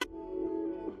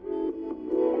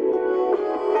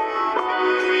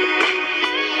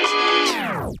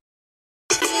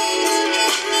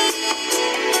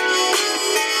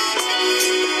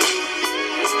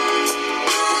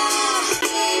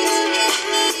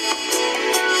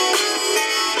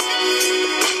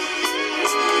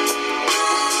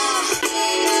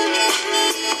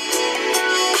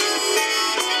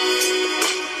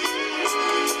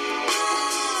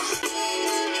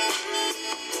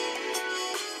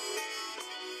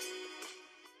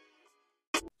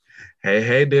Hey,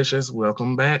 hey, dishes,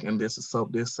 welcome back. And this is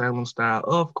Soap Dish Salem Style.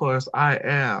 Of course, I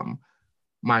am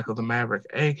Michael the Maverick,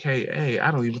 aka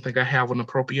I don't even think I have an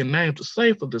appropriate name to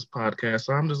say for this podcast,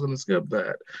 so I'm just going to skip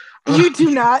that. Uh, You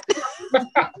do not.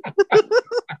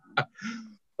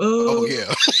 Oh uh,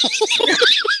 yeah.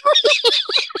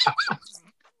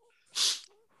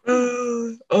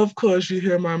 of course, you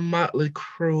hear my motley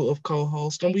crew of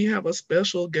co-hosts, and we have a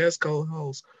special guest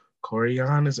co-host.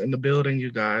 Corian is in the building.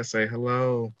 You guys say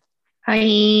hello.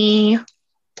 Hi.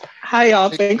 Hi, y'all.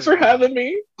 Hey, Thanks for Corian. having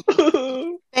me.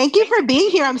 Thank you for being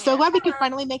here. I'm so glad we could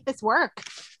finally make this work.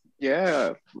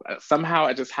 Yeah. Somehow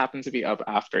I just happened to be up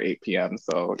after 8 p.m.,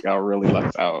 so y'all really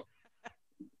lucked out.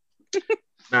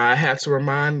 Now, I had to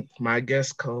remind my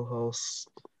guest co-hosts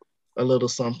a little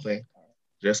something.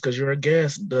 Just because you're a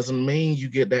guest doesn't mean you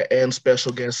get that and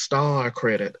special guest star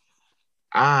credit. You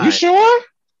I sure?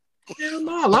 Hell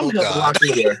no, I'm Oh hella God. locked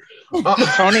in here.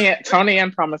 Tony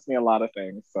Ann promised me a lot of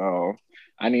things, so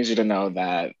I need you to know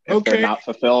that if they're Okay, not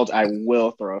fulfilled, I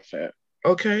will throw a fit.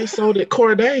 okay, so did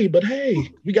Corday, but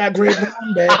hey, we got Greg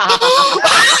Brown back.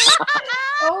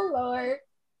 Oh Lord.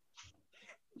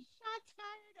 Shots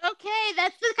fired. Okay,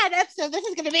 that's the kind of episode this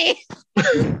is going to be.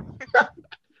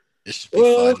 It should be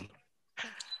Well, fun.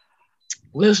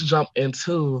 let's jump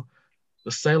into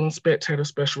the Salem Spectator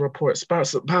Special Report,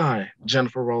 sponsored by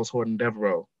Jennifer Rose Horton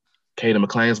Devereaux, Katie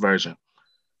McLean's version.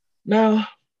 Now,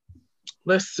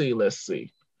 let's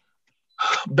see.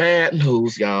 Bad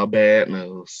news, y'all, bad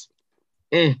news.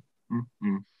 Mm,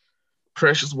 mm.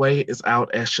 Precious Wade is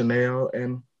out as Chanel,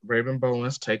 and Raven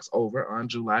Bowens takes over on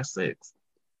July 6th.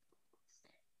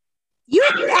 You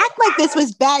act like this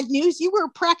was bad news. You were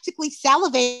practically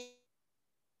salivating.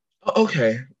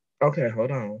 Okay, okay,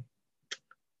 hold on.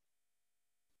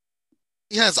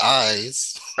 He has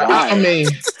eyes. I Why? mean,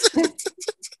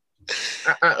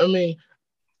 I mean,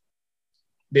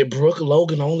 did Brooke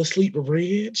Logan only sleep with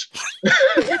Ridge?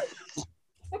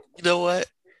 You know what?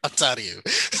 I'm tired of you.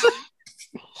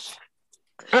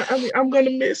 I mean, I'm gonna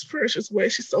miss Precious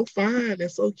Wade. She's so fine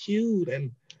and so cute.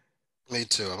 And Me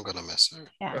too. I'm gonna miss her.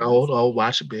 Yeah. oh,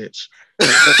 watch it, bitch.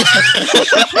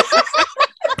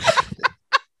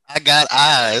 I got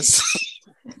eyes.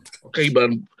 Okay, but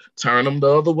turn them the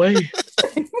other way.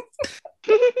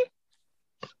 I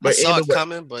But saw it anyway,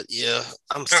 coming, but yeah,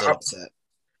 I'm still upset.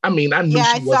 I mean, I knew Yeah,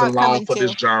 she I saw wasn't it long coming for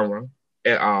this too. genre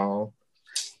at all.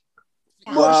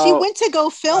 Well, she Well, went to go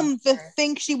film the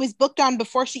thing she was booked on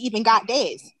before she even got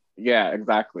Days. yeah,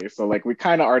 exactly. So like we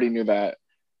kind of already knew that,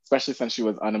 especially since she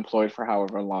was unemployed for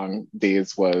however long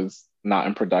Days was not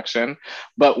in production.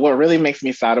 But what really makes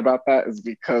me sad about that is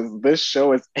because this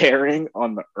show is airing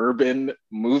on the Urban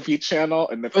Movie Channel,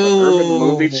 and if the Urban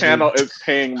Movie Oh, Channel is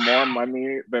paying more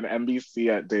money than NBC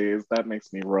at Days, that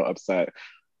makes me real upset.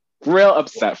 Real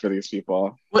upset for these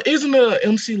people. well, isn't it an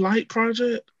MC Light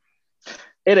project?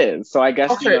 It is. So I guess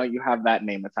Okay, you have that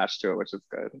name attached to it, which is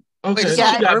good. Wait, okay, is so it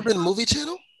Yeah, she on got Urban Movie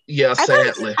Channel? yeah.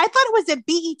 Sadly, I thought it was a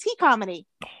BET comedy.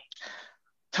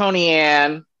 Tony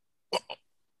Ann.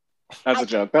 That's a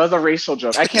joke. That was a racial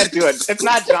joke. I can't do it. It's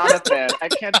not Jonathan. I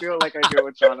can't do it like I do it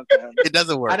with Jonathan. It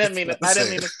doesn't work. I didn't It's mean it. not the I didn't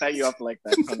same. mean to set you up like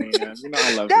that, Tony Ann. You know I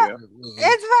love No, you.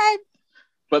 it's fine.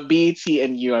 But BET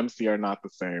and UMC are not the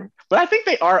same. But I think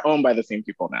they are owned by the same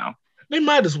people now. they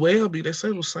might as well be. They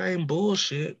say the same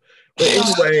bullshit. But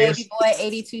Oh, Baby anyways, Boy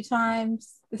 82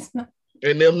 times.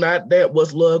 and if not that,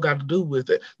 what's love got to do with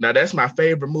it? Now that's my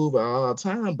favorite movie of all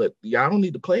time, but y'all don't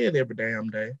need to play it every damn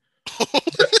day.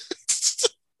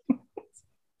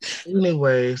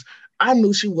 Anyways, I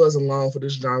knew she wasn't long for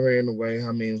this genre anyway.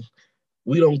 I mean,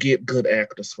 we don't get good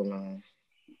actors for long.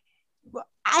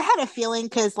 I had a feeling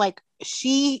because like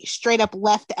she straight up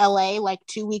left LA like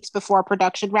 2 weeks before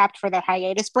production wrapped for their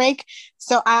hiatus break.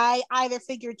 So I either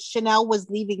figured Chanel was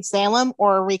leaving Salem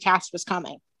or a recast was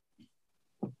coming.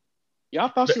 Y'all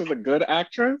thought she was a good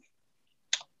actress?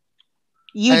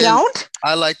 You And don't?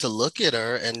 I like to look at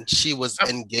her, and she was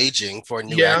engaging for a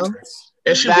new Yeah, actress.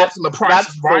 and she That's wasn't the Price that's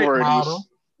is the Right word. model.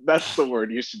 That's the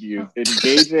word you should use.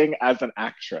 Engaging as an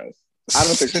actress. I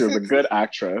don't think she was a good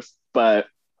actress, but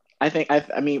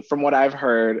I mean, from what I've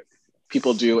heard,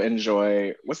 people do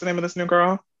enjoy. What's the name of this new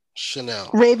girl?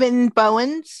 Chanel. Raven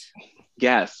Bowens.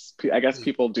 Yes, I guess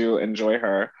people do enjoy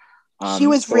her. She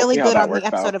was So we'll really see how good that on the works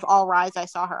episode out. of All Rise I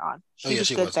saw her on. Oh She yeah, was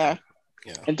she good was there.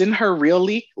 good. Yeah. And didn't her reel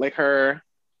leak, like her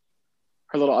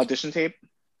little audition tape?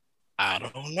 I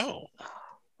don't know.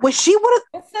 Was she one of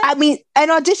What's that? I mean, an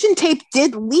audition tape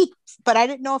did leak, but I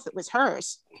didn't know if it was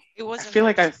hers. It I wasn't feel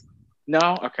like hers.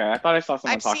 no. Okay, I thought I saw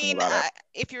someone I've talking seen, about it.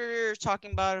 if you're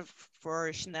talking about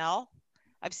for Chanel,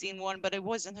 I've seen one, but it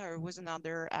wasn't her. It was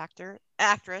another actress.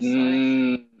 Sorry.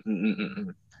 Mm, mm, mm, mm,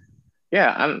 mm.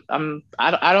 Yeah,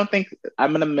 I don't think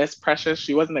I'm gonna miss Precious.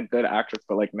 She wasn't a good actress,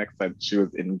 but like Nick said, she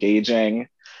was engaging.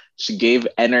 She gave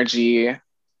energy, and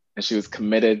she was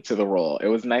committed to the role. It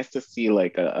was nice to see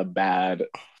like a bad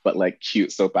but like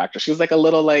cute soap actress. She was like a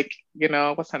little like,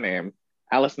 what's her name?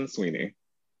 Alison Sweeney.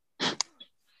 I could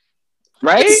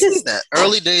Right? see that.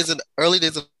 Early days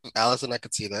of Allison, I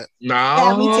could see that.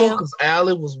 Yeah, me No, too. because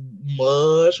Allie was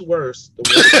much worse.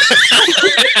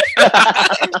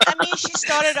 I mean, she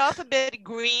started off a bit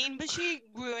green, but she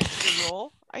grew into the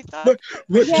role. I thought.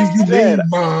 What do Yeah. you Good. mean,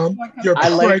 Mom? You're I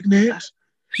like- pregnant?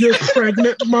 You're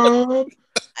pregnant, Mom?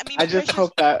 I mean, I just Precious-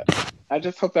 hope that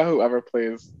whoever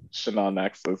plays Chanel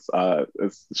next is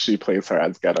she plays her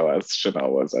as ghetto as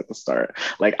Chanel was at the start.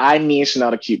 Like I need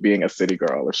Chanel to keep being a city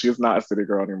girl. If she's not a city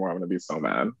girl anymore, I'm gonna be so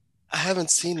mad. I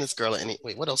haven't seen this girl in any.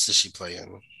 Wait, what else does she play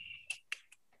in?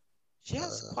 She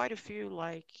has quite a few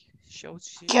like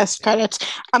shows. Guest credits.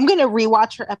 I'm gonna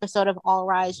rewatch her episode of All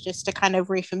Rise just to kind of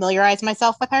refamiliarize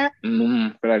myself with her.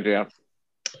 Good idea.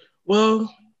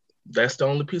 Well, that's the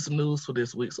only piece of news for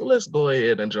this week. So let's go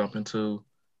ahead and jump into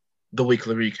the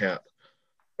weekly recap.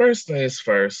 First things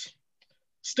first,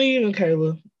 Steve and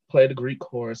Kayla play the Greek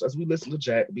chorus as we listen to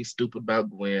Jack be stupid about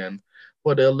Gwen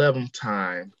for the 11th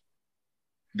time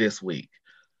this week.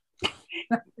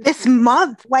 This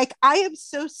month, like I am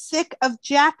so sick of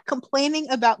Jack complaining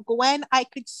about Gwen. I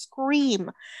could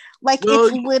scream. Like Well,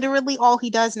 it's literally all he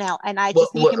does now, and I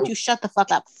just need him to shut the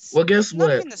fuck up. Well, guess It's not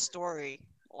what? in the story.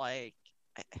 Like,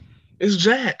 It's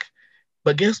Jack.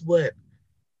 But guess what?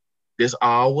 This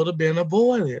all would have been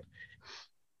avoided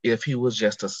if he was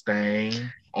just a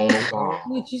stain on a wall.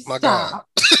 Would you My stop?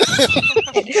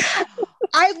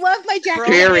 I love my Jack.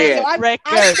 Period. So I'm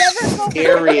Record. never going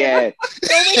Period.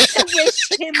 to wish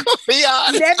him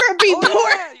Beyond. never be oh, born.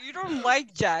 yeah, you don't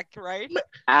like Jack, right?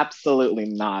 Absolutely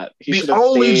not. He The should have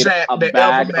only stayed Jack a that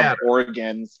bag ever of mattered.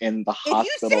 organs in the If you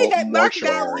hospital say that Mark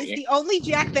Valley mortuary. is the only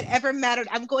Jack that ever mattered,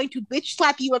 I'm going to bitch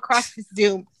slap you across this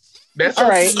Zoom. That's All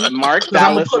right, okay. Mark 'Cause I'ma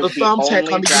Dallas put was a the thumbtack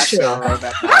only under your Jack chair. Sparrow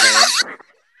that mattered.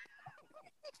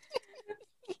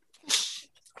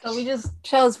 So we just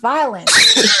chose violence.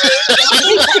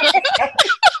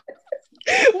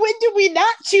 When do we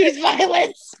not choose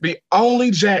violence? The only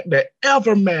Jack that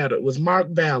ever mattered was Mark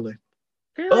Valley.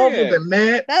 Other Period. than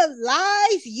that, The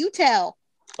lies you tell.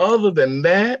 a First of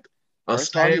all, he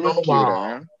stain on was the wall.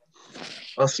 cuter. A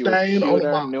He was stain on the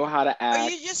cuter, wall. knew how to Are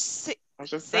act. you just was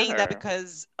just saying that better.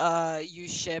 because you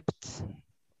shipped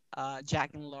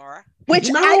Jack and Laura? Which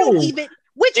I No. don't even know.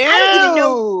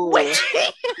 Ew.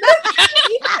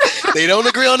 They don't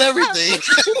agree on everything.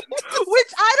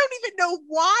 Which I don't even know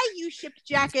why you shipped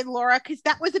Jack and Laura, because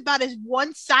that was about as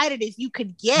one-sided as you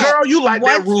could get. Girl, you like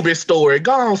that Once- Ruby story.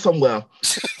 Go on somewhere.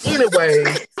 Anyway,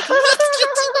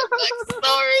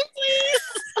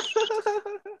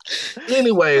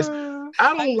 anyways,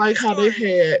 I don't like how they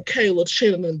had Kayla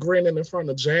chilling and grinning in front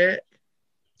of Jack.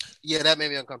 Yeah, that made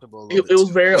me uncomfortable. A little It bit was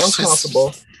too. very It's just-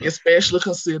 uncomfortable, especially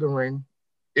considering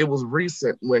it was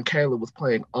recent when Kayla was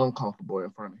playing uncomfortable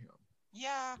in front of him.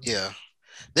 Yeah. Yeah,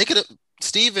 they could have.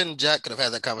 Steve and Jack could have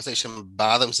had that conversation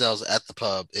by themselves at the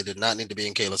pub. It did not need to be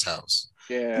in Kayla's house.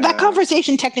 Yeah. That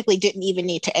conversation technically didn't even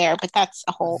need to air, but that's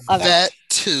a whole other. That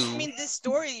too. I mean, this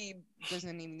story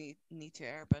doesn't even need to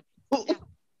air, but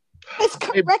Let's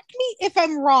correct me if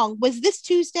I'm wrong. Was this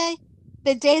Tuesday,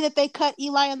 the day that they cut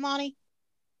Eli and Lonnie?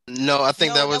 No, I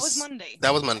think no, that was Monday.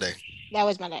 that was Monday. That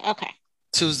was Monday. Okay.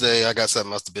 Tuesday, I got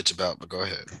something else to bitch about, but go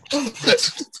ahead.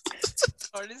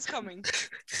 Oh, it is coming.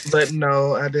 But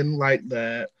no, I didn't like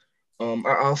that.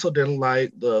 I also didn't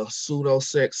like the pseudo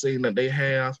sex scene that they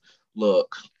have.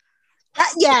 Look,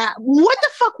 Yeah. What the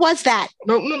fuck was that?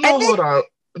 no, And then- hold on.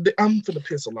 I'm gonna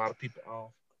piss a lot of people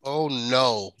off. Oh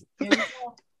no.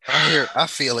 I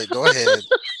feel it. Go ahead.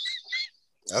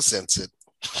 I sense it.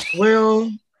 Well,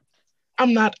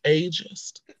 I'm not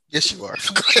ageist. Yes, you are.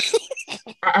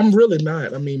 I'm really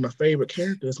not. I mean, my favorite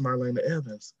character is Marlena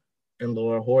Evans and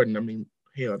Laura Horton. I mean,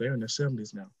 hell, they're in their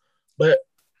 70s now. But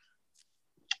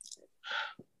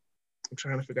I'm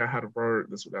trying to figure out how to word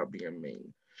this without being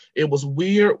mean. It was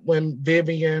weird when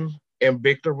Vivian and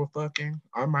Victor were fucking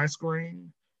on my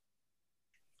screen.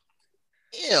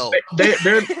 Ew.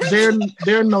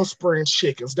 They're no spring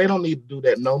chickens. They don't need to do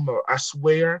that no more. I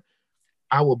swear,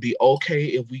 I will be okay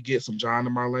if we get some John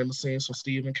and Marlena scenes from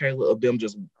Steve and Kayla of them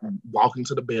just walking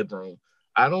to the bedroom.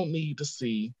 I don't need to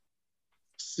see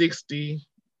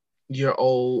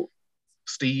 60-year-old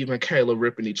Steve and Kayla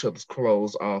ripping each other's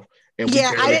clothes off, and we Yeah,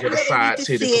 I barely didn't get a really side need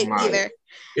to titty see it from Maya. either.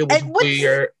 It was And what's-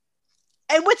 weird.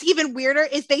 And what's even weirder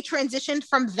is they transitioned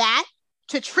from that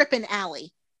to Tripp and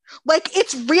Alley. Like,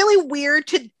 it's really weird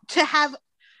to have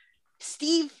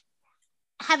Steve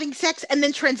having sex and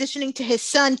then transitioning to his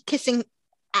son kissing.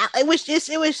 It was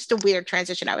just a weird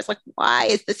transition. I was like, why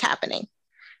is this happening?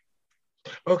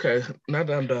 Okay, now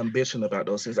that I'm done bitching about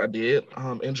those things, I did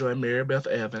enjoy Mary Beth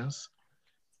Evans.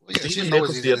 Well, yeah, Stephen she's always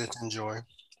Nichols easy did. to enjoy.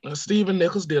 Stephen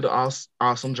Nichols did an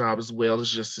awesome job as well.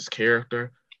 It's just his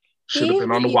character should have He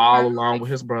been on the was wall eternal. along with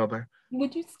his brother.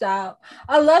 Would you stop?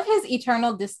 I love his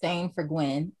eternal disdain for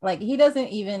Gwen. Like, he doesn't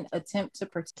even attempt to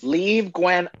protect. Leave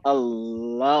Gwen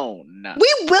alone.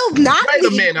 We will not Wait a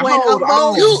leave minute, Gwen hold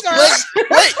alone, on. sir.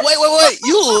 Wait.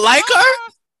 You like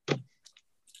her?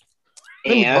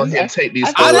 Let me go And ahead and take these I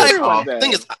I thought like everyone her. did. The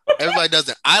thing is, everybody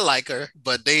doesn't. I like her,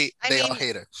 but they I all mean-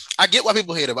 hate her. I get why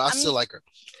people hate her, but I still like her.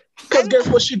 Because guess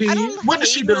what she I did? don't What did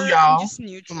she hate do, her, I'm y'all? just Oh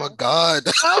neutral. my god.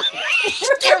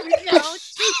 Here we go.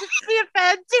 Jesus, be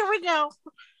offended. Here we go.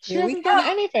 She Here we hasn't done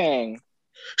go. anything.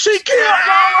 She killed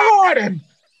Laura Horton.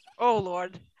 Oh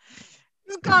Lord.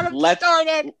 You got him Let's-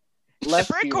 started. Let's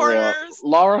Separate be corners. real.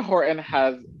 Laura Horton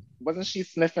wasn't she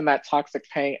sniffing that toxic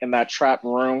paint in that trap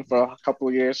room for a couple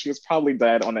of years? She was probably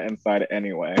dead on the inside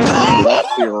anyway.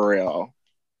 Let's be real.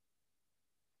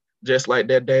 Just like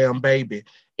that damn baby.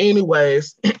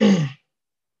 Anyways,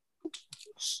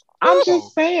 I'm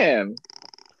just saying.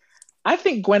 I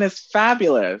think Gwen is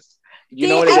fabulous. You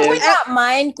know See, what I it would is? not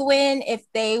mind Gwen if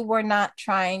they were not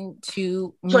trying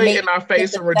to play make in our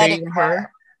face and sympathetic redeem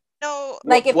her. No,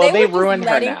 Like, if Well, they they were just ruined her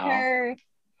letting now. her,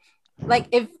 like,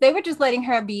 if they were just letting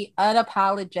her be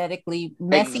unapologetically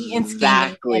messy and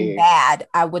Exactly. scheming and bad,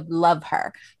 I would love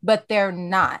her. But they're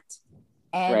not.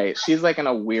 And Right. She's like in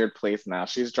a weird place now.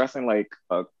 She's dressing like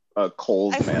a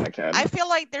Kohl's I- mannequin. I feel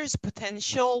like there's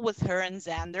potential with her and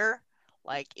Xander.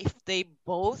 Like if they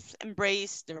both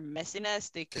embrace their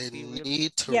messiness, they could They be really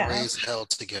need to Yeah. raise hell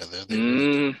together. They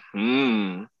really do.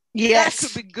 Mhm. that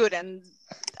could be good. And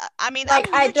I mean, like,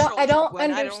 I'm I neutral to don't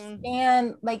Gwen.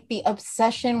 understand like the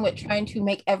obsession with trying to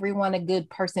make everyone a good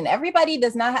person. Everybody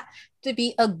does not have to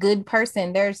be a good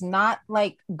person. There's not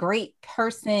like great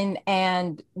person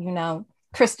and, you know,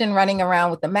 Kristen running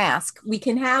around with a mask. We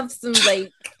can have some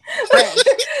like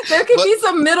there could be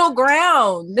some middle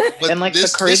ground. But And, like, the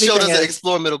this crazy show thing doesn't is-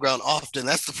 explore middle ground often.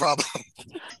 That's the problem.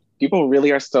 People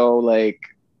really are so like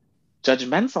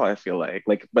judgmental, I feel like.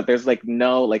 But there's like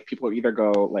no, like, people either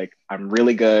go like I'm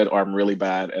really good or I'm really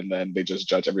bad, and then they just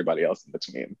judge everybody else in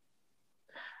between.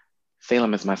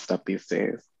 Salem is messed up these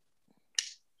days.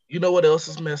 You know what else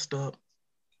is messed up?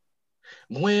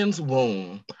 Gwen's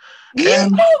womb. Yo,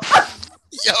 And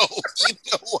you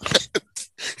know what?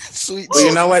 Sweet. But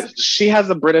you know what? She has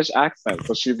a British accent,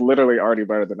 so she's literally already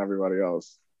better than everybody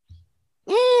else.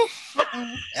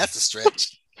 That's a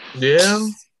stretch. yeah,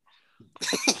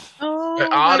 Oh,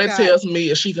 and all that tells me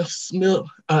is she can sniff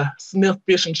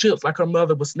fish and chips like her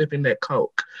mother was sniffing that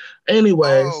Coke.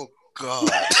 Anyways, Oh God.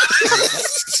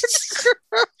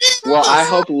 Well, I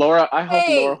hope Laura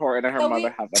Hey, Horton and her so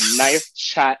mother have a nice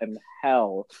chat in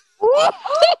hell.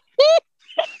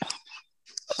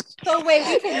 So wait,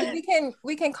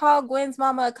 we can call Gwen's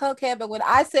mama a cokehead, but when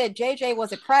I said JJ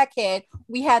was a crackhead,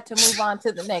 we had to move on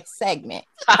to the next segment.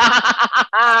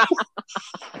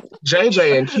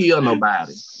 JJ ain't kill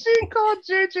nobody. She called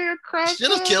JJ a crackhead.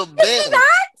 Should have killed Ben.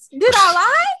 Did I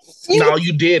lie? No,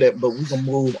 you did it, but we can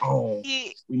move on.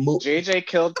 He, We move. JJ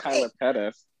killed Kyler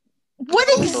Pettis. What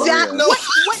Oh, exactly? no.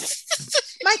 What?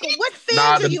 Michael, what fans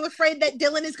Nah, are you afraid that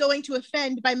Dylan is going to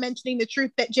offend by mentioning the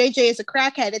truth that JJ is a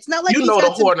crackhead? It's not like You he's know the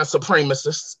got some- Horton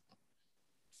supremacists.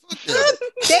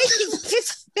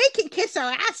 they can kiss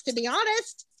our ass, to be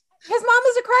honest. His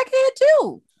mama's a crackhead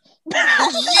too. Yeah,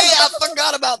 I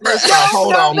forgot about First that.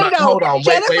 off, hold on. Wait.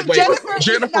 Jennifer is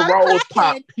Jennifer not a Rose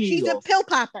pop crackhead. She's a pills. pill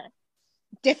popper.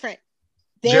 Different.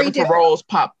 Very Jennifer different. Rose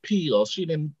pop pills. She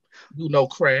didn't do no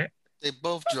crack. They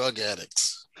both drug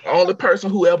addicts. Only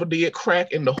person who ever did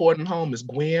crack in the Horton home is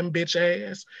Gwen, bitch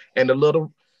ass, and the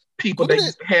little people they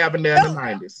used to have in there in the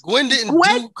 90s. Gwen didn't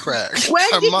Gwen- do crack. Gwen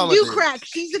Her didn't mama do did. crack.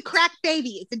 She's a crack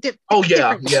baby. It's a Oh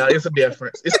yeah, difference. yeah, it's a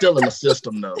difference. It's still in the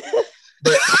system though.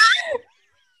 But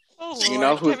oh You Lord,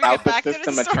 know who's can we out get the back to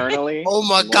system the story? eternally? Oh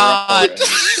my Laura God. Horton.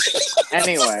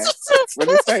 Anyway, what did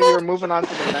you say? You were moving on to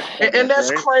the next segment, and that's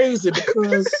right? crazy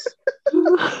because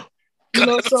you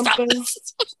know something.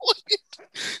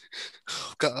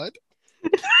 Oh God.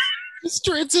 This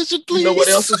transition, please. You know what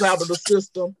else is out of the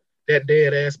system? That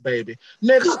dead ass baby.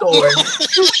 Next story.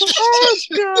 Oh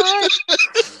God.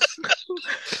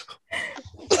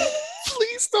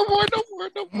 Please, no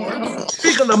more.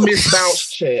 Speaking of Miss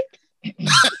Bounce Check,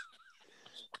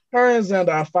 her and Xander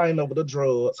are fighting over the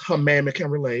drugs. Her mammy can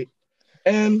relate.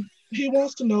 And he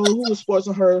wants to know who is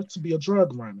forcing her to be a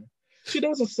drug runner. She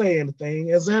doesn't say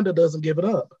anything, and Xander doesn't give it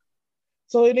up.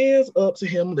 So it ends up to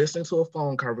him listening to a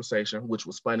phone conversation, which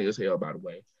was funny as hell, by the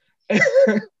way.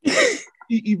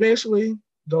 He eventually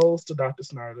goes to Dr.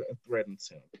 Snyder and threatens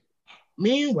him.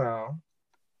 Meanwhile,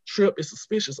 Trip is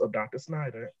suspicious of Dr.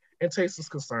 Snyder and takes his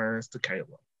concerns to Kayla.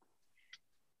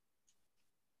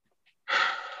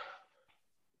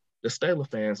 The Stella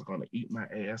fans are going to eat my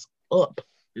ass up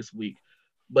this week.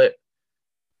 But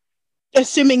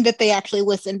assuming that they actually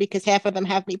listen, because half of them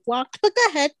have me blocked. But go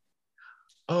ahead.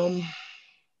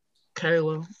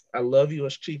 Kayla, I love you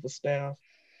as chief of staff.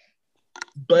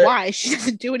 But why? She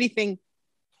doesn't do anything.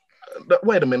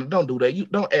 Wait a minute, don't do that. You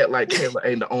don't act like Kayla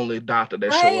ain't the only doctor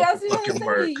that show up to fucking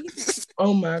work.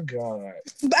 Oh my God.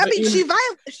 I mean, she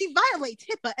violates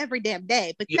HIPAA every damn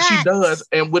day, but yeah, she does,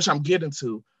 and which I'm getting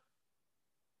to.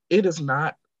 It is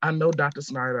not, I know Dr.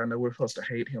 Snyder, I know we're supposed to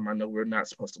hate him, I know we're not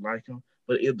supposed to like him,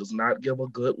 but it does not give a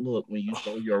good look when you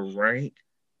throw your rank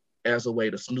as a way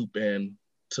to snoop in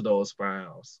to those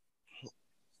files.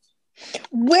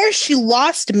 Where she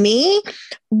lost me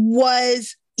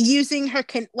was using her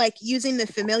using the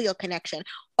familial connection.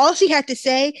 All she had to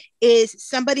say is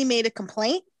somebody made a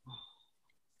complaint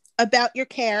about your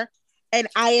care, and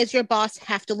I, as your boss,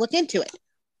 have to look into it.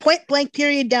 Point blank,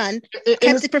 period, done.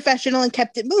 Kept it professional and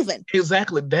kept it moving.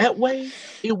 Exactly. That way,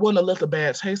 it wouldn't have left a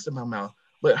bad taste in my mouth.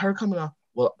 But her coming off,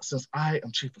 well, since I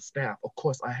am chief of staff, of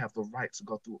course I have the right to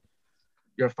go through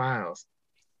your files.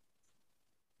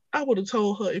 I would have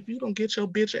told her, if you don't get your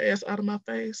bitch ass out of my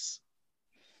face,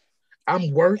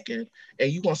 I'm working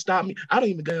and you gonna stop me. I don't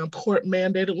even get on court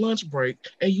mandated lunch break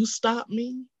and you stop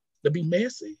me to be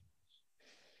messy.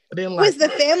 Then, like, it was the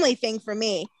family thing for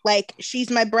me. Like, she's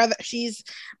my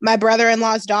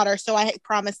brother-in-law's daughter, so I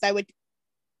promised I would.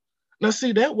 Now,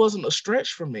 see, that wasn't a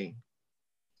stretch for me.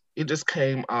 It just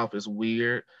came off as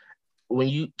weird. When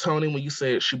you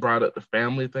said she brought up the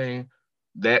family thing,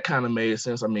 that kind of made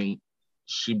sense. I mean,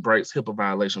 she breaks HIPAA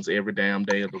violations every damn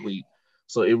day of the week.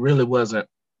 So it really wasn't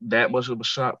that much of a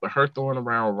shock. But her throwing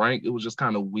around rank, it was just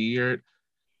kind of weird,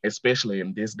 especially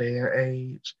in this day and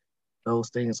age.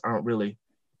 Those things aren't really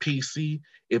PC.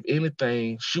 If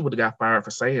anything, she would have got fired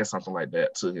for saying something like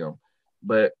that to him.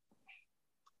 But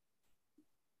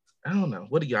I don't know.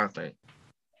 What do y'all think?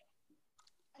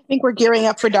 I think we're gearing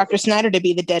up for Dr. Snyder to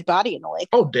be the dead body in the lake.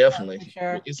 Oh, definitely.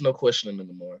 Sure. It's no questioning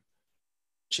anymore.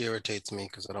 She irritates me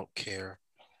because I don't care.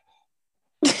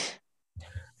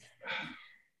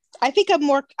 I think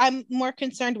I'm more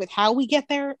concerned with how we get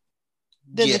there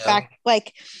than the fact,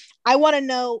 like, I want to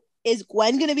know, is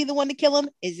Gwen going to be the one to kill him?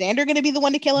 Is Xander going to be the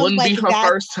one to kill him? Wouldn't be her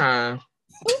first time.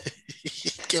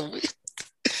 Can we?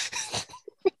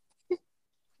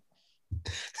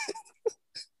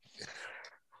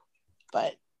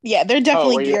 But yeah, they're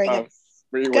definitely gearing up.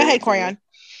 Go ahead, Corian.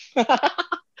 I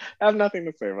have nothing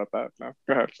to say about that. No,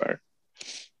 go ahead. Sorry.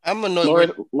 I'm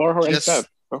annoyed. Laura Horton said.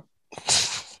 Oh.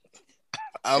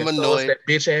 I'm annoyed. That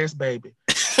bitch ass baby.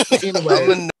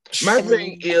 Anyway, my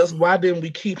thing is, why didn't we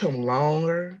keep him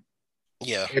longer?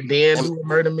 Yeah. And then do a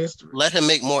murder mystery. Let him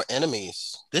make more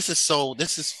enemies. This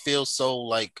feels so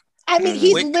like. I mean,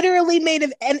 he's literally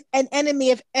made an enemy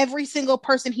of every single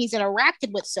person he's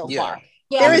interacted with so far.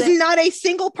 Yeah, there is not a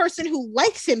single person who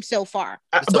likes him so far.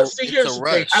 But see, here's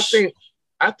the thing.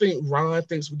 I think Ron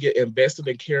thinks we get invested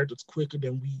in characters quicker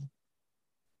than we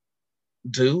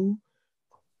do.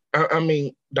 I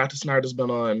mean, Dr. Snyder's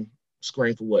been on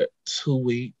screen for what, 2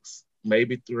 weeks,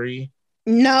 maybe 3?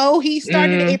 No, he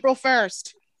started April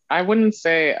 1st. I wouldn't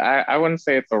say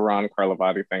it's a Ron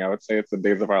Carlivati thing. I would say it's the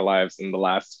Days of Our Lives in the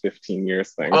last 15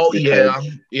 years thing. Oh yeah.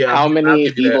 How many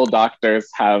evil doctors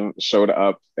have showed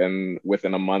up and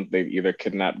within a month they've either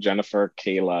kidnapped Jennifer,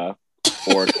 Kayla,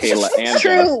 or Kayla and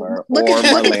Jennifer, or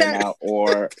Marlena,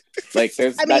 or like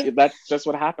that's just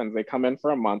what happens. They come in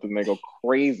for a month and they go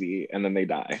crazy and then they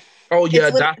die. Oh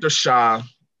yeah, Dr. Shaw.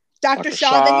 Dr.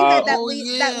 Shaw. Then you had that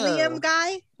Liam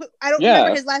guy. I don't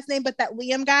remember his last name, but that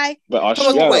Liam guy. The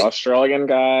Australian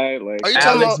guy. Like, are you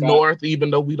talking about North, even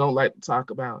though we don't like to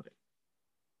talk about it.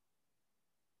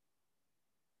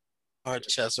 Hard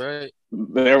chest, right?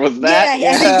 There was that.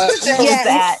 There was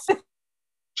that.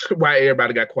 Why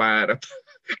everybody got quiet?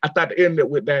 I thought the internet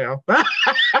went down. I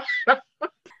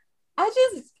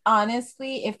just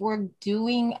honestly, if we're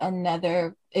doing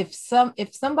another, if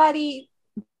somebody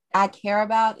I care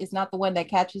about is not the one that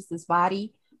catches this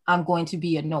body, I'm going to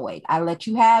be annoyed. I let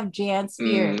you have Jan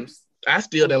Spears. I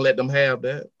still didn't let them have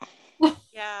that.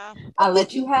 Yeah. I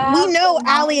let you have. We know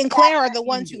Allie and Claire are the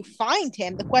ones who find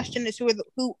him. The question is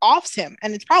who offs him,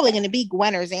 and it's probably going to be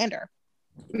Gwen or Xander.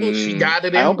 She got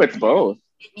it. I hope it's both.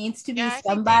 It needs to be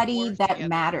somebody that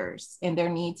matters, and there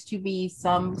needs to be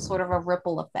some sort of a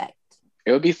ripple effect.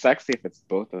 It would be sexy if it's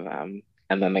both of them.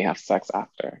 and then they have sex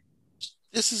after.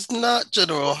 This is not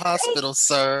General Hospital,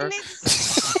 sir.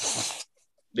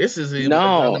 This is even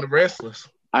No. Young and the Restless.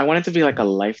 I want it to be like a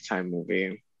Lifetime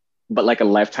movie, but like a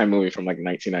Lifetime movie from like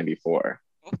 1994.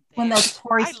 When those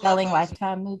Tori I love Spelling those.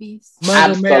 Lifetime movies.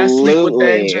 Mother, may I sleep with Absolutely.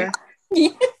 danger?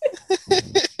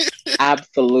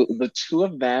 Absolutely, the two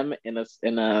of them in a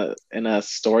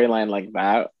storyline like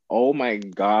that. Oh my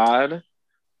god!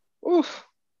 Oof,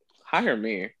 hire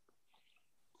me.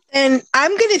 And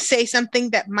I'm going to say something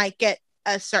that might get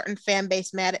a certain fan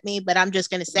base mad at me, but I'm just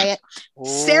going to say it.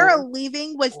 Sarah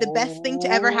leaving was the best thing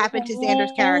to ever happen to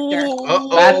Xander's character.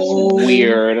 That's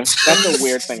weird. That's a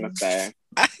weird thing to say.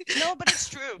 No, but it's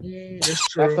true. It's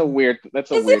true. That's a weird thing Because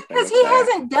to he say.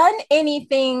 hasn't done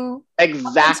anything until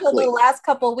Exactly. the last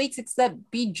couple of weeks except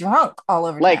be drunk all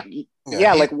over Like, town.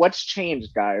 yeah, like what's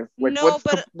changed, guys? Like, No,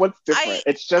 but what's different?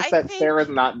 It's just I that think- Sarah's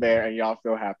not there and y'all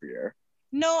feel happier.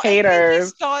 No,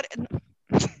 Haters. I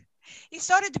think he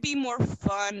started to be more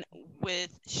fun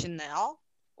with Chanel.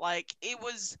 Like he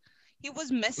was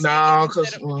messy. No,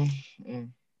 because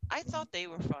I thought they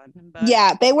were fun. But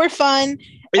Yeah, they were fun.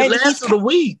 it And lasted a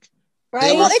week.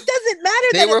 Right? Well, it doesn't matter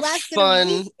They that were it lasted fun.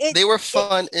 a week. They were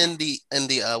fun in the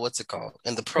what's it called?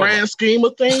 In the promo. Grand scheme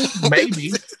of things,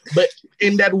 maybe. But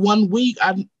in that 1 week,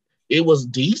 it was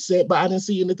decent, but I didn't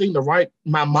see anything to write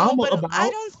my mama but about. I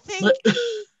don't think But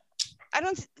I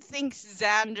don't think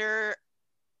Xander.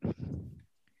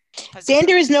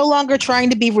 Xander is no longer trying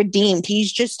to be redeemed.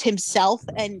 He's just himself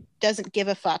and doesn't give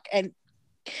a fuck. And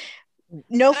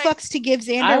no fucks to give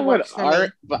Xander works for me.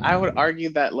 But I would argue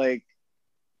that like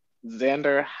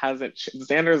Xander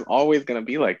Xander's always gonna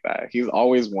be like that. He's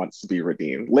always wants to be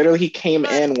redeemed. Literally, he came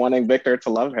in wanting Victor to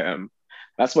love him.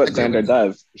 That's what Xander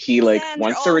does. He like Xander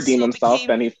wants to redeem also himself, became-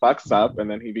 then he fucks up, and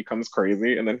then he becomes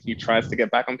crazy, and then he tries to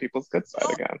get back on people's good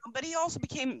side again. But he also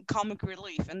became comic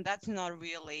relief, and that's not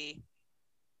really.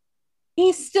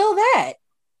 He's still that.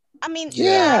 I mean,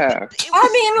 Yeah. but it was- I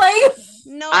mean,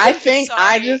 like, no. I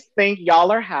sorry. just think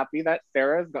y'all are happy that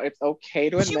Sarah's. It's okay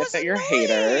to She admit was that you're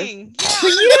haters. annoying. To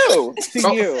Yeah. you,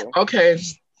 to you, okay,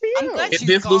 to you. I'm glad she's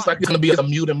this looks gone. like it's gonna be a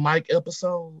Mute and Mike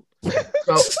episode.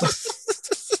 So,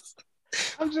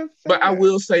 I'm just saying. but I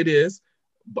will say this: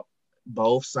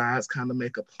 both sides kind of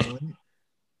make a point.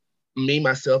 Me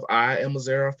myself, I am a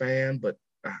Zara fan, but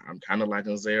I'm kind of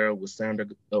liking Zara with Sarah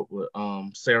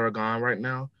gone right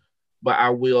now. But I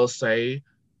will say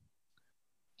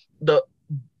the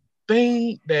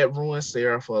thing that ruined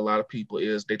Sarah for a lot of people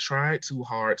is they tried too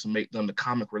hard to make them the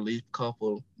comic relief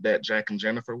couple that Jack and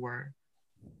Jennifer were.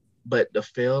 But the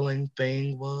failing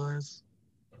thing was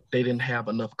they didn't have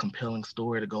enough compelling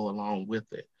story to go along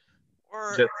with it.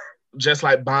 Or Just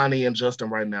like Bonnie and Justin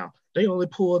right now. They only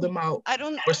pull them out I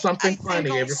don't. for something I think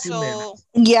funny every few also minutes.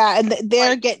 Yeah, and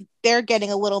they're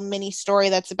getting a little mini story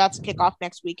that's about to kick off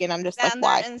next week, and I'm just like, Xander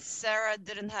why? and Sarah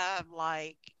didn't have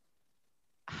like.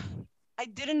 I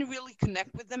didn't really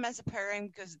connect with them as a pairing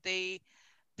because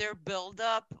their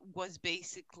build-up was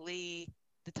basically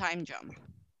the time jump,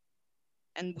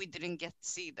 and we didn't get to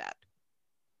see that.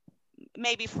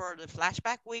 Maybe for the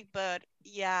flashback week, but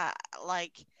yeah,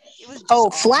 like it was. Just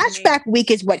off to me. Flashback week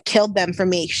is what killed them for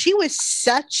me. She was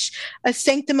such a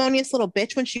sanctimonious little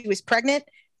bitch when she was pregnant.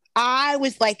 I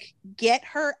was like, get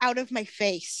her out of my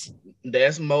face.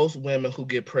 That's most women who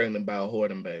get pregnant by a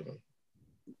hoarding baby.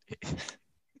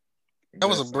 That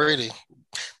was a Brady.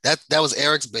 That was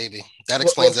Eric's baby. That Well,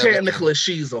 explains technically,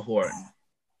 she's a hoarder.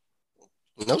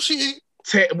 everything. No, she ain't.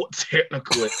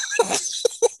 Technically.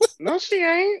 No, she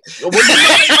ain't. Well, you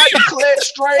know, like the Colette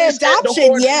Strays at the Adoption,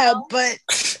 Horton yeah, house.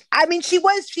 but I mean, she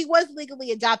was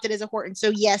legally adopted as a Horton, so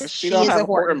yes, She she don't is have a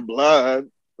Horton. Horton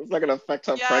blood. It's not gonna affect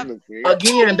her Yeah. pregnancy.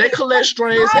 Again, they collect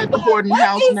strays at the Horton what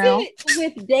house is now. it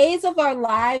with Days of Our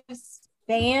Lives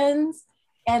fans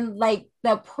and like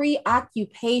the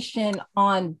preoccupation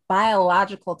on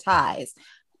biological ties?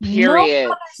 Period.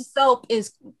 No other soap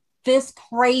is this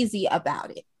crazy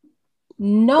about it.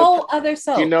 No other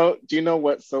soap. Do you know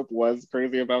what soap was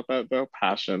crazy about that though?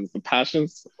 Passions. The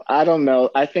Passions. I don't know.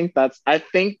 I think that's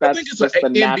it's just a the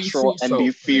natural NBC soap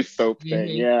NBC soap thing.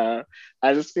 Mhm. Yeah.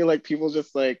 I just feel like people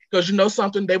just like, Because you know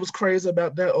something, they was crazy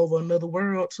about that over Another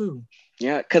World too.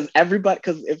 yeah, because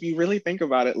if you really think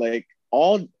about it, like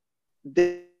all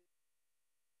this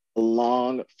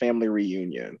long family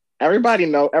reunion. Everybody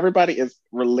is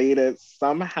related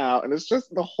somehow, and it's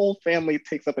just the whole family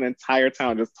takes up an entire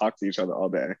town, just talk to each other all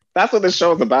day. That's what this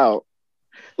show is about.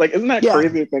 Like, isn't that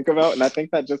crazy to think about? And I think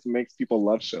that just makes people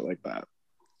love shit like that.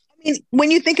 I mean,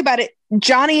 when you think about it,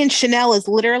 Johnny and Chanel is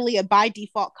literally a by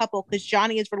default couple because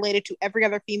Johnny is related to every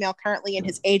other female currently in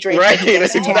his age range. Right, when he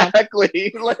gets to town.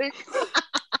 exactly. Like,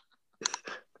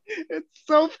 It's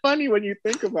so funny when you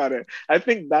think about it. I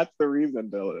think that's the reason,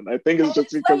 Dylan. I think it's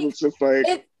just because like, it's just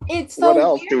like, it's so what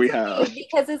else do we weird to have? me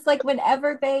because it's like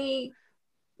whenever they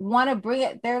want to bring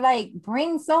it, they're like,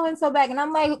 bring so and so back, and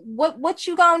I'm like, what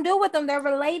you gonna do with them? They're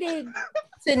related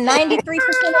to 93% of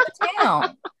the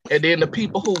town. And then the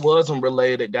people who wasn't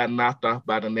related got knocked off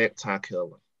by the necktie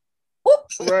killer.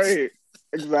 Right.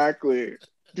 Exactly.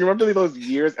 Do you remember those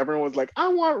years everyone was like, I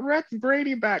want Rex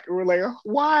Brady back? And we're like,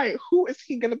 why? Who is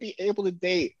he going to be able to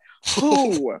date?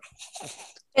 Who?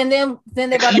 And then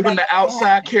they brought Even back the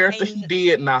outside character he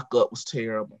did knock up was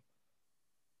terrible.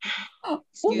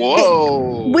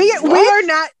 Whoa.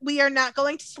 We are not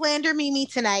going to slander Mimi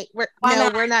tonight. We're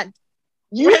not.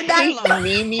 You hate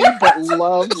Mimi but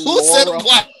love Who said Laura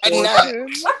why not? Horton?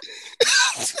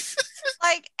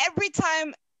 Like every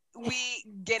time we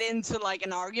get into like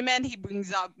an argument, he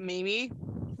brings up Mimi.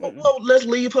 Well, let's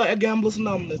leave her at Gambler's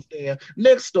Numbers there.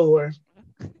 Next story.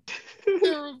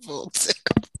 Terrible.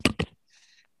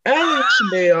 Allie and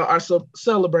Chanel are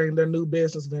celebrating their new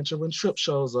business venture when Tripp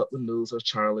shows up with news of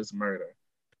Charlie's murder.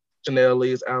 Chanel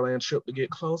leaves Allie and Tripp to get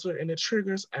closer, and it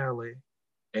triggers Allie,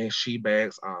 and she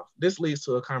backs off. This leads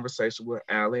to a conversation with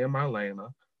Allie and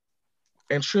Marlena,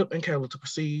 and Tripp and Kayla to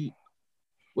proceed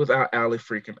without Allie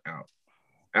freaking out.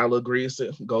 Allie agrees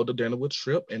to go to dinner with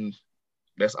Tripp, and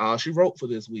that's all she wrote for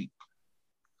this week.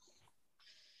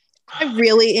 I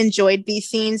really enjoyed these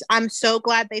scenes. I'm so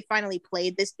glad they finally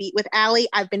played this beat with Allie.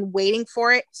 I've been waiting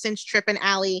for it since Tripp and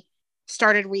Allie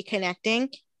started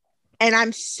reconnecting, and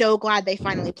I'm so glad they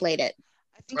finally played it.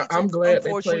 I think it's I'm glad they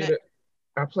unfortunate. played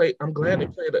it. I'm glad they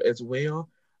played it as well.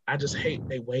 I just hate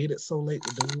they waited so late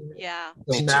to do it. Yeah.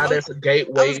 So now there's a I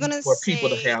gateway was gonna for people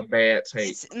to say, have bad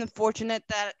taste. It's unfortunate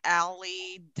that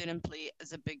Allie didn't play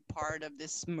as a big part of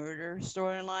this murder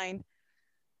storyline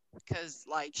because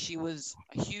like she was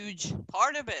a huge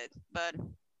part of it, but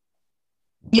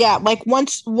Yeah, like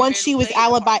once barely she was played a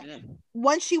part alibi, in it.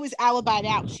 once she was alibied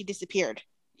out, she disappeared.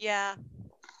 Yeah.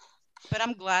 But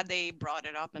I'm glad they brought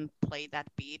it up and played that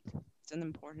beat. It's an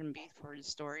important beat for the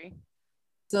story.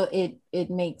 So it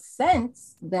makes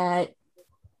sense that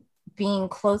being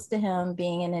close to him,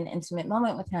 being in an intimate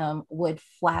moment with him would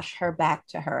flash her back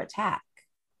to her attack.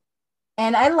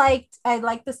 And I liked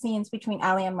the scenes between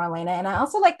Allie and Marlena, and I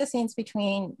also liked the scenes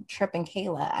between Tripp and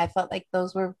Kayla. I felt like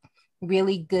those were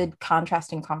really good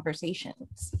contrasting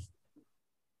conversations.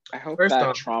 I hope First that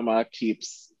off- trauma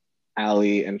keeps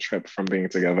Allie and Tripp from being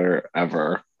together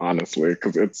ever, honestly,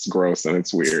 because it's gross and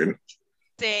it's weird.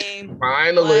 Same.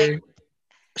 Finally. Like,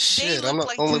 Shit, they I'm look the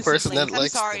like only two person that siblings. I'm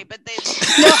likes sorry, them. but they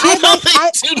No,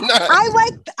 I They do not.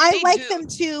 I They like do. them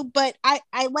too, but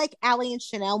I like Allie and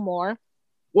Chanel more.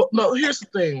 Well, no, here's the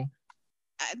thing.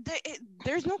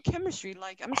 there's no chemistry.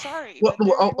 Like, I'm sorry. Well, but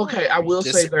there okay, I will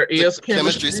Dis- say there is the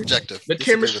chemistry chemistry. subjective. The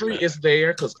Disagree with chemistry that. is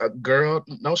there because a girl,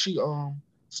 no, she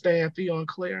Stan, Theo, and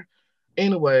Claire.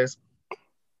 Anyways, There's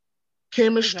no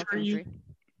chemistry. chemistry.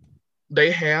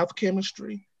 They have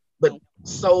chemistry, but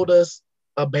so does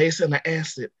a base and an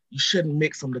acid. You shouldn't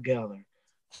mix them together.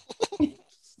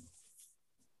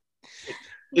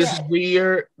 It's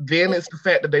weird. Then it's the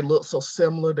fact that they look so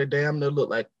similar. They damn near look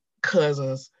like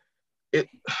cousins. They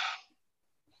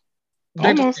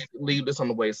Almost. just leave this on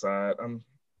the wayside.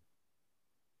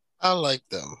 I like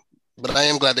them, but I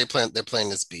am glad they're playing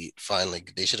this beat. Finally,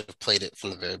 they should have played it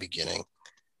from the very beginning.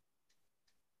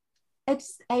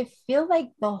 I feel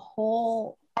like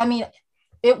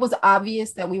it was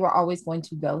obvious that we were always going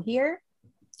to go here.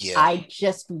 Yeah, I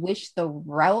just wish the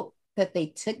route that they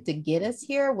took to get us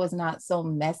here was not so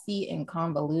messy and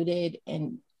convoluted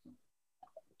and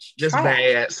Just trash.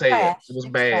 bad. Say Trash. it. It was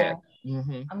It's bad. trash.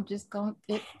 Mm-hmm. I'm just going.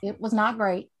 It was not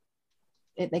great.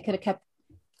 They could have kept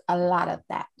a lot of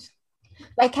that.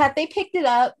 Like, had they picked it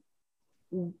up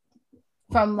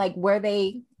from like where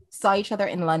they saw each other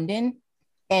in London,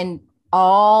 and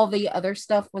all the other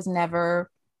stuff was never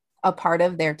a part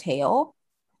of their tale,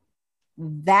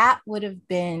 that would have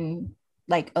been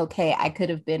like, okay, I could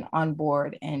have been on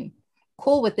board and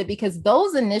cool with it, because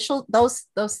those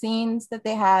scenes that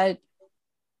they had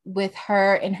with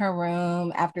her in her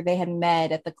room after they had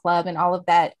met at the club and all of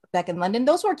that back in London,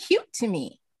 those were cute to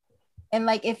me. And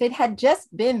like, if it had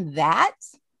just been that,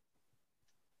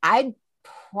 I'd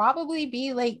probably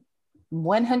be like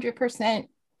 100%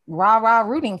 rah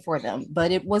rooting for them,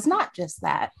 but it was not just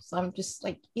that. So I'm just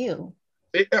like, ew.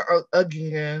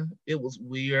 Again, it was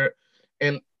weird.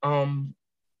 And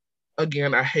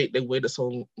again, I hate they waited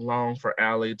so long for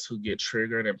Allie to get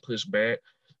triggered and push back,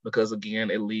 because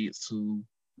again, it leads to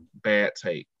bad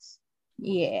takes.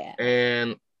 Yeah.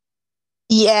 And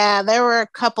Yeah, there were a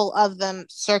couple of them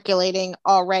circulating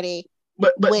already.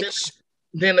 but which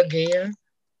then again,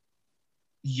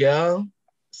 yeah,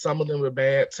 some of them were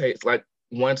bad takes. Like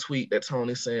one tweet that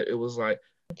Tony said, it was like,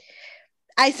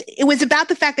 it was about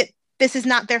the fact that this is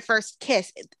not their first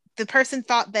kiss. The person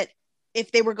thought that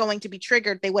if they were going to be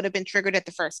triggered, they would have been triggered at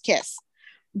the first kiss.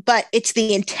 But it's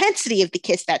the intensity of the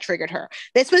kiss that triggered her.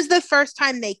 This was the first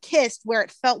time they kissed where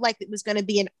it felt like it was going to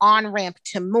be an on-ramp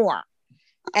to more.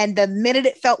 And the minute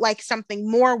it felt like something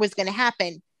more was going to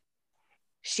happen,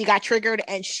 she got triggered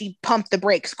and she pumped the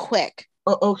brakes quick.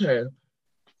 Okay.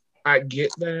 I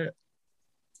get that.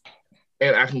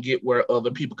 And I can get where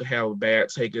other people could have a bad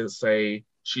take and say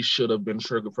she should have been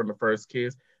triggered from the first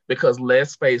kiss. Because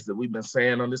let's face it, we've been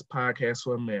saying on this podcast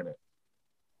for a minute,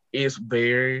 it's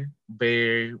very,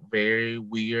 very, very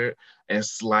weird and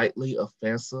slightly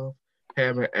offensive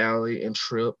having Allie and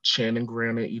Trip chin and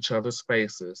grin at each other's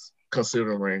faces,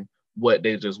 considering what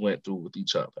they just went through with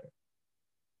each other.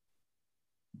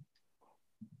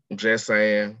 Just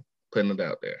saying, putting it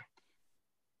out there.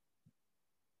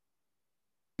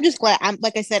 I'm just glad.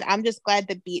 I'm just glad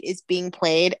the beat is being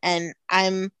played, and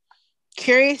I'm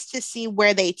curious to see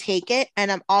where they take it.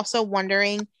 And I'm also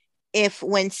wondering if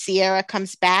when Sierra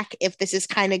comes back, if this is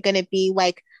kind of going to be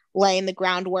like laying the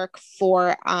groundwork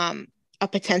for a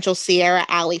potential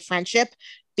Sierra-Allie friendship,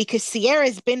 because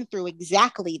Sierra's been through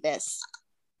exactly this.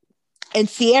 And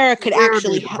Sierra could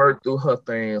actually work through her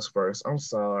things first. I'm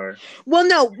sorry. Well,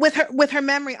 no, with her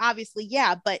memory, obviously,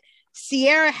 yeah, but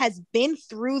Sierra has been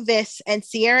through this, and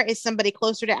Sierra is somebody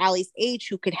closer to Allie's age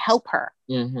who could help her.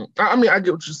 Mm-hmm. I mean, I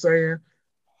get what you're saying.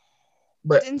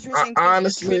 But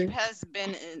honestly, Trip has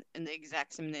been in the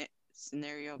exact same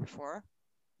scenario before.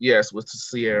 Yes, with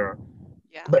Sierra.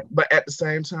 Yeah. But at the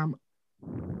same time,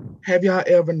 have y'all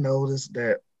ever noticed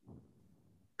that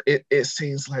it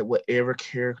seems like whatever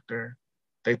character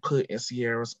they put in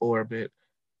Sierra's orbit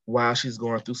while she's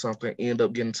going through something end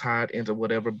up getting tied into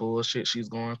whatever bullshit she's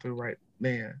going through right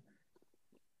now.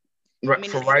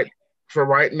 For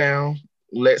right now,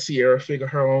 let Sierra figure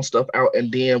her own stuff out,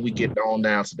 and then we get on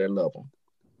down to that level.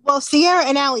 Well, Sierra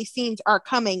and Allie scenes are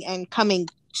coming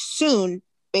soon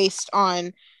based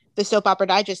on the Soap Opera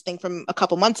Digest thing from a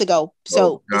couple months ago.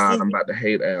 So I'm about to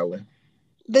hate Allie.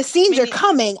 The scenes are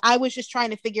coming. I was just trying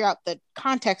to figure out the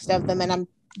context of them, and I'm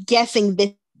guessing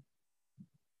this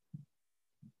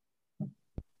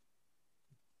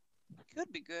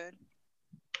could be good.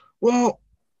 Well,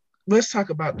 let's talk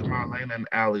about the Marlena and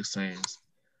Allie scenes.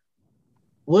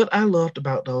 What I loved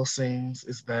about those scenes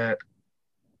is that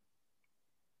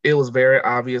it was very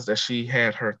obvious that she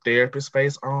had her therapist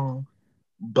face on,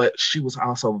 but she was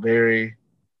also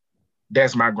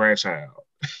that's my grandchild.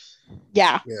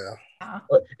 Yeah. Yeah.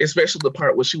 Especially the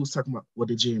part where she was talking about, well,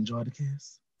 did you enjoy the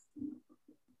kiss?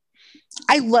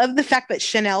 I love the fact that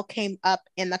Chanel came up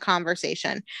in the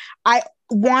conversation. I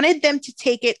wanted them to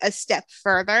take it a step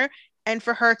further and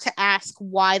for her to ask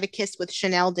why the kiss with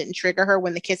Chanel didn't trigger her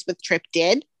when the kiss with Trip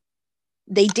did.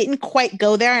 They didn't quite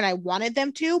go there, and I wanted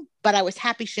them to, but I was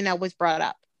happy Chanel was brought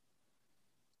up.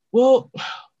 Well,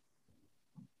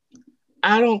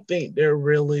 I don't think they're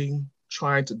really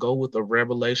trying to go with a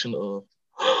revelation of,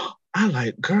 I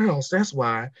like girls. That's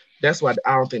why I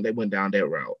don't think they went down that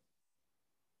route.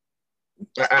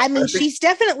 I mean, she's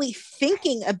definitely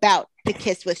thinking about the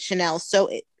kiss with Chanel, so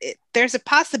there's a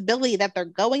possibility that they're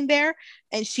going there,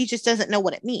 and she just doesn't know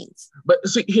what it means. But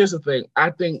see, here's the thing. I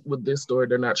think with this story,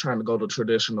 they're not trying to go the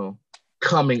traditional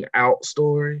coming out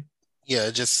story.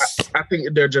 Yeah, I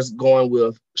think they're just going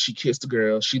with, she kissed the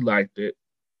girl, she liked it.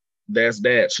 That's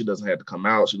that. She doesn't have to come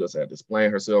out. She doesn't have to explain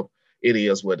herself. It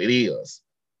is what it is.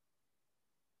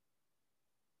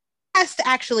 Has to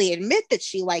actually admit that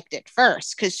she liked it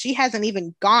first, because she hasn't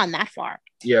even gone that far.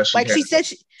 Yeah, she said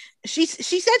she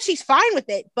said she's fine with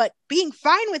it, but being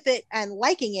fine with it and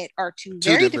liking it are two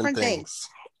very different things.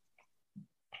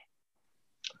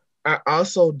 I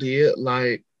also did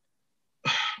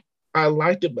I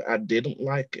liked it, but I didn't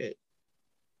like it,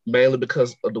 mainly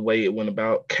because of the way it went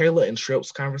about. Kayla and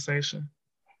Trip's conversation.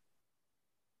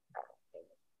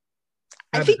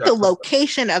 I think the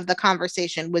location of the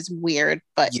conversation was weird,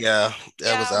 but yeah,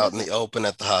 that was out in the open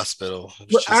at the hospital.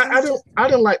 But I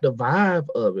didn't like the vibe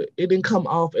of it. It didn't come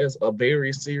off as a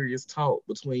very serious talk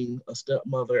between a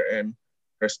stepmother and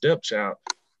her stepchild.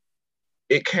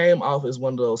 It came off as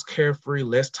one of those carefree,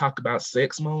 let's talk about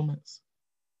sex moments.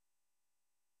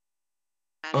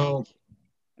 That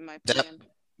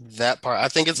part, I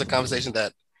think it's a conversation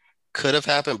that could have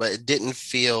happened, but it didn't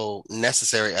feel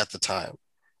necessary at the time.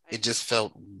 It just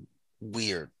felt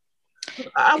weird. It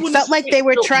felt like they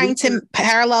were trying to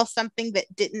parallel something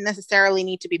that didn't necessarily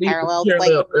need to be paralleled.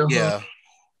 Yeah.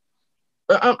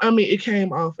 I mean, it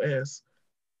came off as,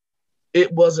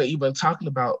 it wasn't even talking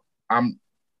about I'm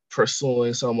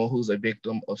pursuing someone who's a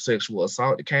victim of sexual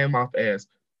assault. It came off as,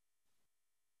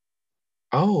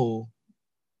 oh,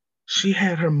 she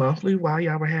had her monthly while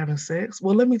y'all were having sex.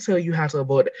 Well, let me tell you how to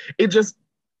avoid it. It just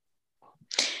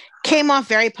came off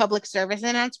very public service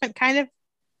announcement, kind of.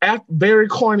 Very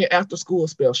corny after school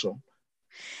special.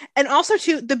 And also,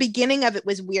 too, the beginning of it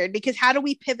was weird because how do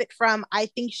we pivot from I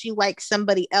think she likes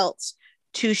somebody else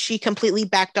to she completely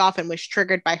backed off and was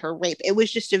triggered by her rape? It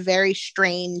was just a very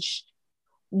strange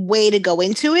way to go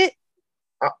into it.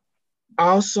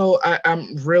 Also,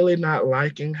 I'm really not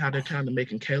liking how they're kind of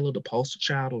making Kayla the poster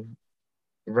child of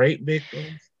rape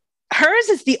victims. Hers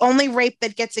is the only rape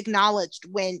that gets acknowledged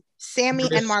when Sammy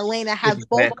and Marlena have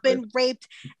both been raped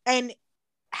and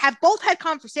have both had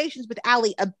conversations with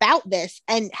Allie about this,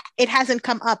 and it hasn't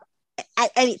come up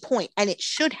at any point, and it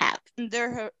should have.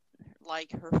 They're her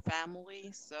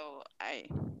family, so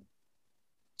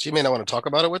She may not want to talk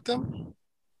about it with them.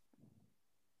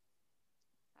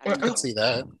 I can see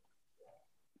that.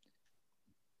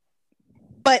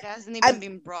 But it hasn't even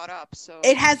been brought up, so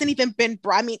it hasn't even been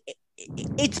brought. I mean,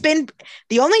 it's been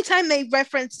the only time they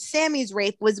referenced Sammy's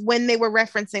rape was when they were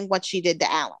referencing what she did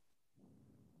to Alan.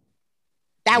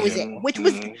 That was it,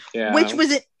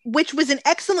 which was an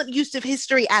excellent use of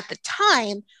history at the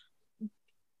time,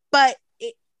 but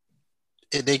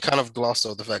they kind of glossed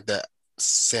over the fact that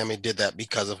Sammy did that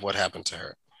because of what happened to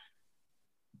her.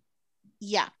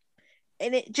 Yeah,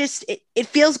 and it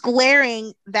feels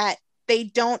glaring that they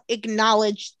don't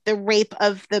acknowledge the rape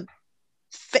of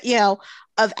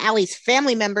of Allie's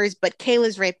family members, but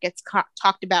Kayla's rape gets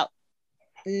talked about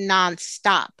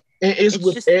nonstop. And it's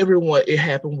with just everyone. It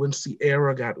happened when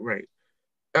Sierra got raped.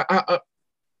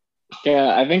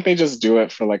 Yeah, I think they just do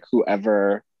it for like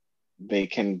whoever they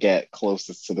can get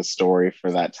closest to the story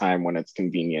for that time when it's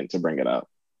convenient to bring it up.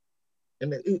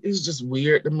 And it's just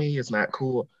weird to me. It's not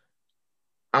cool.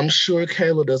 I'm sure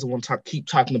Kayla doesn't want to keep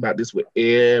talking about this with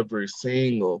every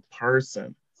single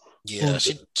person. Yeah,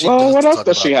 well, what else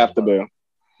does she have to do?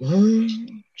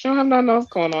 She don't have nothing else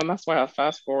going on. That's why I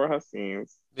fast forward her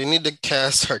scenes. They need to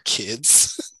cast her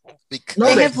kids.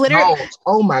 No, they have literally.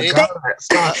 Oh my God!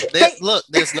 Stop it. Look,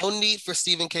 there's no need for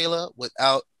Steve and Kayla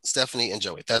without Stephanie and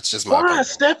Joey. That's just my opinion.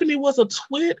 Stephanie was a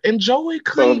twit and Joey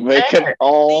couldn't. So they can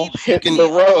all hit the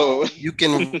road. You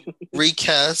can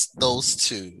recast those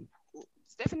two.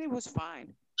 Stephanie was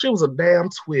fine. She was a damn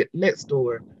twit. Next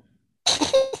door.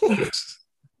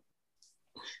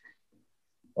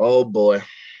 Oh boy.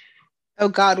 Oh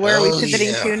God, where are we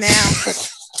pivoting to now?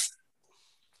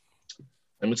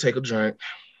 Let me take a drink.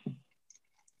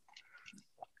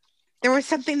 There was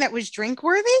something that was drink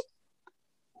worthy?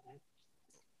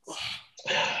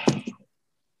 It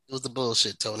was the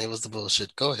bullshit, Tony. It was the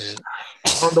bullshit. Go ahead.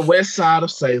 On the west side of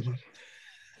Salem,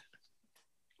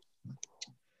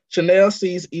 Chanel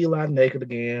sees Eli naked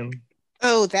again.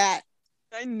 Oh, that.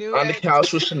 I knew on the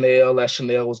couch with Chanel as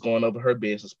Chanel was going over her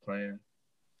business plan.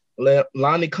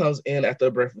 Lonnie comes in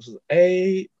after breakfast with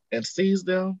Abe and sees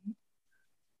them,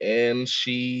 and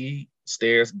she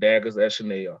stares daggers at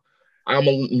Chanel. I'm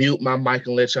going to mute my mic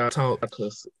and let y'all talk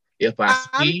because if I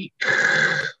speak...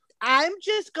 I'm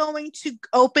just going to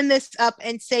open this up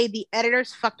and say the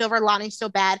editors fucked over Lonnie so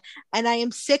bad, and I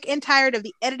am sick and tired of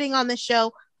the editing on the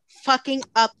show fucking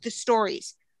up the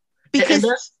stories.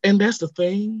 Because and that's the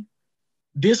thing.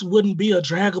 This wouldn't be a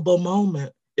draggable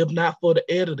moment if not for the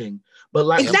editing. But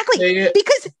like exactly,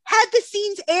 because had the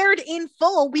scenes aired in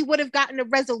full, we would have gotten a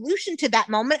resolution to that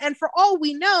moment. And for all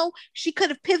we know, she could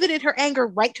have pivoted her anger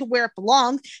right to where it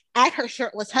belongs, at her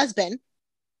shirtless husband.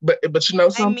 But you know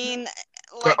something? I mean,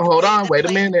 hold on, wait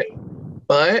a minute.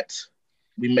 But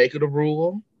we make it a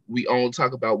rule. We only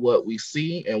talk about what we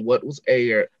see and what was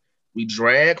aired. We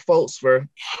drag folks for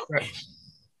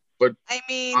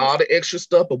all the extra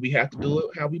stuff, but we have to do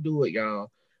it how we do it,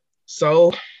 y'all.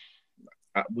 So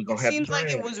we're gonna have. Seems like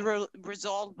it was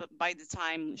resolved by the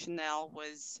time Chanel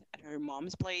was at her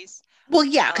mom's place. Well,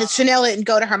 yeah, because Chanel didn't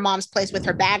go to her mom's place with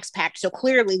her bags packed, so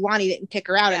clearly Lonnie didn't kick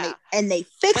her out, and they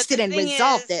fixed it and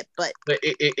resolved it. But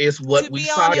it's what we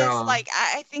saw, y'all. Like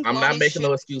I think I'm not making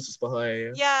no excuses for her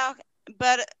ass. Yeah,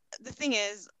 but the thing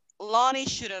is, Lonnie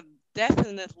should have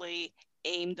definitely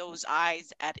aimed those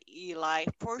eyes at Eli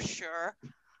for sure,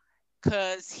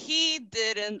 because he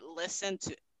didn't listen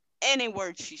to any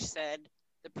word she said.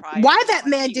 Why that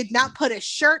man did not put a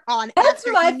shirt on? That's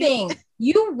my thing.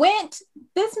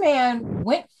 This man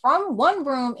went from one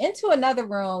room into another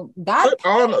room, put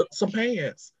on some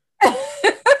pants. And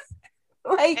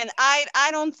I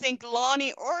don't think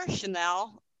Lonnie or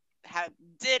Chanel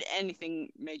did anything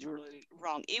majorly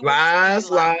wrong. It Lies,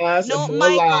 was Eli. lies, No, and more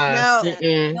Michael. lies. No.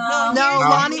 Mm-mm. No, No, here's the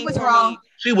Lonnie thing was for wrong. me.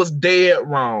 She was dead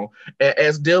wrong.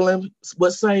 As Dylan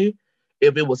would say,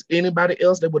 if it was anybody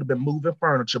else, they would have been moving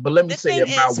furniture. But let me The say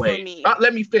thing it my is for way. me.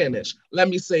 Let me finish. Let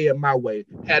me say it my way.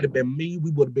 Had it been me,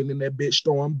 we would have been in that bitch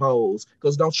throwing bowls.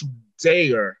 Because don't you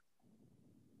dare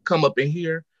come up in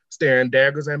here staring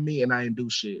daggers at me and I ain't do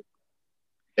shit.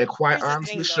 And quite Here's the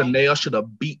honestly, thing, though. Chanel should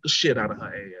have beat the shit out of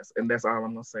her ass. And that's all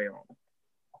I'm going to say on it.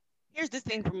 Here's the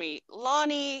thing for me.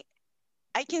 Lonnie,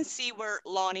 I can see where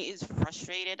Lonnie is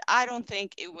frustrated. I don't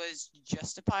think it was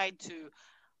justified to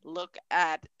look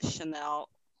at Chanel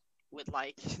with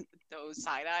like those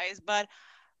side eyes, but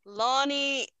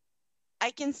Lonnie,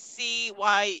 I can see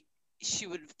why she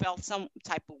would felt some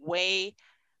type of way.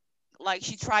 Like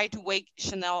she tried to wake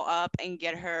Chanel up and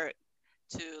get her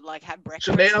to like have breakfast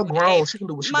Chanel with grown. Abe. She can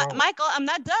do what she wants. Michael, I'm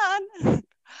not done.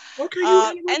 Okay, you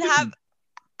And interrupted me.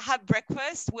 have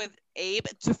breakfast with Abe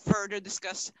to further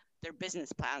discuss their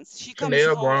business plans. She comes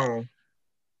Chanel home. grown.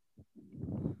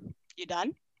 You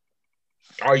done?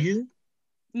 Are you?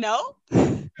 No.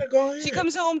 Yeah, go ahead. She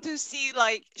comes home to see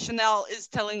like Chanel is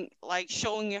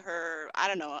showing her, I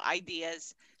don't know,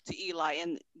 ideas to Eli,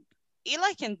 and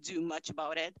Eli can't do much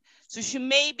about it. So she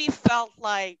maybe felt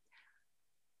like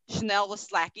Chanel was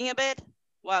slacking a bit,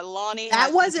 while Lonnie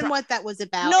That wasn't what that was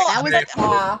about. No, that was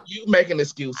Yeah. You making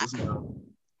excuses now.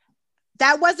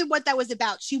 that wasn't what that was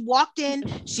about. She walked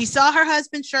in, she saw her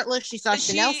husband shirtless, she saw But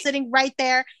Chanel she- sitting right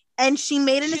there, and she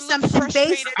made an She looked assumption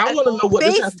based. frustrated. I want to know what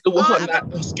this has to do with her Based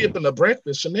not skipping the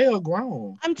breakfast. Chanel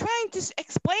grown. I'm trying to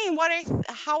explain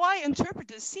how I interpret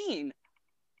the scene.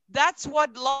 That's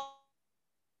what Lonnie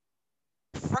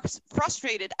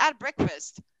frustrated at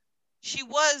breakfast. She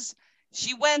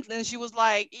went and she was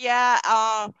like,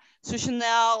 yeah, so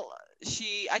Chanel,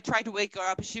 I tried to wake her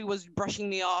up. She was brushing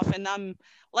me off, and I'm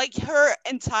like, her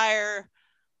entire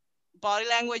body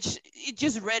language, it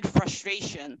just read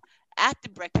frustration at the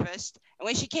breakfast. And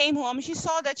when she came home, she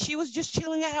saw that she was just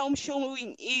chilling at home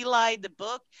showing Eli the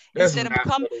book That's instead not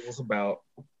of what it was about.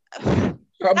 come.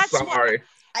 I'm That's sorry.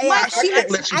 Yeah, I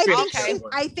can't let you finish okay. that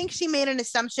one. I think she made an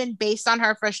assumption based on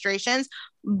her frustrations,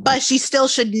 but she still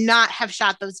should not have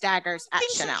shot those daggers I at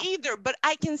think so Chanel. either, but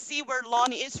I can see where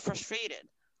Lonnie is frustrated.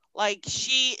 Like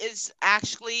she is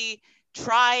actually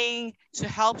trying to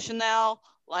help Chanel.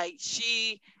 Like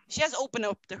she has opened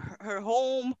up her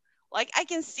home. Like I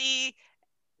can see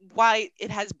why it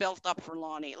has built up for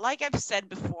Lonnie. Like I've said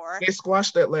before. They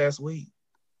squashed that last week.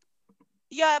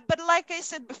 Yeah, but like I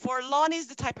said before, Lonnie is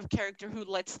the type of character who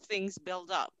lets things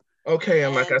build up. Okay,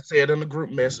 and like And- I said in the group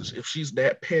message, if she's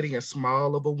that petty and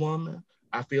small of a woman,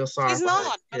 I feel sorry She's for not,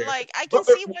 her. but Yeah. like I can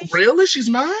But, see why she really? She's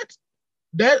not?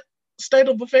 That state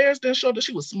of affairs didn't show that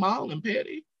she was small and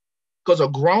petty? Because a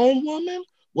grown woman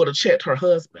would have checked her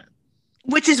husband.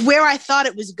 Which is where I thought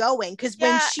it was going. Because when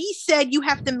Yeah. she said, "You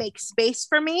have to make space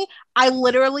for me," I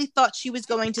literally thought she was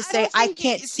going to I say, don't "I think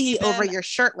can't it's see over even- your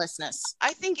shirtlessness."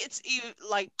 I think it's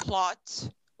like plot,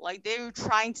 like they're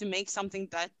trying to make something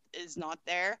that is not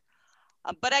there.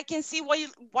 But I can see why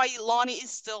Lonnie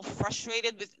is still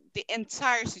frustrated with the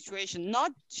entire situation,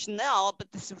 not Chanel,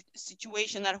 but the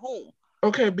situation at home.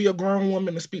 Okay, be a grown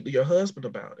woman and speak to your husband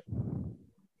about it.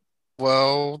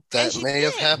 Well, that she may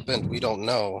have did. happened. We don't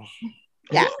know.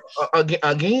 Yeah. Well, again,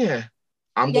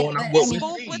 I'm Yeah, going on but what I we mean-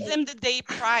 Spoke see. with him the day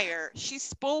prior. She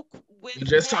spoke with We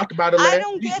just him. talked about it I last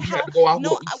don't week. get We how. had to go off No,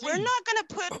 what we we're see. not gonna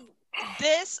put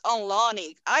this on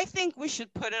Lonnie. I think we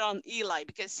should put it on Eli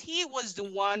because he was the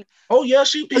one. Oh yeah,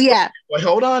 she picked Yeah. up. Wait,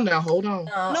 hold on now, hold on.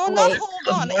 No, wait. not hold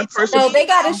Because on. one It's person- No, only they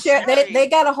gotta on share. They Sherry.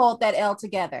 gotta hold that L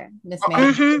together, Miss Uh,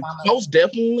 Mary. Mhm. Mama. Most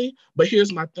definitely, but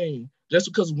here's my thing. Just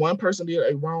because one person did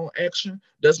a wrong action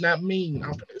does not mean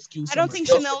I'm going to excuse I don't somebody think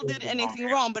else Chanel for doing did the anything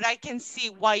wrong wrong, but I can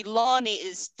see why Lonnie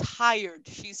is tired.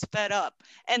 She's fed up,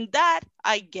 and that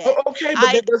I get. action. Oh, okay, but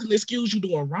I that doesn't excuse you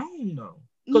doing wrong though.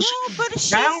 no, She's but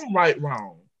she's downright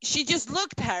wrong. she just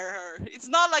looked at her. It's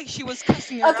not like she was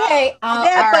cussing her Okay. out.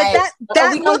 Yeah, all but right.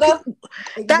 that we look gonna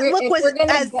that we're- look if was we're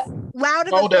gonna as go- loud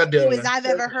of Go a there, fuck you as Dylan. I've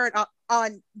ever heard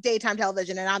on daytime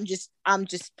television, and I'm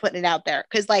just putting it out there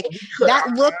because like We could- that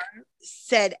look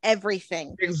said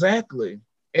everything. exactly,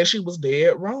 and she was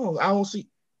dead wrong. I don't see.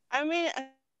 I mean,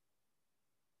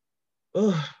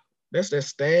 Ugh, that's that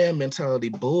stand mentality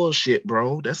bullshit,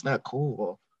 bro. That's not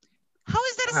cool. how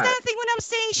is that a God. sad thing when I'm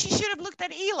saying she should have looked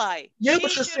at Eli? Yeah, She but you're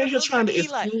should saying have you're looked trying at to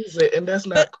Eli. excuse it, and that's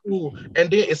not cool.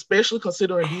 And then, especially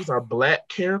considering these are Black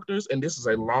characters, and this is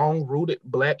a long-rooted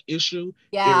Black issue,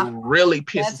 yeah. it really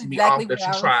pisses That's me exactly off that what I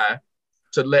you was- try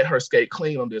to let her skate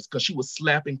clean on this because she was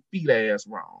slapping feet ass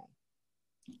wrong.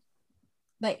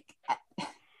 Like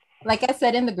like I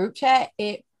said in the group chat,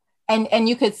 and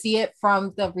you could see it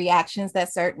from the reactions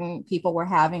that certain people were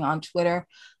having on Twitter,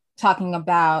 talking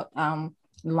about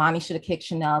Lonnie should have kicked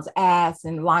Chanel's ass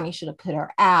and Lonnie should have put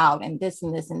her out and this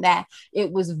and this and that.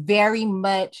 It was very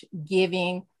much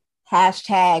giving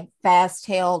hashtag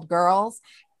fast-tailed girls.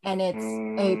 And it's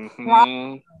a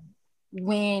problem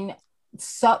when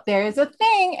there is a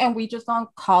thing and we just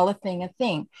don't call a thing a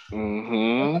thing.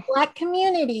 In the Black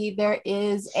community, there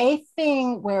is a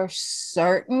thing where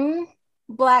certain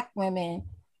Black women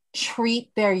treat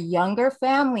their younger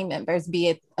family members, be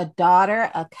it a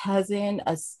daughter, a cousin,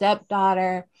 a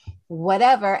stepdaughter,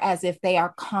 whatever, as if they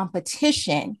are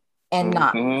competition and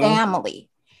not family.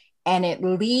 And it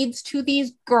leads to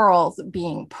these girls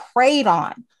being preyed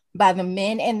on by the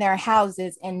men in their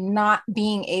houses and not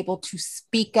being able to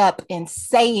speak up and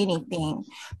say anything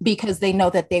because they know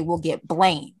that they will get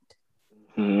blamed.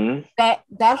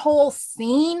 That whole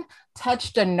scene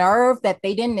touched a nerve that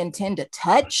they didn't intend to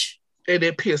touch. And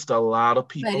it pissed a lot of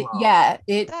people off. Yeah,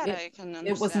 it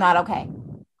was not okay.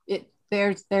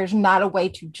 There's not a way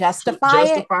to justify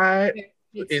it.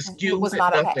 Excuse it was it,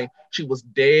 not nothing. okay. She was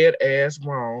dead ass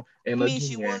wrong. And again,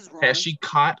 she was wrong. had she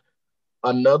caught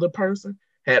another person,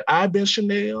 had I been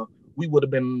Chanel, we would have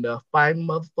been fighting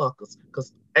motherfuckers.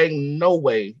 Because ain't no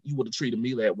way you would have treated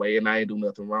me that way and I ain't do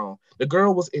nothing wrong. The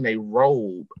girl was in a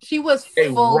robe. She was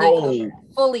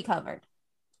fully covered.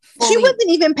 She wasn't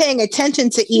even paying attention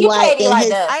to Eli.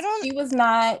 She was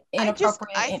not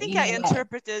inappropriate. I think I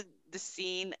interpreted the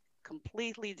scene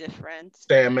completely different.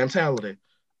 Stan mentality.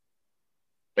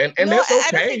 And that's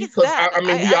okay, because I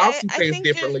mean we all see things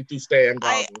differently through Stan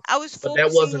goggles. I was but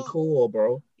that wasn't cool,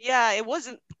 bro. Yeah, it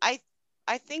wasn't. I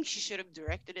think she should have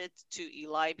directed it to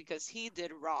Eli because he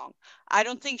did wrong. I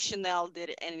don't think Chanel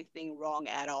did anything wrong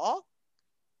at all.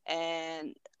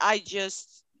 And I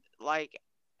just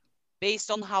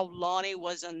based on how Lonnie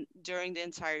was during the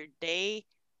entire day,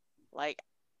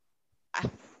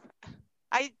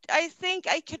 I think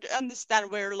I could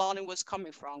understand where Lonnie was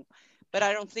coming from, but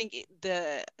I don't think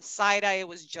the side eye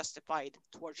was justified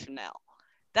towards Chanel.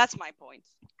 That's my point.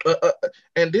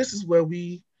 And this is where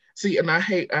we see, and I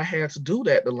had to do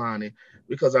that to Lonnie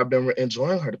because I've been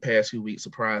enjoying her the past few weeks,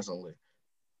 surprisingly.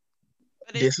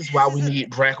 This is why we need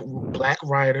black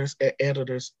writers and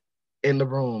editors in the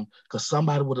room, because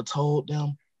somebody would have told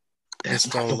them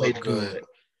that's not the way to do it.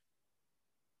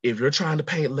 If you're trying to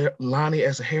paint Lonnie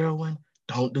as a heroine,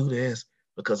 don't do this,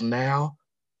 because now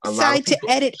a lot of people,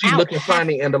 she's looking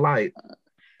funny in the light.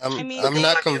 I'm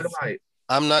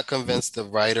not convinced the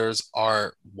writers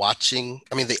are watching.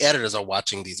 I mean, the editors are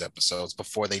watching these episodes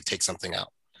before they take something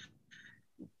out.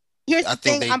 I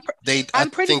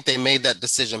think they made that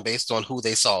decision based on who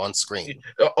they saw on screen.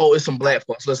 Oh, it's some black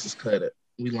folks. Let's just cut it.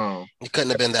 We long. It couldn't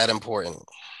have been that important.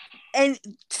 And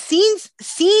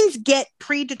scenes get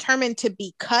predetermined to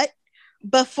be cut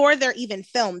before they're even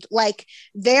filmed. Because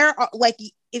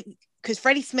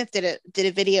Freddie Smith did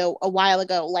a video a while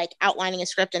ago, outlining a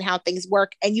script and how things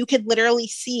work, and you could literally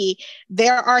see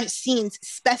there are scenes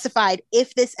specified.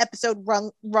 If this episode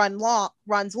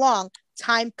runs long,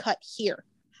 time cut here,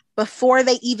 before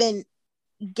they even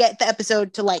get the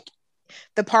episode to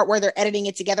the part where they're editing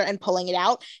it together and pulling it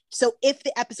out. So if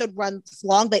the episode runs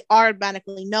long, they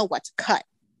automatically know what to cut.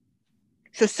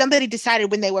 So somebody decided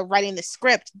when they were writing the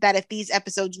script that if these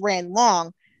episodes ran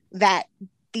long, that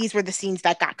these were the scenes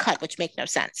that got cut, which make no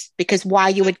sense, because why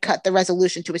you would cut the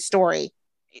resolution to a story,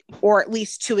 or at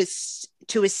least to a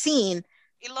scene.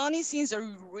 Ilani's scenes are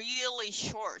really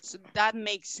short, so that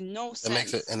makes no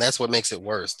sense. And that's what makes it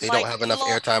worse. They don't have enough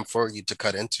airtime for you to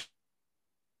cut into.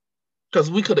 Because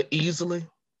we could have easily.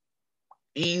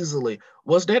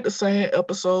 Was that the same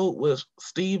episode with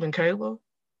Steve and Kayla?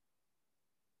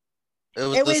 It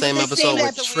was the same episode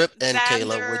with Trip and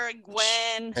Kayla,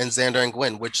 and Xander and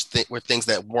Gwen, which were things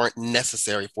that weren't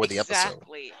necessary for the episode.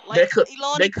 They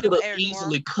could have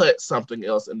easily cut something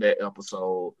else in that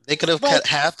episode. They could have cut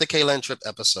half the Kayla and Trip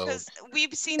episode. Because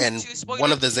we've seen and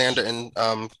one of the Xander and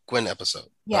Gwen episode.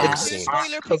 Yeah.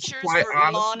 Spoiler pictures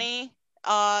for Lonnie.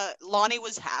 Lonnie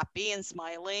was happy and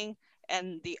smiling,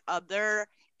 and the other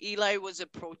Eli was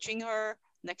approaching her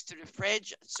next to the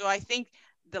fridge. So I think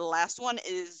the last one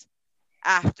is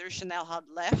after Chanel had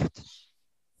left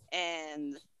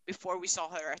and before we saw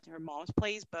her at her mom's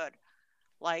place, but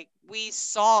we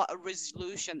saw a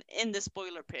resolution in the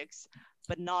spoiler pics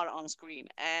but not on screen.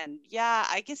 And yeah,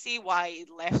 I can see why it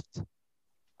left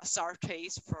a sour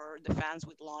taste for the fans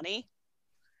with Lonnie.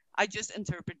 I just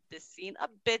interpret this scene a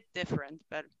bit different,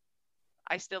 but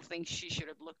I still think she should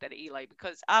have looked at Eli,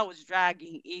 because I was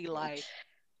dragging Eli.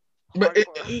 But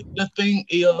the thing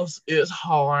is, it's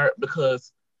hard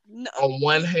because On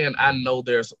one hand, I know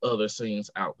there's other scenes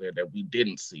out there that we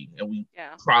didn't see, and we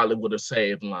probably would have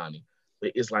saved Lonnie.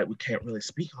 But it's like we can't really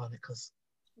speak on it because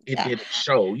it didn't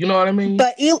show. You know what I mean?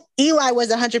 But Eli was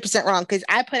 100% wrong because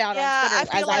I put out on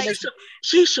Twitter I feel like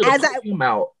she should have put him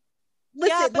out.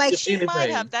 Listen, but she might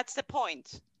have. That's the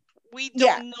point. We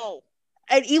don't know.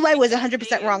 And Eli was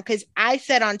 100% wrong because I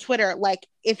said on Twitter, like,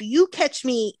 if you catch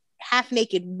me half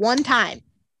naked one time,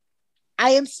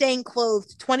 I am staying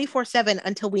clothed 24/7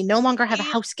 until we no longer have a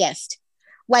house guest.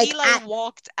 Like, Eli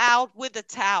walked out with a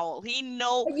towel. He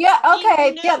knows. Yeah,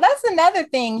 okay. Yeah, that's another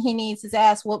thing he needs his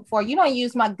ass whooped for. You don't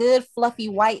use my good fluffy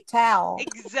white towel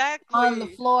on the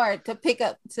floor to pick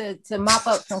up to mop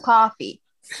up some coffee.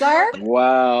 Sir?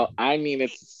 Well, I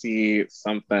needed to see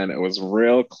something. It was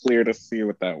real clear to see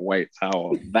with that white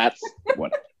towel. That's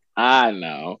what I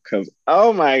know. Because,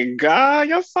 oh my God,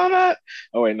 y'all saw that?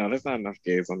 Oh, wait, no, there's not enough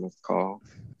gays on this call.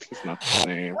 It's not the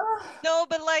same. No,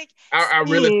 but like, I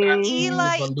really thought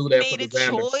Eli do that made a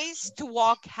choice to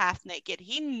walk half naked.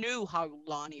 He knew how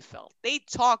Lonnie felt. They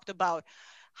talked about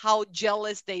how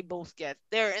jealous they both get,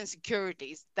 their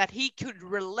insecurities, that he could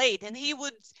relate, and he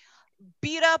would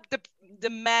beat up the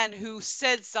man who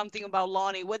said something about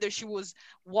Lonnie, whether she was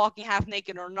walking half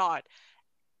naked or not.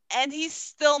 And he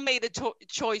still made a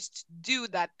choice to do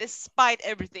that despite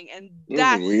everything. And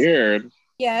that's weird.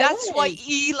 Yeah, that's why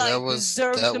Eli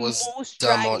deserves the most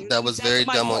dragging. That was very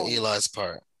dumb on Eli's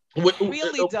part.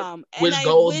 Really dumb. Which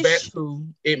goes back to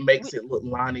it makes it look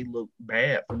Lonnie look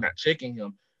bad for not checking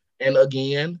him. And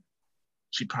again,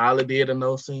 she probably did in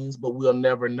those scenes, but we'll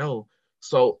never know.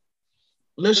 So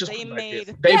let's just put it like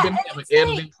this. They've been having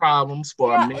editing problems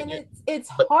for a minute. And it's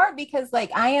hard because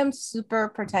like I am super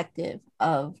protective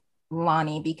of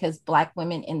Lonnie because Black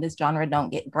women in this genre don't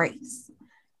get grace.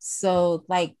 So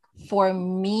like for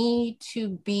me to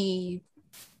be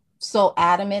so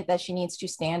adamant that she needs to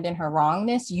stand in her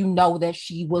wrongness, you know that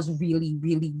she was really,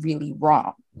 really, really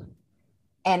wrong.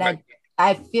 And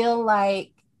I feel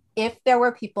like if there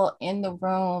were people in the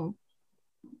room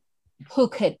who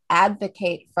could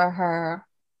advocate for her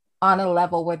on a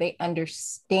level where they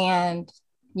understand,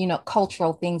 you know,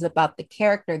 cultural things about the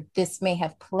character, this may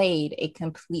have played a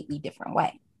completely different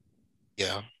way.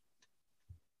 Yeah.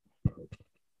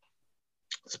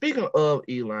 Speaking of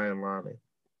Eli and Lonnie,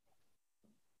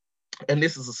 and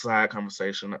this is a side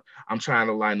conversation. I'm trying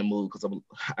to lighten the mood because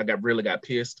I really got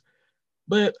pissed.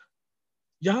 But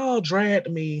y'all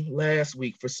dragged me last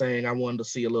week for saying I wanted to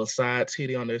see a little side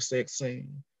titty on their sex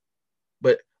scene.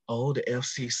 But, the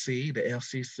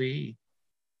FCC.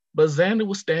 But Xander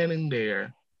was standing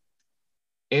there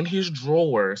in his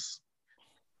drawers,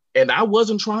 and I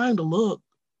wasn't trying to look,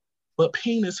 but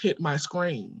penis hit my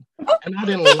screen. And I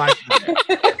didn't like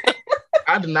that.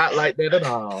 I did not like that at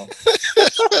all.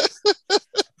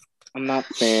 I'm not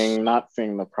seeing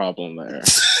the problem there.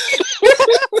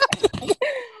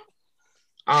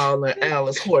 All in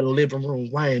Alice Horton living room,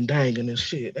 wine danging and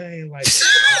shit. They ain't like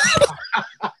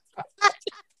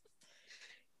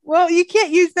Well, you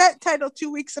can't use that title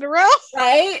 2 weeks in a row.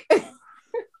 Right?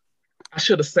 I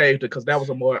should have saved it because that was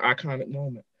a more iconic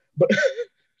moment.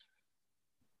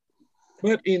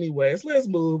 But anyways, let's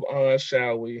move on,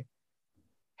 shall we?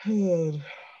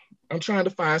 I'm trying to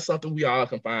find something we all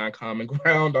can find common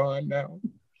ground on now.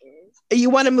 You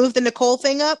want to move the Nicole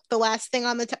thing up, the last thing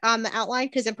on the outline,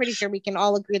 because I'm pretty sure we can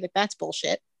all agree that that's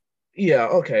bullshit. Yeah,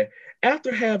 okay.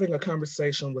 After having a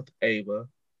conversation with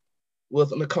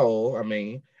Nicole,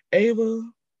 Ava.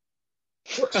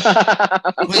 Was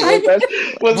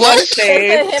that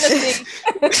shade?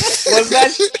 Was that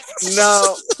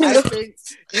no? I think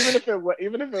even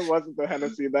if it wasn't the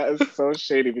Hennessy, that is so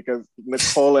shady because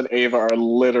Nicole and Ava are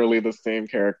literally the same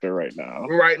character right now.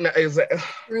 Right now, exactly.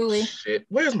 Really? Shit.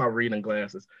 Where's my reading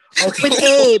glasses? Okay. With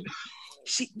Abe,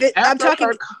 I'm talking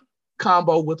her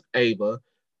combo with Ava.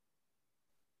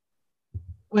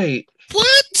 Wait.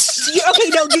 What? Okay,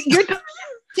 no, you're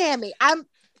Tammy.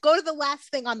 Go to the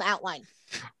last thing on the outline.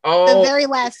 Oh, the very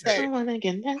last thing.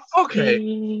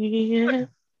 Okay.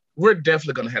 We're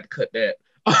definitely gonna have to cut that.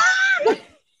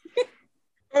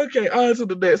 Okay, on to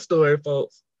the next story,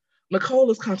 folks.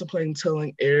 Nicole is contemplating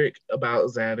telling Eric about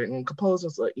Xander and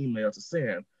composes an email to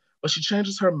send, but she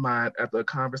changes her mind after a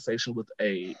conversation with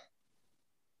Abe.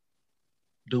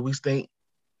 Do we think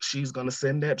she's gonna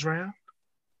send that draft?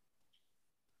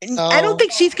 I don't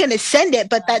think she's gonna send it,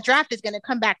 but that draft is gonna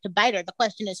come back to bite her. The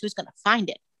question is, who's gonna find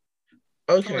it?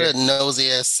 Okay. That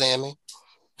nosy ass Sammy.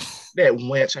 That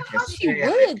wench.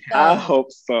 I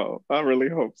hope so. I really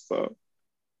hope so.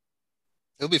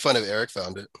 It would be fun if Eric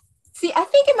found it. See, I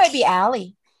think it might be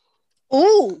Allie.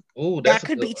 Ooh, that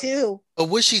could be too. But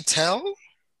would she tell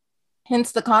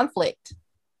Hence the conflict.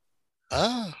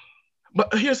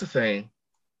 But here's the thing.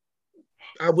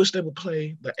 I wish they would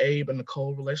play the Abe and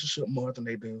Nicole relationship more than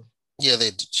they do. Yeah,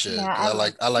 they should. Yeah, I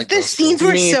like the those scenes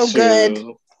were so good.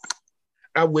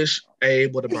 I wish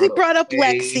Abe would have brought up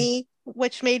Lexi,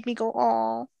 which made me go,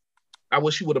 "Oh." I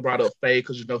wish he would have brought up Faye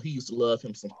because he used to love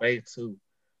him some Faye too.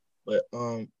 But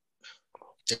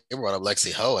they brought up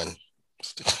Lexi Hohen.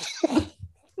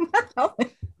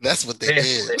 That's what they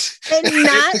did. And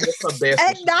not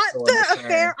the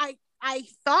affair. I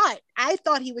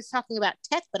thought he was talking about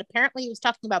Tech, but apparently he was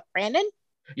talking about Brandon.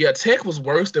 Yeah, Tech was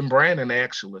worse than Brandon,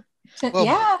 actually. Well,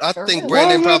 yeah, I think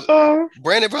Brandon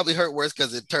probably hurt worse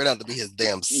because it turned out to be his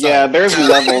damn son. Yeah, there's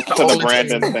levels to the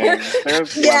Brandon thing.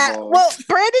 Well,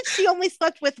 Brandon she only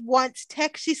slept with once.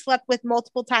 Tech she slept with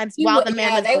multiple times while the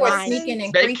man was they blind. were sneaking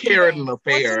and they carried an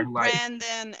affair.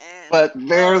 Brandon but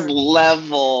there's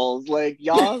levels. Like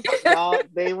y'all,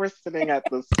 they were sitting at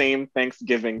the same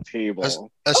Thanksgiving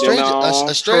table. A stranger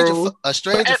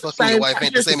fucking your wife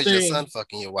ain't the same as your son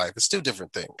fucking your wife. It's two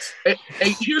different things. And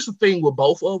here's the thing with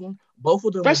both of them.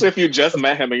 Especially if you just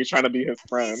met him and you're trying to be his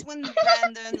friend. When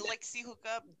Brandon and Lexi hook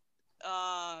up,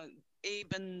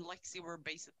 Abe and Lexi were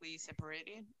basically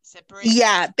separated.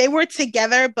 Yeah, they were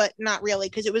together, but not really,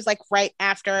 because it was like right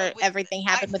after everything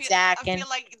happened with Zach. I feel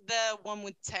like the one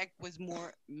with Tech was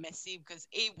more messy because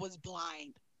Abe was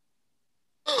blind.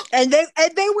 And they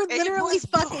were literally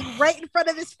fucking right in front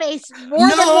of his face more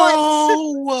than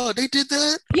once. They did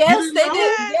that? Yes, they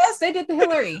did. Yes, they did to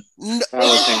Hillary. That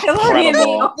was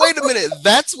incredible. Wait a minute.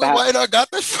 That's where Reinhardt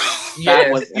got that from? That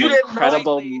was an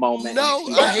incredible moment. No,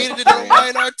 I hated it on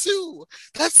Reinhardt too.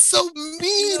 That's so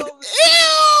mean. Ew!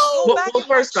 Well,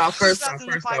 first off.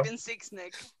 5 and 6,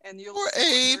 Nick. And poor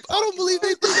Abe. I don't believe they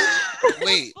did it.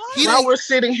 Wait. While we're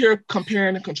sitting here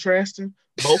comparing and contrasting,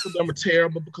 both of them are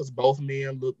terrible because both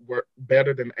men were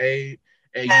better than Abe.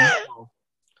 And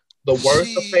the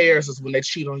worst affairs is when they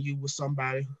cheat on you with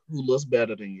somebody who looks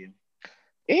better than you.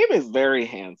 Abe is very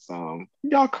handsome.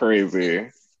 Y'all crazy.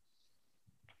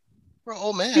 For an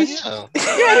old man, he's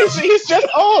just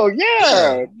old,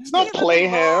 yeah. Don't play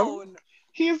him.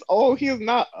 He's old, he is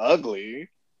not ugly.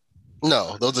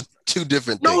 No, those are two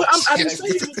different things. No, I didn't say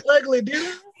he was ugly, did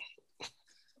I?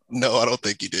 No, I don't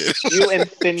think you did. You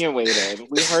insinuated.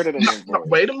 We heard it in your voice.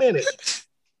 Wait a minute.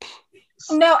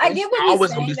 No, I get what you're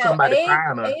saying. Be somebody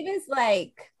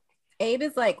Abe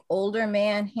is like older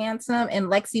man, handsome, and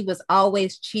Lexi was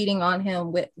always cheating on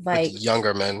him with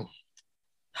younger men.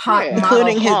 Hot,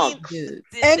 including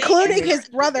his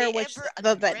brother, which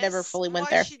that never fully went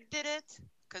there. She did it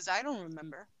because I don't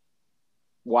remember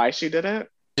why she did it.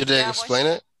 Did they explain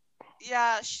it?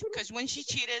 Yeah, because when she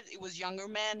cheated, it was younger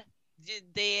men. Did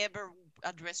they ever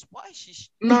address why she?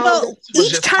 No,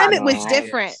 each time it was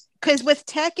different. Because with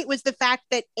Tech, it was the fact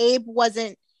that Abe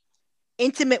wasn't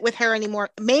intimate with her anymore.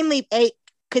 Mainly A,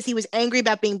 because he was angry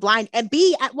about being blind, and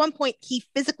B, at one point he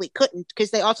physically couldn't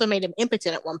because they also made him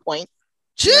impotent at one point.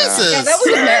 Jesus, yeah, that was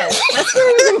a mess.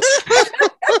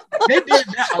 They did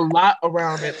that a lot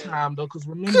around that time though. Because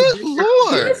remember, you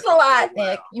missed a lot,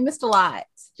 Nick. You missed a lot.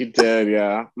 You did,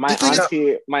 yeah. My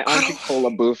auntie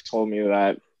Cola Booth told me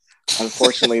that.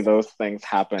 Unfortunately, those things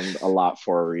happened a lot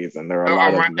for a reason. There are a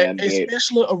lot of man-made,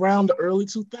 especially around the early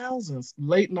 2000s,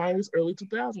 late 90s, early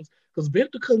 2000s, because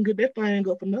Victor couldn't get that thing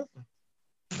up for nothing.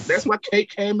 That's why Kate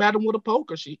came at him with a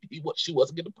poker. She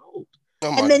wasn't getting poked.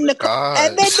 And then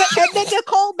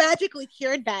Nicole magically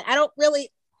cured that. I don't really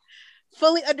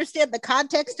fully understand the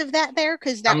context of that there,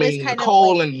 because that was kind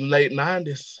Nicole of in the late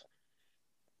 90s.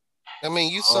 I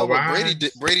mean, you saw what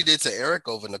Brady did to Eric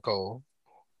over Nicole.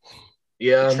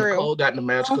 Yeah, true. Nicole got the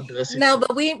magical dust. No,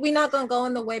 but we're not gonna go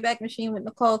in the Wayback Machine with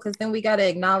Nicole, because then we gotta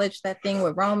acknowledge that thing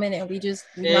with Roman, and we don't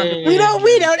ever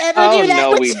do that.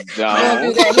 No, we don't. We don't do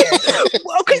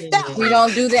that here. We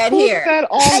don't do that here. Who said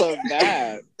all of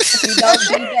that? We don't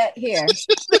do that here.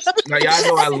 Now y'all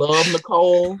know I love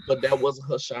Nicole, but that wasn't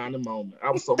her shining moment. I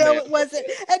was so mad. No, it wasn't.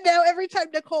 And now every time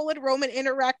Nicole and Roman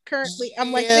interact currently,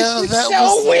 I'm like, this is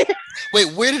so weird.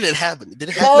 Wait, where did it happen? Did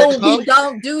it happen? No, we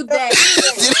don't do that.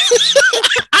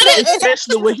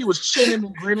 Especially when he was chilling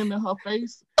and grinning in her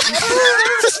face.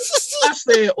 I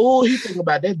said, "Oh, he thinking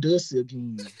about that dusty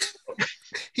again."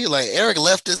 He like, Eric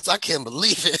left us. I can't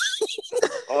believe it.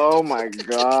 Oh my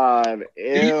God!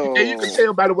 Ew. And you can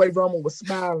tell by the way Roman was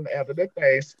smiling after that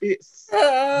thing spits.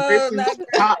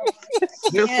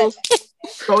 Missiles,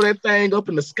 throw that thing up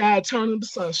in the sky, turn into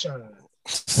sunshine.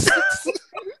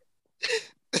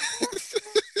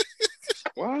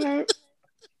 What?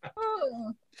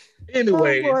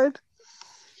 Anyway,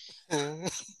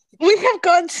 we have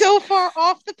gone so far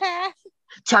off the path.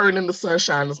 Turn into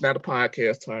Sunshine is not a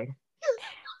podcast title.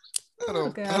 I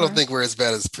don't think we're as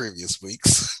bad as previous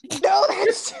weeks. No,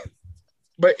 that's.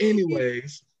 But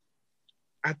anyways,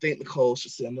 I think Nicole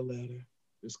should send a letter.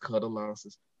 Just cut her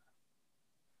losses.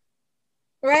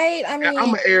 Right? I mean,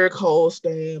 I'm an Eric Cole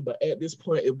stan, but at this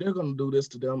point, if they're gonna do this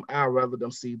to them, I'd rather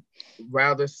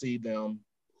see them.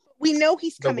 We know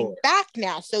he's coming back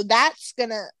now, so that's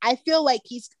gonna. I feel like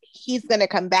he's gonna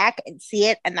come back and see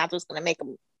it, and that's what's gonna make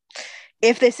him.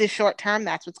 If this is short term,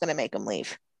 that's what's gonna make him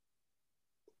leave.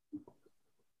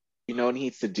 You know what he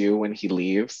needs to do when he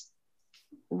leaves?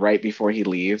 Right before he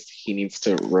leaves, he needs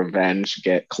to revenge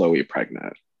get Chloe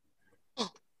pregnant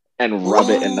and rub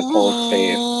it in Nicole's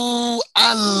face.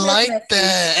 I like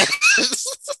that.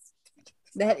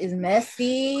 That is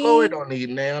messy. Chloe don't need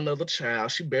now another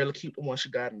child. She barely keep the one she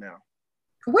got now.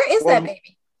 Where is that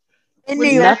baby? In New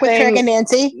York with Craig and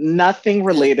Nancy. Nothing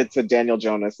related to Daniel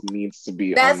Jonas needs to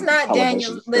be. That's on not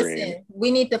Daniel. screen. Listen,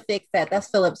 we need to fix that. That's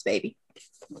Philip's baby.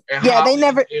 And yeah, they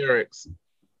never. Eric's.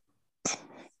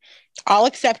 I'll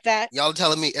accept that. Y'all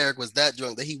telling me Eric was that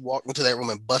drunk that he walked into that room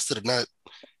and busted a nut?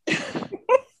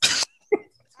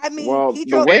 I mean, well,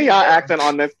 the way y'all acting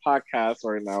on this podcast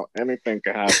right now, anything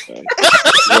could happen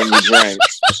when you drink.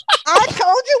 I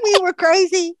told you we were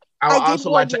crazy. I would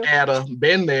also like to add a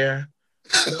been there.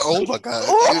 Oh my God.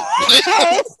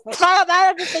 That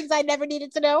are the things I never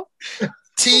needed to know.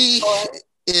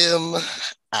 TMI.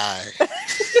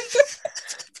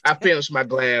 I finished my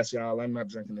glass, y'all. I'm not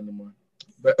drinking anymore.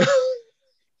 But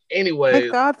anyway.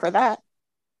 Thank God for that.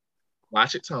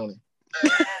 Watch it, Tony.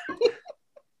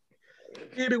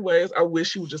 Anyways, I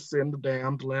wish you would just send the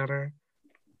damned letter.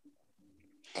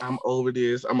 I'm over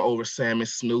this. I'm over Sammy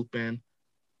snooping.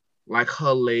 Like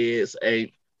her legs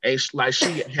ain't like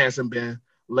she hasn't been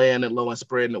laying it low and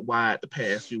spreading it wide the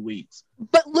past few weeks.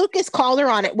 But Lucas called her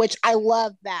on it, which I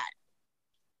love that.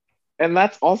 And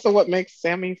that's also what makes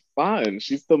Sammy fun.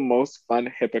 She's the most fun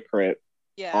hypocrite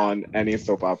on any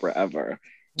soap opera ever.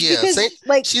 Yeah,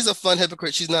 she's a fun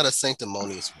hypocrite. She's not a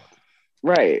sanctimonious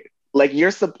one. Right. Like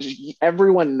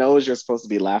everyone knows you're supposed to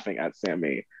be laughing at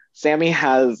Sammy. Sammy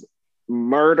has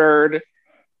murdered,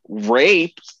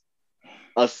 raped,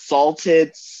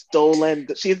 assaulted, stolen.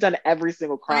 She's done every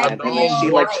single crime, and then she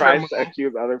tries to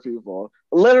accuse other people.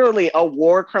 Literally, a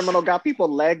war criminal, got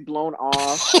people's leg blown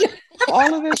off.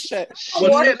 All of this shit.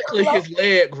 Well, technically, his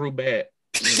leg grew back.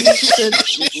 He should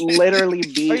literally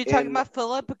be. Are you talking about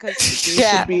Philip? Because she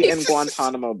should be in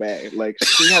Guantanamo Bay. Like,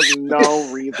 she has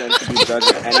no reason to be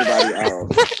judging anybody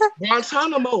else.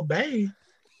 Guantanamo Bay.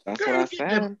 That's what I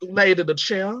said. Lady the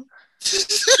chair. She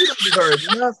don't deserve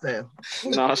nothing.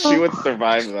 No, she would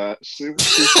survive that. She's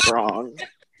strong.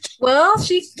 Well,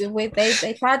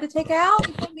 they tried to take her out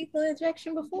with lethal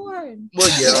injection before.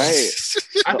 Well, yeah, right.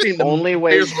 I think the only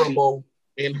way miserable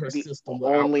in her system. The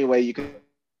only way you can.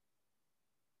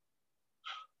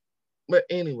 But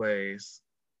anyways,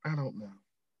 I don't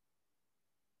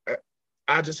know.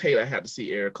 I just hate I had to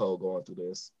see Eric Cole going through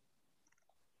this.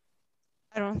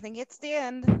 I don't think it's the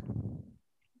end.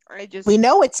 We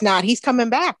know it's not. He's coming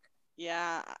back.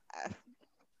 Yeah.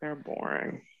 They're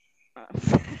boring.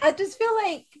 I just feel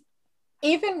like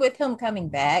even with him coming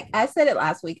back, I said it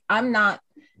last week, I'm not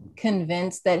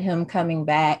convinced that him coming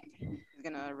back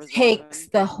takes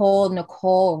the whole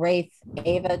Nicole, Rafe,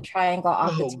 Ava triangle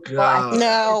off the table.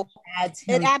 No,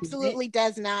 it absolutely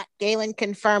does not. Galen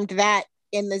confirmed that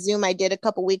in the Zoom I did a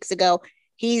couple weeks ago.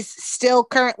 He's still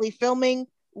currently filming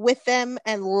with them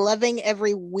and loving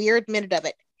every weird minute of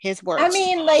it. His words. I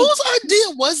mean, like, whose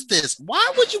idea was this?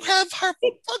 Why would you have her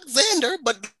fuck Xander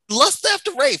but lust after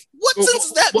Rafe? What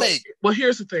sense does that make? Well,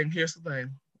 here's the thing.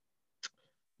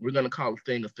 We're gonna call a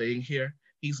thing here.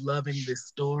 He's loving this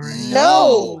story.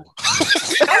 No.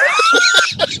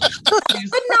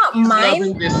 But not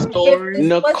mine. This story.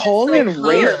 Nicole and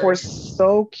Rafe were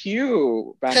so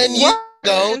cute. 10 years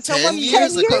ago. 10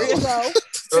 years ago.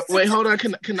 Wait, hold on.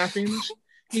 Can I finish?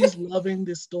 He's loving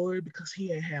this story because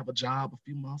he ain't have a job a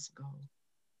few months ago.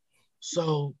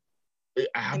 So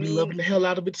I'll be loving the hell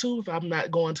out of it too if I'm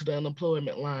not going to the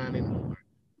unemployment line anymore.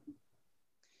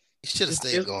 You should have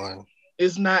stayed going.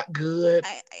 It's not good.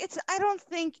 I don't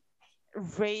think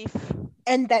Rafe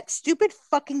and that stupid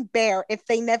fucking bear. If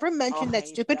they never mention that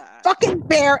stupid fucking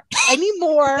bear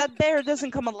anymore, that bear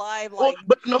doesn't come alive. Like,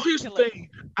 but no, here's the thing.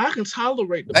 I can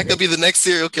tolerate the that bear. Could be the next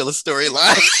serial killer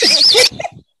storyline.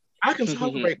 I can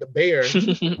tolerate the bear.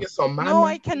 It's on my no,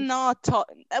 I cannot.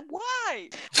 Why?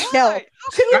 No. How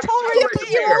can you tolerate the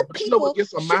bear? But you know what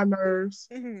gets on my nerves?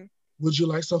 Mm-hmm. Would you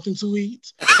like something to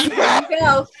eat?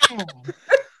 No.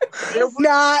 They're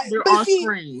on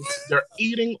screen. They're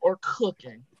eating or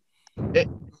cooking.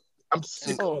 I'm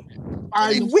sick of it.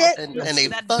 And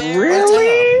they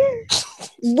really?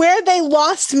 Where they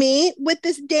lost me with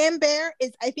this damn bear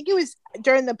is, I think it was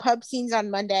during the pub scenes on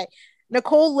Monday.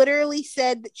 Nicole literally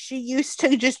said that she used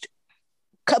to just,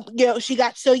 she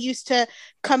got so used to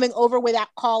coming over without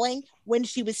calling when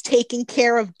she was taking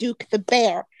care of Duke the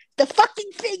bear. The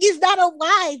fucking thing is not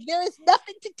alive. There is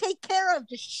nothing to take care of.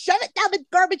 Just shove it down the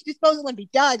garbage disposal and be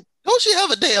done. Don't you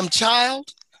have a damn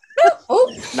child?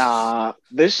 Nah,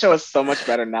 this show is so much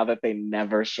better now that they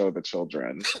never show the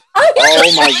children.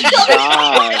 Oh my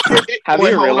god! Have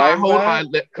you realized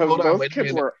that? Because those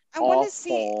kids were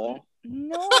awful.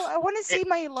 No, I want to see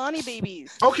my Ilani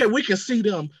babies. Okay, we can see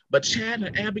them, but Chad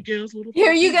and Abigail's little.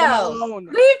 Here you go.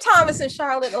 Leave Thomas and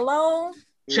Charlotte alone.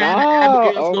 Chad and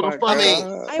Abigail's little.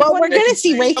 Well, we're gonna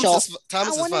see Rachel.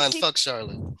 Thomas is fine. Fuck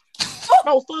Charlotte.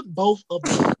 No, fuck both of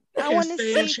them. I want to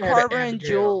see Carver and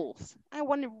Jules. I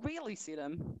want to really see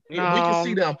them. Yeah, we can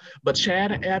see them, but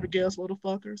Chad and Abigail's little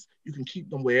fuckers, you can keep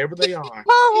them wherever they are.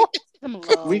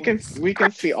 we can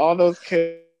see all those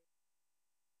kids.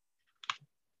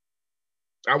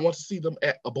 I want to see them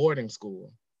at a boarding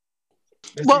school.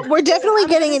 Well, we're definitely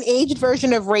getting an aged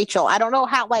version of Rachel. I don't know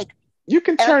how, like, you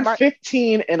can turn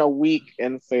 15 in a week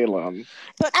in Salem.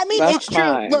 But I mean, it's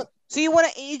true. Look, so you want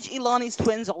to age Ilani's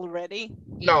twins already?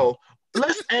 No,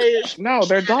 let's age. No,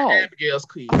 they're dolls. Abigail's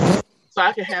kids, so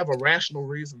I can have a rational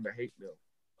reason to hate them.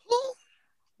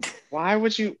 Why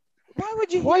would you? Why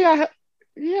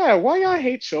why y'all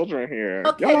hate children here?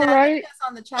 Okay, y'all all right?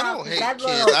 On the child. I don't hate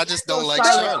kids. I just don't like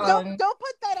Charlotte. Don't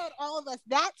put that on all of us.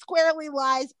 That squarely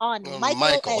lies on Michael.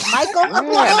 Michael. And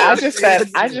Michael. I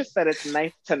just said it's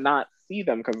nice to not see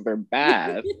them because they're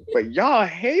bad. But y'all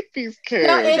hate these kids.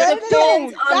 No, it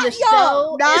depends on the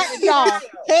show. Not y'all.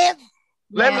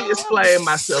 Let me explain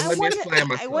myself.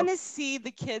 I want to see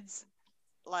the kids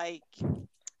like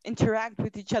interact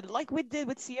with each other, like we did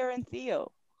with Sierra and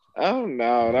Theo. Oh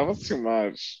no, that was too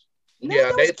much. No,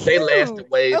 yeah, they lasted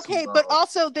way. Okay, but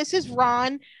also this is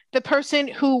Ron, the person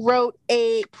who wrote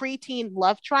a preteen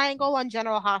love triangle on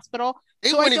General Hospital.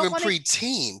 They weren't even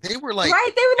preteen. They were like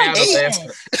they were like 8.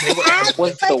 That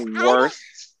was the worst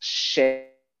shit.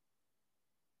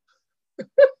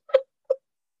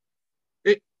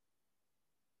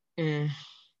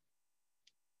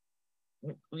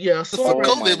 Yeah, so for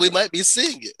COVID, we might be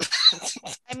seeing it.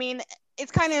 I mean,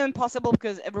 it's kind of impossible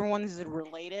because everyone is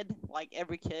related. Like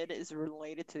every kid is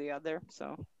related to the other.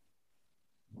 So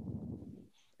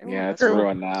yeah, it's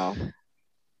ruined now.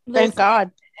 Thank God.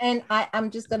 And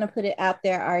I'm just gonna put it out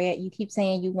there, Ariette. You keep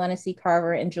saying you want to see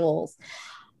Carver and Jules.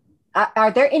 Are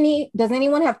there any? Does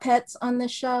anyone have pets on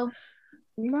this show?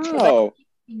 No.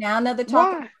 Now they're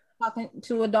talking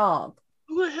to a dog.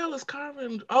 Who the hell is Carver?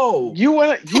 Oh, you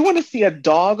want to see a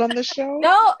dog on the show?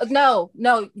 No.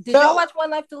 Did y'all watch One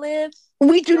Life to Live?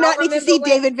 We do not need to see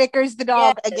David Vickers the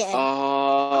dog again.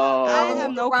 Oh, I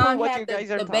have no clue what you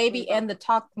guys are the baby about. and the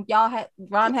talk.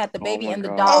 Ron had the baby and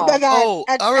the dog. Oh my God! Oh,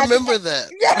 I remember that.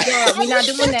 Yeah, we're not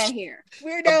doing that here.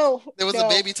 There was a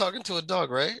baby talking to a dog,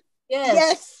 right?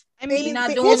 Yes. I mean, we're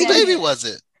not doing Whose that baby here. was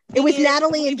it? It was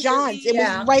Natalie and John's. It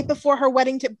was right before her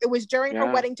wedding to. It was during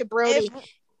her wedding to Brody.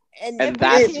 And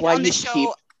that's why you keep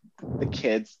the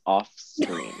kids off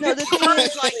screen. No, the thing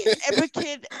is, like, every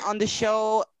kid on the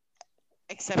show,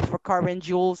 except for Carver and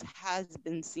Jules, has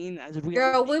been seen as real.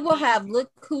 Girl, we will have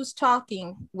Look Who's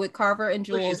Talking with Carver and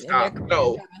Jules in their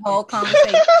whole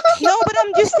conversation. conversation. No, but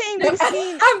I'm just saying we've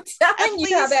seen. I'm telling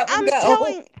you how that would go.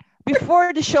 Telling,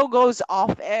 before the show goes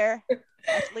off air,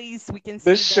 at least we can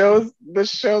see the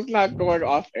show's not going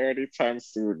off air anytime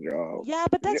soon, y'all. Yeah,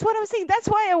 but that's what I'm saying. That's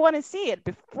why I want to see it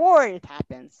before it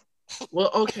happens.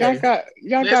 Well, okay.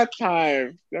 Y'all got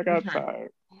time. Y'all got time.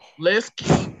 Let's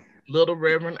keep Little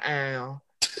Reverend Al.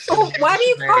 Why do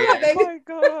you call her baby? Oh my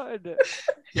God.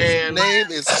 And his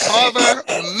name is Carver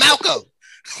Malcolm.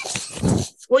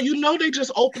 Well, you know they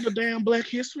just opened the damn Black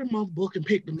History Month book and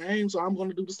picked the name, so I'm going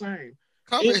to do the same.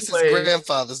 Carver is his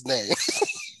grandfather's name.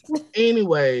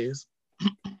 Anyways,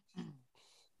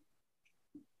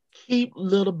 keep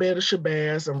Little Betty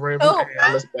Shabazz and Reverend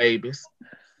Alice babies.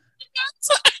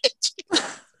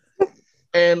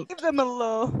 And leave them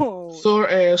alone. Sore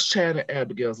ass Chad and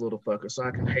Abigail's little fucker, so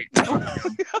I can hate them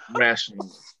rationally.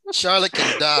 Charlotte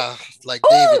can die like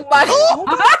David. Oh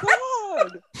my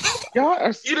God. Y'all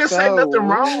are You didn't say nothing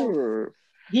wrong. Rude.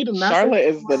 He did not. Charlotte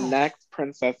is the next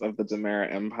princess of the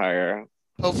Demera Empire.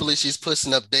 Hopefully she's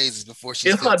pushing up daisies before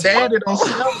she's if her daddy don't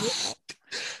sell it.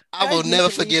 I will never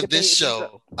forgive this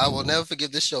show. I will never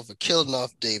forgive this show for killing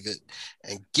off David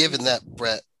and giving that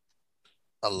brat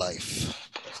a life.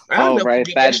 Oh, right.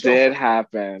 That did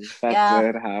happen. That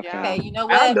did happen. Okay, you know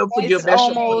what? I'll never forget that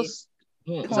almost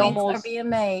are being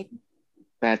made.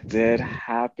 That did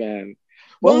happen.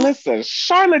 Well, listen,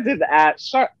 Charlotte did that.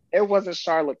 It wasn't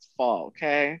Charlotte's fault,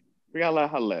 okay? We gotta let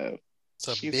her live. It's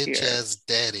a bitch ass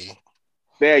daddy.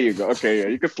 There you go. Okay, yeah,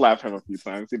 you can slap him a few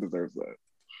times. He deserves that.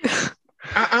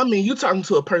 I mean, you're talking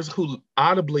to a person who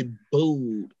audibly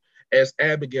booed as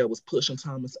Abigail was pushing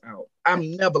Thomas out.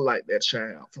 I'm never like that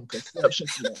child from conception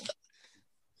to now.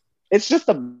 It's just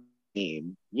a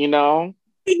meme, you know?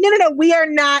 No. We are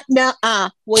not. We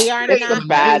are it's not. A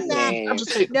bad name.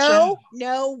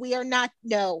 No, we are not.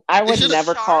 No. I would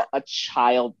never call a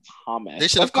child Thomas. They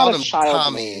should have called him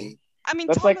Tommy. Name. I mean,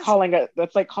 that's like calling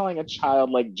a child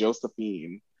like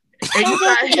Josephine. And you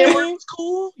thought Henry was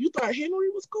cool? You thought Henry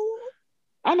was cool?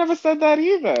 I never said that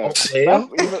either. Okay.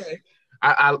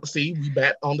 I see. We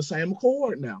back on the same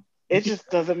accord now. It just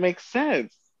doesn't make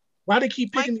sense. Why do they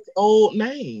keep picking these old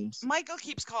names? Michael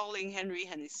keeps calling Henry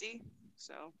Hennessy.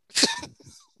 So,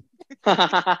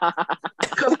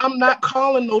 because I'm not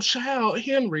calling no child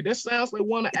Henry. That sounds like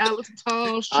one of Alex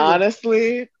Tom's.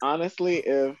 Honestly,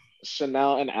 if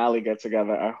Chanel and Allie get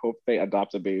together, I hope they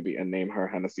adopt a baby and name her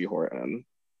Hennessy Horton.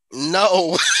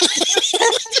 No.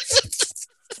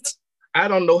 I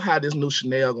don't know how this new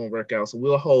Chanel gonna work out, so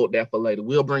we'll hold that for later.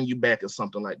 We'll bring you back if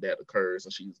something like that occurs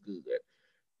and she's good.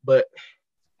 But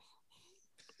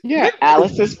yeah,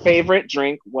 Alice's favorite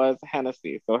drink was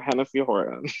Hennessy, so Hennessy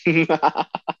Horton.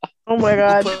 Oh my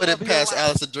God! Put it past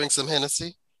Alice to drink some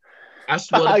Hennessy. I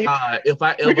swear to God, if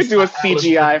I ever we could do a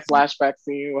CGI flashback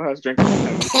scene with us drinking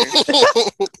Hennessy.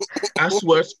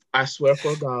 I swear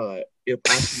for God, if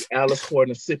I see Alice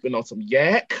Horton sipping on some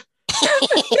yak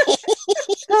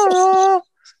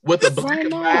with a black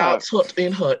and mild tucked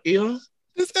in her ear,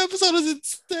 this episode is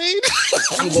insane.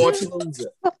 I'm going to lose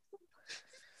it.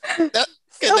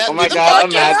 Oh my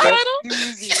God!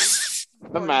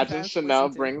 Imagine Chanel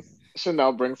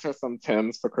brings her some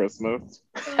Timbs for Christmas.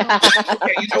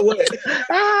 Okay, you know what?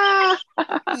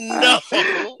 No.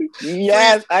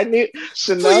 Yes,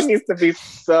 Chanel needs to be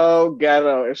so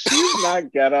ghetto. If she's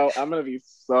not ghetto, I'm gonna be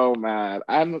so mad.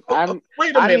 I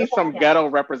need some ghetto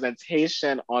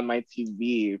representation on my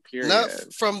TV. Period. Not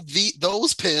from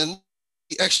those pins,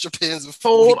 the extra pins.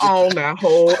 Hold on.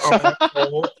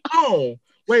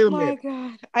 Wait a minute. Oh my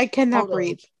God, I cannot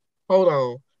breathe. Hold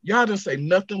on. Y'all didn't say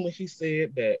nothing when he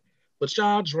said that, but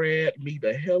y'all dragged me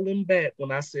the hell in back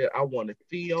when I said I wanted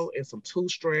Theo and some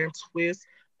 2-strand twists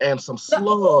and some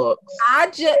slugs.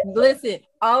 Listen.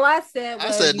 All I said was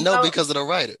I said no because of the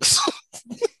writers.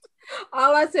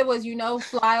 All I said was,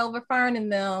 Fly Over Fern and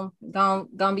them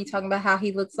gonna be talking about how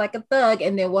he looks like a thug,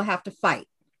 and then we'll have to fight.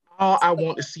 All I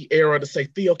want to see Era to say,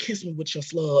 Theo, kiss me with your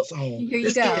slugs on. Here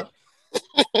you go.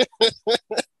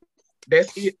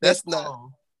 That's it. That's not.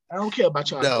 All. I don't care about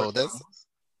y'all. No, that's.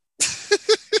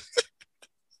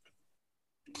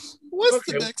 What's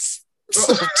the next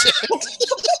subject?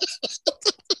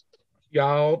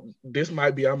 Y'all, this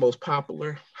might be our most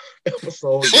popular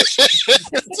episode.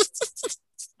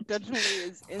 Definitely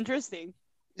is interesting.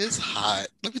 It's hot.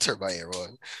 Let me turn my air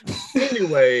on.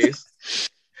 Anyways,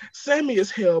 Sammy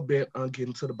is hell-bent on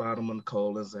getting to the bottom of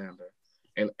Nicole and Xander.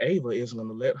 And Ava isn't going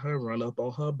to let her run up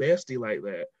on her bestie like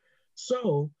that.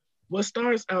 So what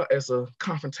starts out as a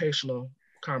confrontational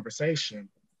conversation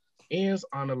ends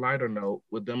on a lighter note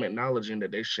with them acknowledging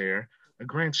that they share a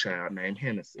grandchild named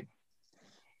Hennessy.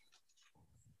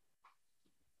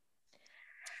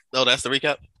 No, that's the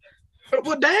recap?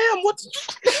 Well, damn, what?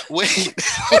 Wait.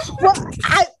 Well,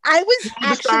 I was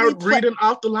actually start reading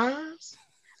off the lines?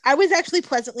 I was actually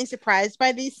pleasantly surprised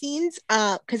by these scenes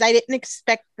because I didn't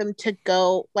expect them to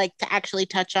go to actually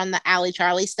touch on the Allie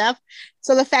Charlie stuff.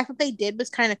 So the fact that they did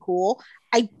was kind of cool.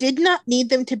 I did not need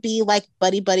them to be like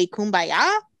buddy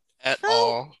kumbaya at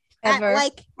all. Ever.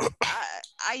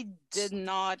 I did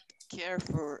not care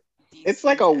for these. It's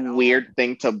like a weird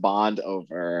thing to bond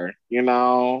over,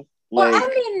 Well, I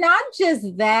mean, not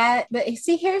just that, but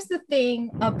see, here's the thing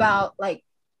about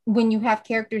when you have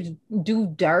characters do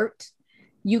dirt.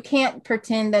 You can't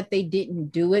pretend that they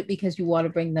didn't do it because you want to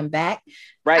bring them back.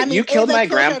 Right. You killed my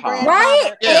grandpa.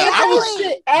 Right.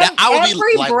 Yeah,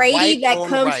 every Brady that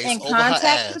comes in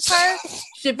contact with her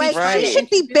should be She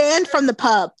should be banned from the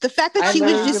pub. The fact that she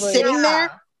was just sitting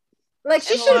there.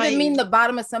 She should have been meeting the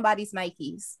bottom of somebody's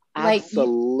Nikes.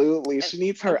 Absolutely. She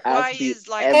needs her ass beat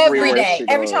every day.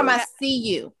 Every time I see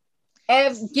you.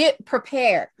 Get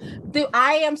prepared.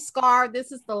 I am Scar.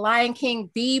 This is the Lion King.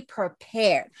 Be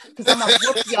prepared because I'm gonna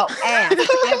whoop your ass every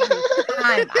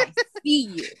time I see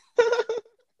you.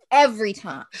 Every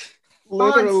time.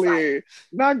 Literally,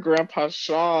 not Grandpa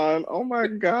Sean. Oh my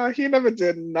God, he never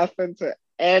did nothing to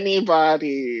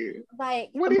anybody.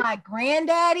 Like my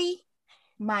granddaddy.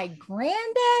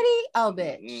 Oh,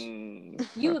 bitch.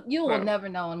 You will never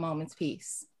know in moment's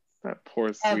peace. That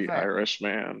poor sweet Irish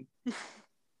man.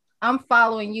 I'm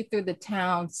following you through the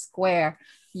town square.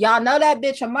 Y'all know that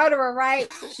bitch a murderer,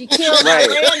 right? She killed my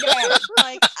granddad.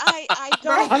 Like I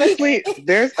don't. Honestly,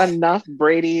 there's enough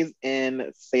Brady's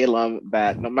in Salem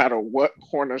that no matter what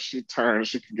corner she turns,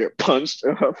 she can get punched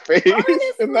in her face.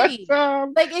 Honestly, in that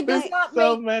town. Like it does not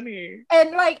so make many.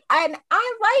 And like I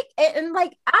like it, and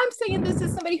like I'm saying this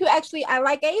as somebody who actually I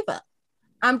like Ava.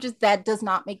 I'm just that does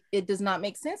not make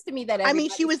sense to me that I mean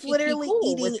she was literally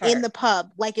eating in the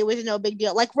pub like it was no big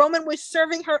deal. Like Roman was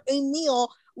serving her a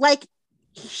meal like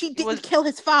she didn't kill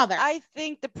his father. I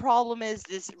think the problem is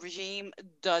this regime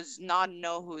does not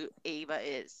know who Ava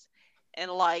is.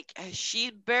 And like she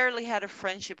barely had a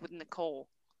friendship with Nicole.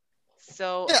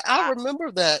 So yeah, I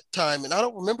remember that time and I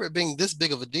don't remember it being this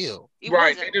big of a deal.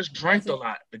 Right. They just drank a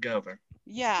lot together.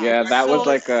 Yeah. Yeah, that was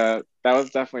like that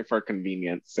was definitely for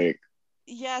convenience sake.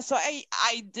 Yeah, so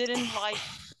I didn't like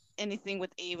anything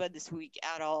with Ava this week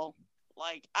at all.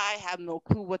 Like I have no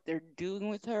clue what they're doing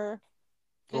with her.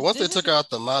 But once they took her out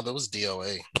the mob, it was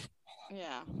DOA.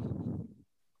 Yeah.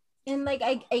 And like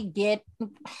I get,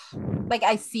 like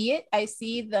I see it. I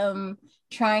see them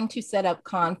trying to set up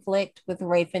conflict with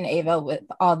Rafe and Ava with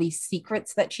all these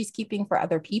secrets that she's keeping for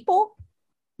other people.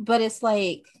 But it's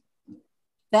like,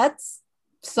 that's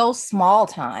so small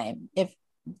time. If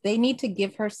they need to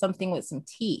give her something with some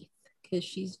teeth, because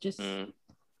she's just... The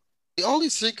only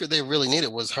secret they really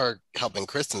needed was her helping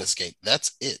Kristen escape.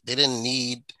 That's it. They didn't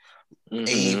need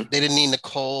Ave, they didn't need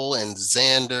Nicole and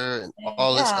Xander and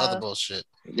all this other bullshit.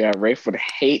 Yeah, Rafe would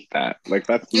hate that. Like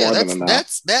that's more than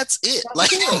enough. That's it.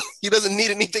 Like he doesn't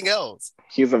need anything else.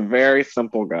 He's a very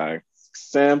simple guy.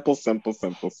 Simple.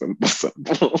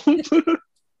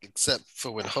 Except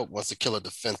for when Hope wants to kill a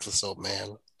defenseless old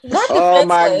man. Oh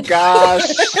my gosh.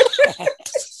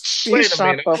 She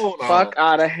shot the fuck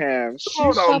out of him. She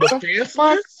shot the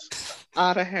fuck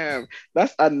out of him.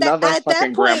 That's another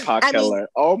fucking grandpa killer.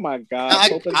 Oh my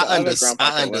God. I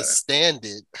understand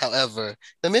it. However,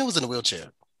 the man was in a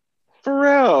wheelchair. For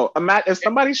real. Imagine if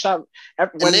somebody shot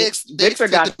when Victor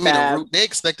got stabbed. They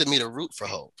expected me to root for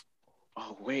Hope.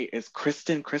 Oh wait, is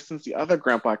Kristen? Kristen's the other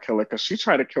grandpa killer because she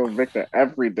tried to kill Victor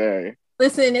every day.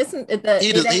 Listen,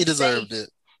 he deserved it.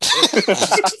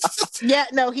 Yeah,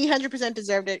 no, he 100%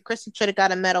 deserved it. Kristen should have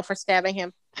got a medal for stabbing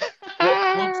him.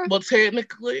 Well,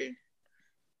 technically,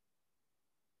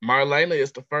 Marlena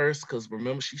is the first because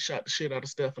remember she shot the shit out of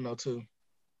Stefano too,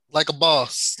 like a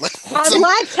boss, on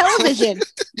live television.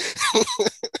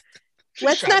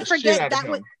 Let's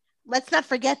not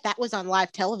forget that was on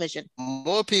live television.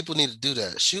 More people need to do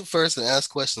that. Shoot first and ask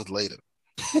questions later.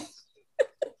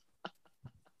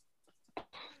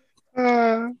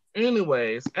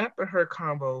 Anyways, after her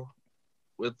combo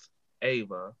with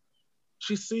Ava,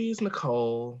 she sees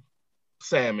Nicole,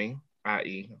 Sammy,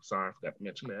 i.e., I'm sorry, I forgot to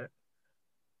mention that.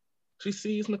 She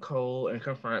sees Nicole and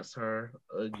confronts her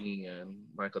again,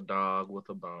 like a dog with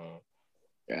a bone.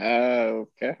 Oh,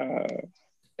 God.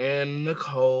 And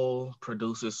Nicole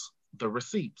produces the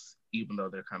receipts, even though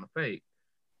they're kind of fake,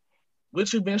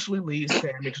 which eventually leads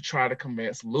Sammy to try to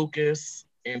convince Lucas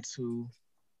into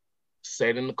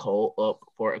setting Nicole up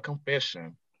for a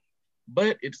confession.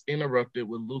 But it's interrupted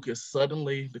with Lucas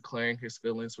suddenly declaring his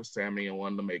feelings for Sammy and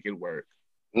wanting to make it work.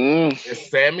 And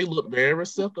Sammy looked very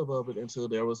receptive of it until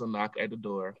there was a knock at the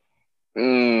door.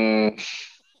 And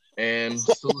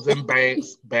Susan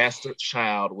Banks' bastard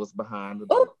child was behind the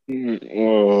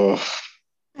door.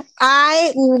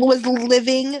 I was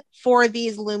living for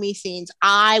these Lumi scenes.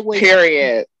 I was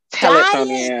period. Tell it,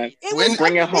 Tony Ann.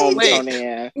 Bring it home, Tony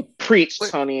Ann. Preach,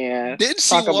 Tony Ann.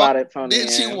 Talk about it, Tony Ann. Did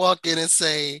she walk in and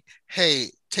say,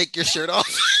 "Hey, take your shirt off"?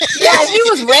 Yeah, he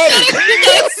was ready.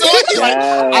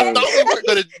 I thought we were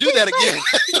going to do that again.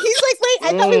 He's like, wait,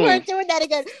 I thought we weren't doing that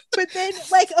again. But then,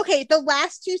 like, okay, the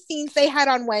last two scenes they had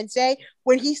on Wednesday,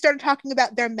 when he started talking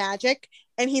about their magic,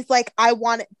 and he's like, I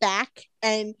want it back.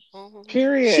 And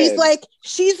period.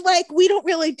 She's like, we don't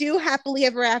really do happily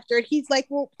ever after. And he's like,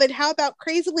 well, then how about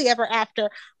crazily ever after?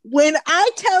 When I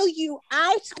tell you,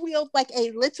 I squealed like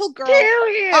a little girl.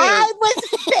 Period. I was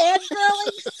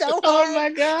fangirling so hard. Oh my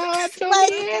God.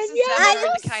 I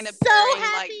am kind of so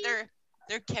happy. Like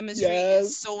their chemistry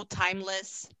is so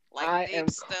timeless. Like I am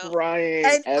crying.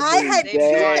 And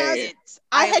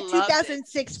I had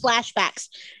 2006 flashbacks.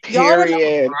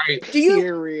 Period. Do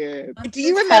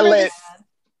you remember this?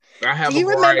 Do you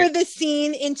remember the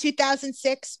scene in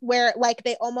 2006 where like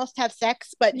they almost have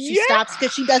sex, but she stops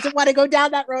because she doesn't want to go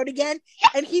down that road again?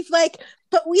 And he's like,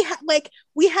 "But we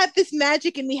have this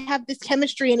magic and we have this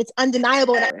chemistry and it's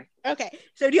undeniable." Okay,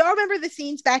 so do y'all remember the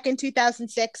scenes back in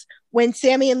 2006 when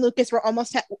Sammy and Lucas were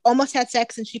almost had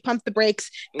sex and she pumped the brakes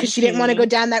because she didn't want to go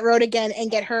down that road again and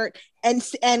get hurt? And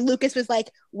Lucas was like,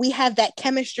 "We have that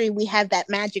chemistry, we have that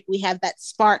magic, we have that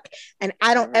spark, and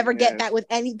I don't ever get that with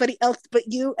anybody else but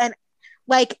you." And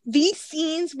like these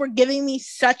scenes were giving me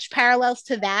such parallels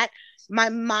to that. My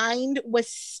mind was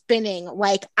spinning.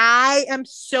 Like, I am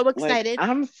so excited. Like,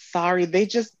 I'm sorry, they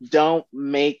just don't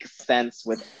make sense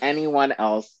with anyone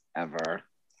else ever.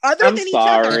 Other than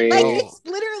sorry. Each other. Like, it's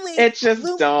literally. It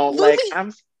just don't. Like,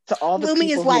 I'm to all the Lumi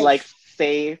people who like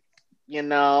say, you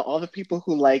know, all the people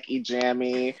who like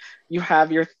Ijami, you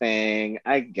have your thing.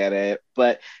 I get it,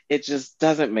 but it just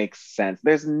doesn't make sense.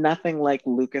 There's nothing like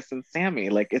Lucas and Sammy.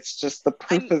 Like, it's just the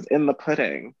proof is in the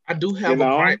pudding. I do have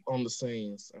a gripe on the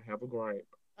scenes. I have a gripe.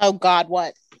 Oh God,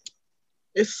 what?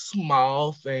 It's a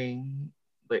small thing,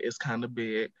 but it's kind of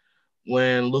big.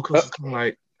 When Lucas is kind of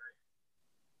like,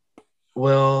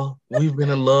 well, we've been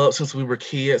in love since we were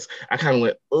kids. I kind of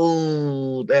went,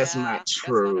 oh, that's not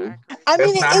true. I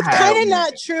mean, it's kind of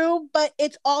not true, but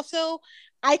it's also,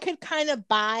 I could kind of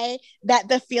buy that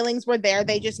the feelings were there.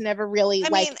 They just never really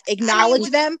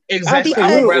acknowledged them. Exactly.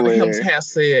 I would rather him have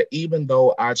said, even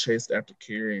though I chased after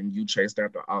Carrie and you chased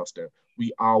after Austin,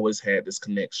 we always had this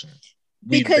connection.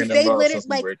 Because they literally,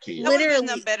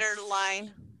 a better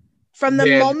line. From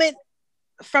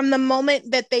the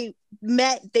moment that they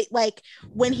met, they like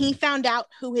when he found out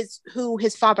who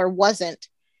his father wasn't,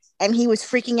 and he was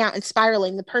freaking out and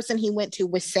spiraling. The person he went to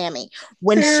was Sammy.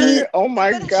 When she, oh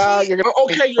my God, you're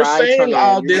saying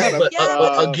all this,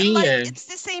 but again, like, it's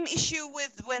the same issue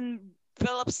with when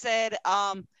Philip said,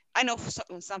 I know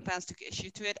some fans took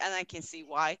issue to it, and I can see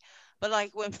why. But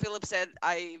like when Philip said,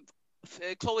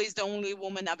 Chloe's the only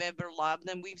woman I've ever loved,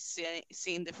 and we've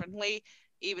seen differently.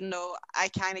 Even though I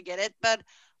kind of get it, but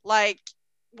like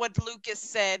what Lucas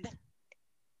said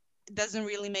doesn't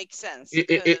really make sense.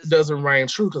 It doesn't ring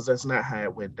true because that's not how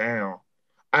it went down.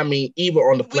 I mean, even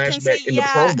on the flashback in the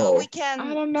promo.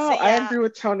 I don't know. I agree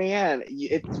with Tony Ann.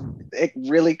 It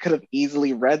really could have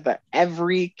easily read that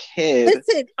every kid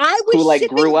who like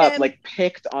grew up like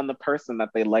picked on the person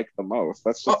that they liked the most.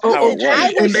 That's just how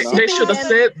it was. They should have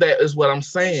said that is what I'm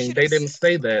saying. They didn't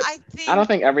say that. I don't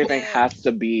think everything has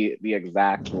to be the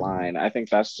exact line. I think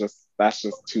that's just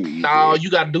too easy. No, you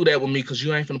got to do that with me because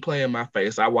you ain't finna play in my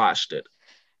face. I watched it.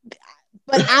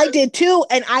 But I did too,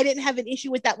 and I didn't have an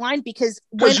issue with that line because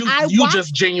you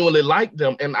just genuinely like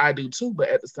them, and I do too. But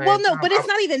at the same time, but it's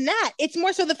not even that. It's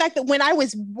more so the fact that when I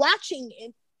was watching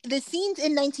the scenes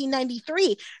in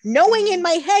 1993, knowing in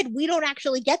my head we don't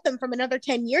actually get them from another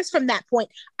 10 years from that point,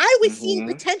 I was seeing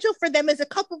potential for them as a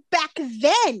couple back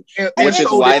then, which is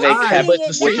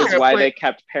why they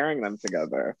kept pairing them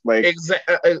together. Like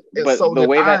but so the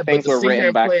way that things were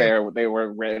written back there, they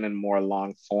were written in more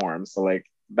long form. So like.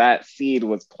 That seed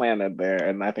was planted there,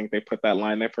 and I think they put that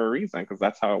line there for a reason because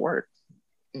that's how it worked.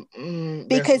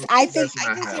 Because I can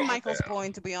see Michael's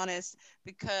point, to be honest,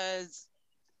 because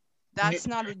that's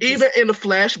not even in the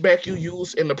flashback you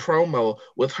used in the promo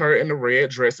with her in the red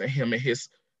dress and him in his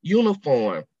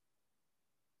uniform.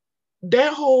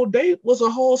 That whole date was a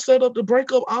whole setup to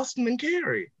break up Austin and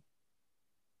Carrie.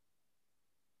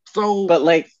 So,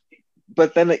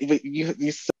 but then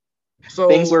you. So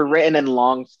things were written in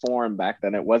long form back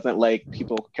then. It wasn't like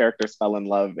characters fell in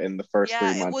love in the first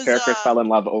 3 months. Characters fell in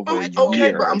love over a year.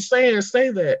 Okay, but I'm saying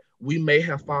that we may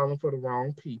have fallen for the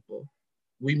wrong people.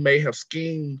 We may have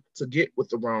schemed to get with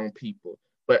the wrong people.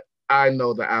 But I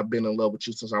know that I've been in love with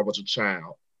you since I was a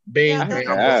child.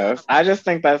 I just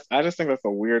think that's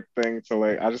a weird thing to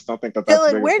like. I just don't think that's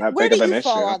Dylan, where do you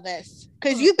fall on this?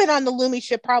 Because you've been on the Lumi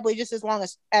ship probably just as long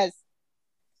as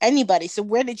anybody. So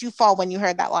where did you fall when you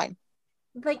heard that line?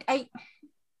 Like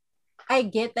I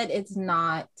get that it's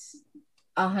not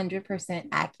 100%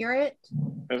 accurate.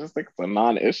 I just think it's a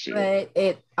non-issue. But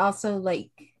it also like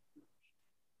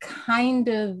kind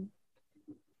of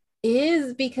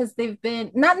is because they've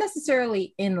been not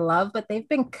necessarily in love, but they've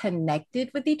been connected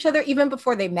with each other even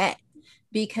before they met.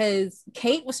 Because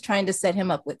Kate was trying to set him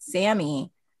up with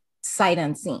Sammy sight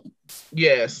unseen.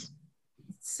 Yes.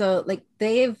 So like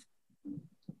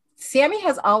Sammy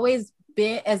has always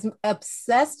been, as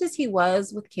obsessed as he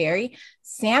was with Carrie,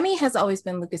 Sammy has always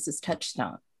been Lucas's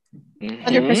touchstone.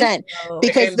 100%.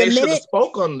 Because they should have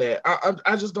spoke on that.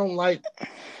 I just don't like.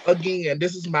 Again,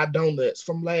 this is my donuts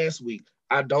from last week.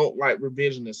 I don't like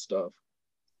revisionist stuff.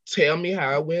 Tell me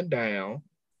how it went down.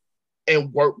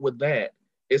 and work with that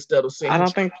instead of saying, I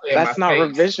don't think that's not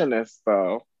revisionist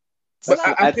though. But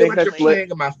I feel like you're playing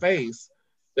in my face.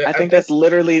 I think it's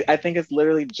literally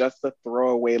just a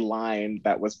throwaway line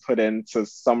that was put in to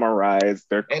summarize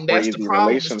their crazy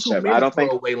relationship. I don't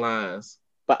think throwaway lines.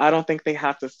 But I don't think they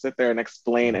have to sit there and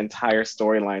explain entire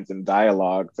storylines and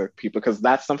dialogue to people, because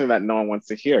that's something that no one wants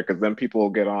to hear. Because then people will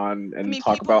get on and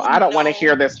talk about, I don't want to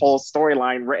hear this whole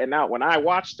storyline written out when I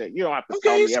watched it. You don't have to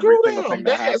tell me every single thing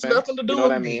that happened. Has nothing to do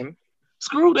with me.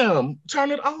 Screw them.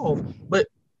 Turn it off. But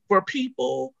for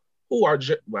people who are,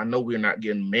 I know we're not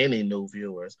getting many new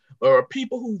viewers, but are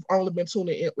people who've only been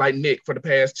tuning in, like Nick, for the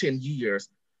past 10 years,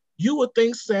 you would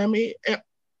think Sammy and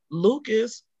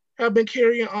Lucas have been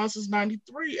carrying on since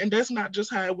 93, and that's not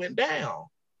just how it went down.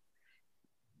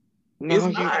 No, it's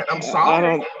not. I'm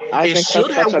sorry. It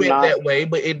should have went that way,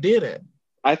 but it didn't.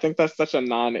 I think that's such a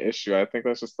non-issue. I think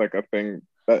that's just like a thing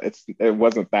that it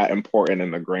wasn't that important in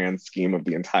the grand scheme of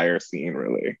the entire scene,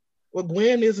 really. Well,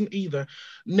 Gwen isn't either.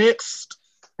 Next.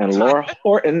 And Laura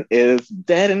Horton is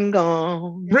dead and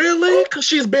gone. Really? Because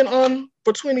she's been on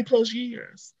for 20 plus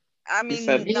years. I mean,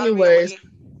 anyways. Really.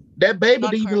 That baby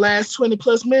didn't even last 20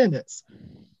 plus minutes.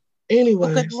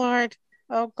 Anyway. Oh, good Lord.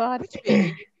 Oh, God.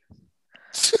 I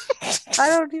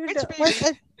don't even know.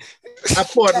 I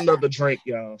poured another drink,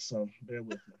 y'all, so bear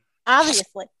with me.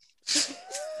 Obviously.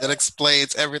 That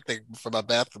explains everything from my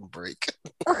bathroom break.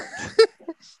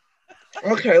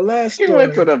 Okay, last story. You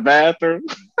went to the bathroom.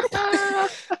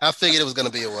 I figured it was going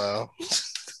to be a while.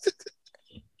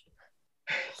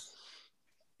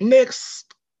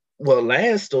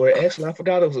 Last story. Actually, I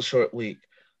forgot it was a short week.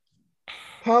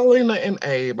 Paulina and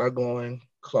Abe are going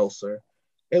closer,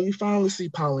 and we finally see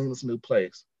Paulina's new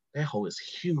place. That hole is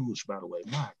huge, by the way.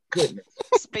 My goodness.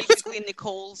 It's basically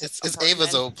Nicole's. It's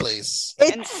Ava's old place.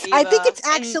 I think it's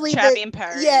actually Chabby in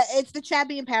Paris. Yeah, it's the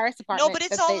Chabby in Paris apartment. No, but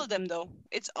it's all of them, though.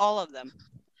 It's all of them.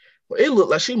 Well, it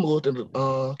looked like she moved into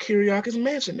Kiriakis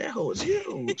mansion. That hole is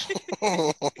huge.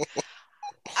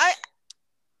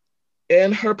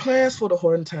 And her plans for the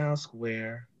Horton Town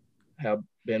Square have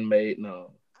been made known.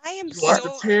 I am she wants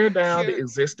to tear down the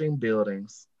existing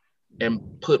buildings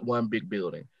and put one big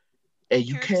building. And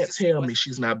you can't tell me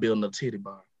she's not building a titty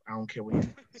bar. I don't care what you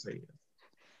say.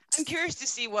 I'm curious to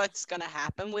see what's gonna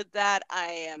happen with that. I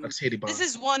am. A titty bar. This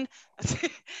is one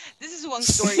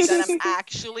story that I'm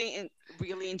actually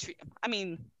really intrigued. I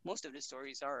mean, most of the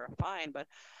stories are fine, but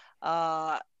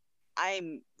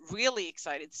I'm really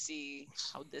excited to see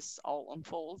how this all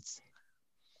unfolds.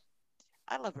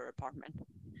 I love her apartment.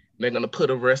 They're gonna put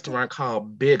a restaurant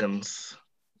called Biggins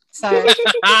Sorry. in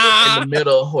the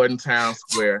middle of Horton Town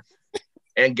Square.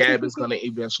 And Gabby's going to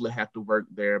eventually have to work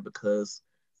there because,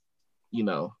 you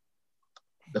know,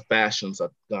 the fashions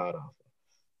are god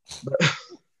awful.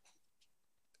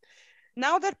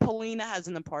 Now that Paulina has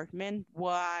an apartment,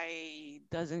 why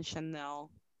doesn't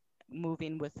Chanel move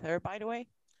in with her, by the way?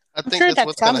 I think that's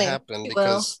what's going to happen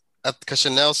because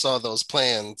Chanel saw those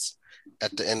plans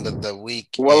at the end of the week.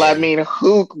 Well, I mean,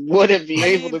 who wouldn't be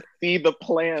able to see the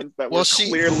plans that were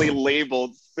clearly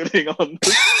labeled sitting on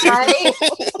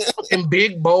the in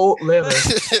big bold letters?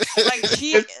 Like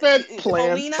it said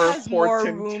Paulina has more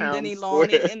room than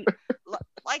Ilani, and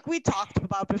like we talked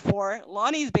about before,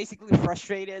 Lonnie is basically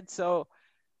frustrated. So,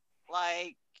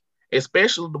 like,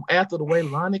 especially after the way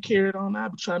Lonnie carried on,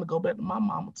 I'd be trying to go back to my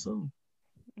mama too.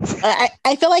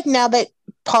 I feel like now that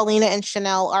Paulina and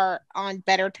Chanel are on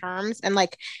better terms, and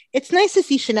like it's nice to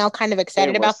see Chanel kind of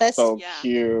excited about this. So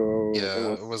cute.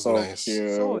 Yeah, it was so nice.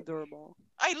 Cute. So adorable.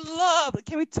 I love.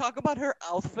 Can we talk about her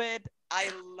outfit? I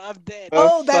loved it.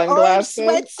 That orange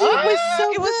sweatsuit was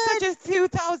so It was such a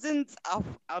 2000s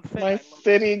outfit. My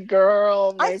city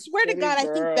girl. I swear to God, girl.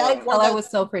 I think that color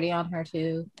was so pretty on her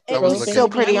too. It was so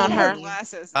pretty on her.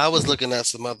 Glasses. I was looking at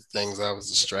some other things. I was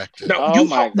distracted. No,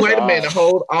 wait a minute.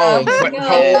 Hold on.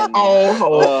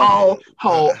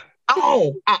 Hold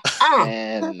on.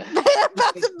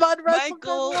 That's a mud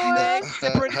Michael, next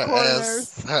separate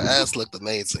corners. Her ass looked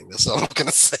amazing. That's all I'm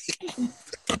gonna say.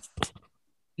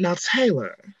 Now,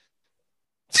 Taylor.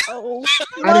 Oh,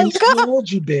 I done told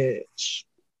you, bitch.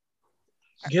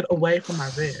 Get away from my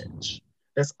bitch.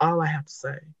 That's all I have to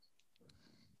say.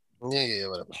 Yeah,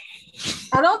 whatever.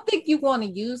 I don't think you want to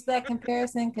use that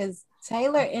comparison because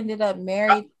Taylor ended up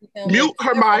married. Mute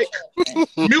her mic.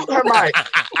 Mute her mic.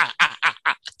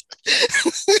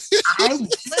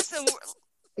 Listen,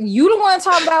 you don't want to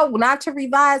talk about not to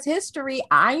revise history.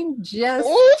 I'm just.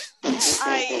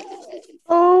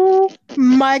 Oh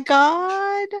my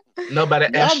God! Nobody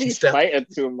asked you, Stephanie. Fighting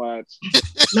too much.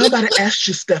 Nobody asked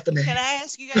you, Stephanie. Can I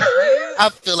ask you guys? I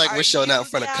feel like we're showing out in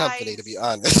front of company, to be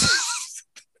honest.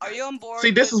 Are you on board?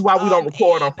 See, this is why we don't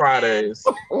record on Fridays.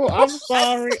 Oh, I'm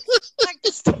sorry.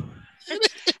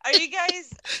 Are you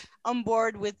guys on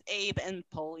board with Abe and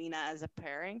Paulina as a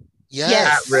pairing?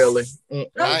 Yes. Not really.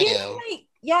 I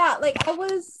am. Like I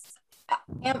was.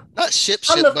 Not ship,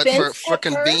 but for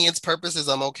convenience purposes,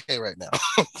 I'm okay right now.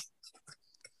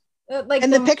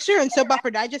 And the picture in Soap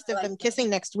Opera Digest of them kissing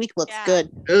next week looks good.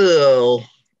 Ew.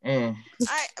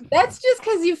 That's just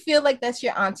because you feel like that's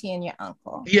your auntie and your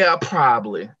uncle. Yeah,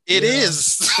 probably. It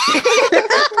is.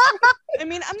 I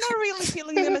mean, I'm not really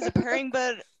feeling them as a pairing,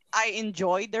 but I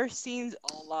enjoyed their scenes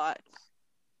a lot.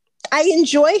 I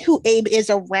enjoy who Abe is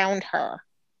around her.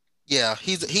 Yeah,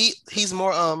 he's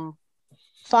more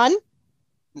fun.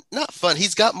 Not fun.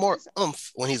 He's got more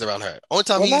oomph when he's around her. Only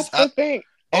time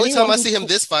I see him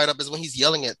this fired up is when he's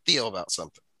yelling at Theo about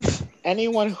something.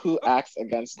 Anyone who acts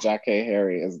against Jackée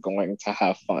Harry is going to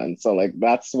have fun. So like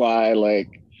that's why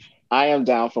like I am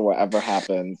down for whatever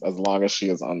happens as long as she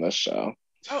is on this show.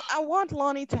 Oh, I want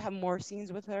Lonnie to have more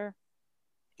scenes with her.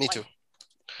 Me too.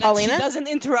 Paulina? She doesn't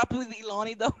interrupt with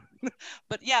Ilani though.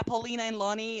 But yeah, Paulina and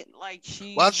Lonnie, like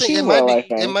she. Well, I think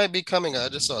it might be coming. I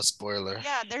just saw a spoiler.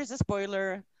 Yeah, there's a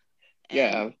spoiler.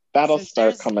 Yeah, that'll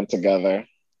start coming together.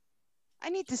 I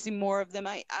need to see more of them.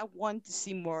 I want to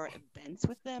see more events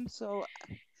with them. So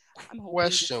I'm hoping.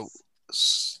 Question: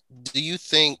 do you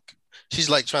think she's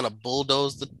like trying to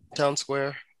bulldoze the town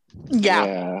square?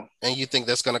 Yeah. And you think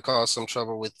that's going to cause some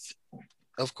trouble with,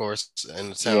 of course, in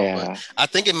the town? Yeah. But I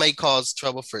think it may cause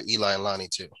trouble for Eli and Lonnie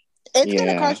too. It's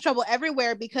going to cause trouble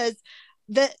everywhere because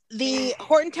the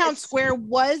Horton Town Square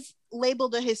was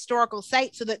labeled a historical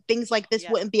site so that things like this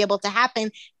wouldn't be able to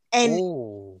happen.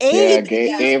 And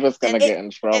Abe was going to get in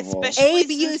trouble.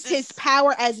 Abe used his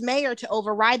power as mayor to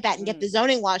override that and get the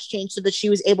zoning laws changed so that she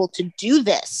was able to do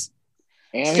this.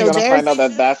 And he's gonna find out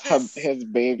that that's his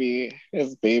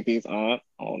baby's aunt.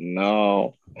 Oh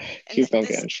no, he's gonna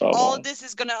get in trouble. All this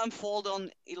is gonna unfold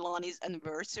on Ilani's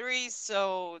anniversary.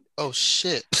 So. Oh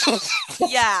shit.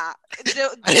 Yeah.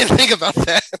 I didn't think about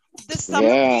that. The summer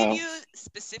preview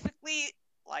specifically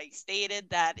stated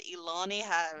that Ilani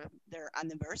had their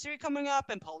anniversary coming up,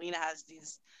 and Paulina has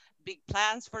these big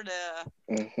plans for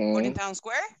the Horton Town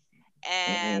Square,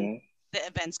 and the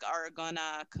events are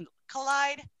gonna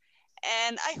collide.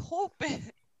 And I hope,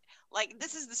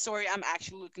 this is the story I'm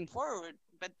actually looking forward.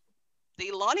 But the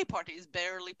Ilani party is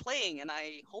barely playing, and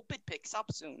I hope it picks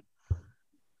up soon.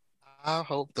 I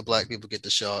hope the black people get to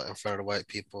show out in front of the white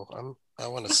people. I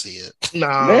want to see it.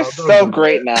 No, they're so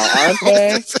great now, aren't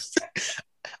they?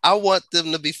 I want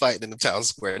them to be fighting in the town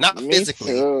square, not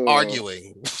physically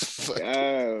arguing.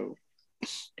 I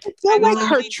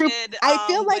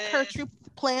feel like her true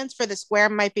plans for the square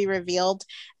might be revealed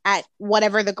at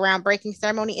whatever the groundbreaking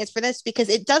ceremony is for this, because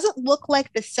it doesn't look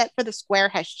like the set for the square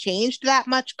has changed that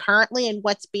much currently in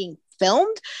what's being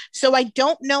filmed. So I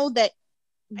don't know that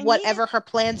whatever her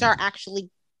plans are actually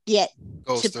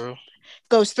goes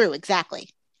through exactly.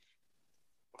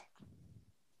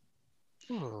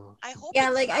 I hope.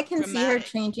 Yeah, I can see her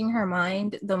changing her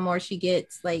mind the more she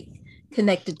gets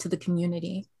connected to the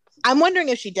community. I'm wondering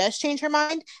if she does change her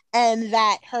mind and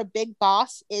that her big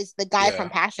boss is the guy from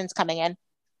Passions coming in.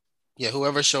 Yeah,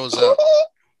 whoever shows up.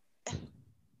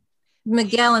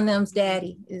 Miguel and them's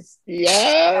daddy is.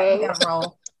 Yeah.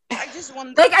 I just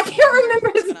want. I can't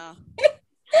remember his name.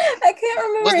 I can't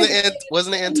remember.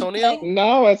 Wasn't it Antonio?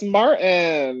 No, it's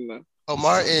Martin. Oh,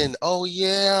 Martin. Oh,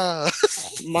 yeah.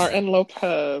 Martin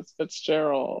Lopez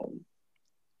Fitzgerald.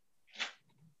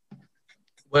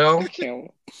 Well,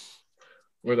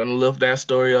 we're going to lift that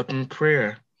story up in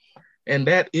prayer. And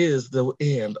that is the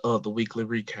end of the weekly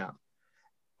recap.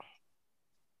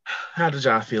 How did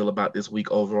y'all feel about this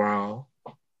week overall?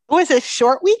 It was a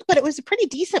short week, but it was a pretty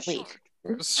decent week.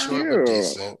 It was short but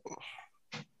decent.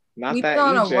 Not We've that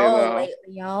been on EJ, a roll though. lately,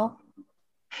 y'all.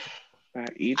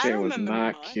 That EJ was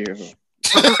not much. cute.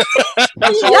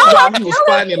 I told y'all he was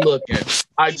funny looking.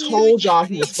 I told y'all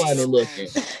he was funny looking.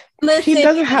 Listen, He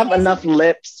doesn't have enough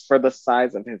lips for the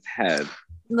size of his head.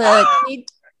 Look,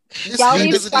 y'all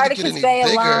need to doesn't start need to get his any day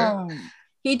bigger. alone.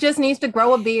 He just needs to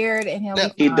grow a beard and he'll be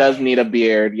He fine. does need a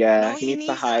beard, yeah. No, he needs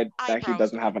to hide that he eyebrows.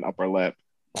 doesn't have an upper lip.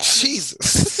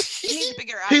 Jesus. He needs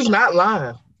bigger eyes. He's not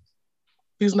lying.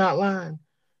 He's not lying.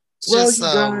 Well, Just, you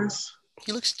guys.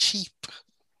 he looks cheap.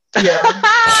 Yeah.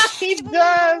 He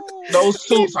does. Those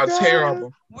suits are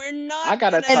terrible. We're not. I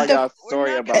gotta tell y'all a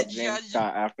story about James James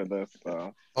Scott after this,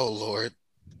 though. Oh, Lord.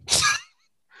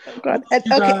 Oh, God. You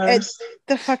Okay, guys.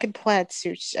 the fucking plaid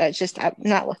suits. I'm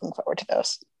not looking forward to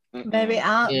those. Baby,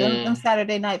 them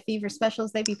Saturday Night Fever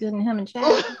specials, they be putting him in chat.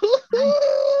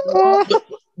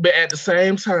 But at the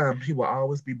same time, he will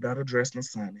always be better dressed than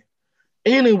Sonny.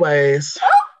 Anyways.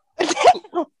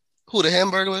 Who, the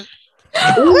Hamburglar?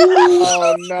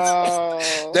 Oh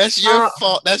no. That's your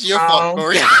fault. That's your fault,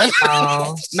 Corey.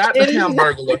 No, not the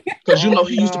Hamburglar. Because you know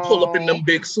he used to pull up in them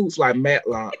big suits like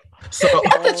Matlock. So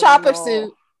not the chopper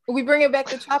suit. We bring it back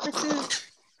to chopper suit.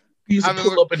 He used to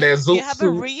pull up in that suit. You have a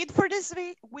read for this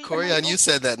week? Corian, you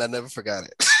said that and I never forgot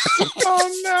it.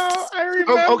 Oh no, I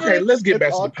remember. Okay, let's get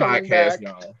back to the podcast,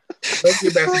 y'all. Let's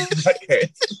get back to the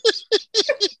podcast.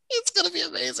 It's gonna be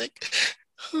amazing.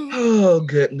 Oh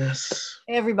goodness.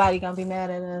 Everybody gonna be mad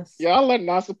at us. Y'all are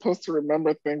not supposed to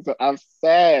remember things that I've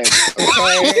said.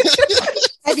 Okay?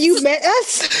 Have you met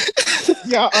us?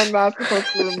 Y'all are not supposed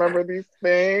to remember these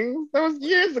things. That was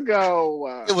years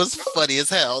ago. It was funny as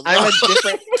hell. I'm a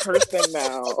different person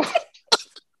now.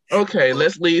 Okay,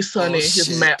 let's leave Sonny and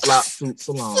his Matlock suits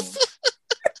alone.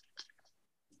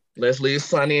 Let's leave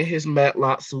Sonny and his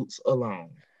Matlock suits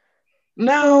alone.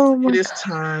 Now it is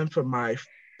time for my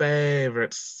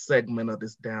favorite segment of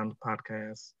this damn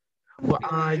podcast, where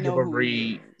I give a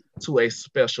read to a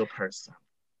special person.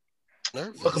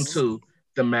 Welcome to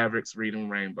the Mavericks Reading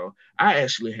Rainbow. I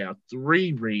actually have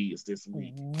 3 reads this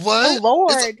week. What? Oh,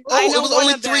 Lord. I know it was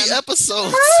only 3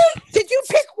 episodes. Did you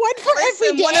pick one for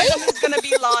every day? One of them is going to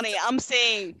be Lonnie. I'm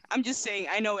just saying.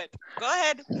 I know it. Go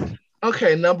ahead.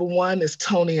 Okay, number 1 is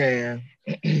Tony Ann.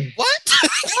 What? What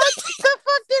the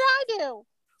fuck did I do?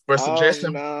 For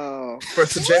suggesting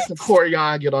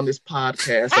Corian get on this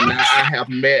podcast, and now I have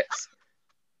met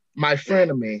my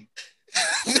frenemy.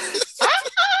 Sir,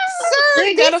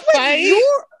 we gotta fight.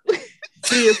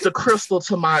 She is the crystal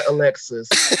to my Alexis.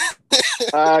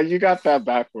 You got that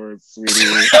backwards, sweetie.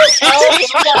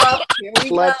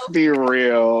 Let's be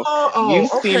real.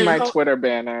 You've seen my Twitter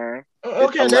banner.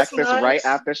 Okay, Alexis nice. right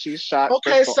after she shot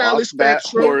Sally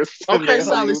Spectra.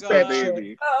 Sally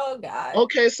Spectra. Oh God.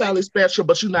 Okay, Sally Spectra,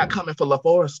 but you're not coming for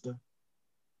LaForester.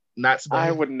 Not today.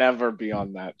 I would never be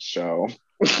on that show.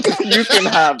 You can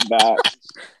have that.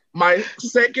 My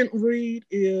second read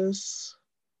is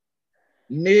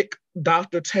Nick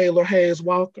Dr. Taylor Hayes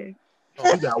Walker.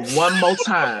 You got one more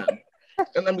time.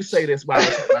 And let me say this while I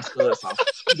take my studs off.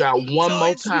 You got one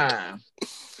more time.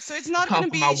 So it's not going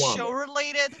to be show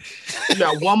related? You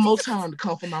got one more time to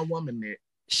come for my woman, Nick.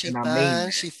 She fine.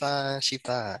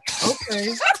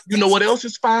 Okay. You know what else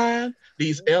is fine?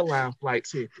 These airline flight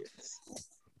tickets.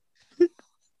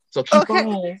 So keep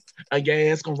on. And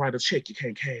your ass gonna write a check you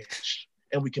can't cash.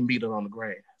 And we can beat it on the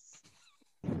grass.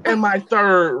 And my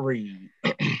third read.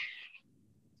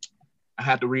 I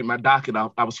had to read my docket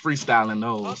off. I was freestyling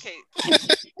those.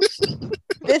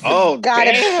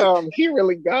 Okay. Damn. He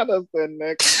really got us then,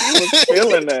 Nick. He was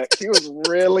feeling it. He was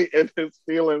really in his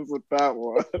feelings with that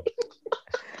one.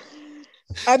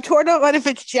 I'm torn on if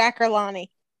it's Jack or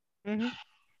Lonnie. Mm-hmm.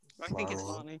 I think it's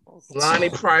Lonnie. Lonnie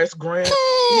Price Grant.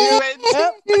 I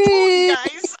told you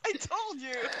guys. I told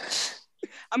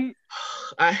you.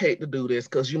 I hate to do this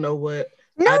because you know what?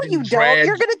 No, you don't.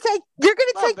 You're gonna take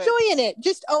joy in it.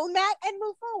 Just own that and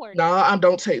move forward. No, I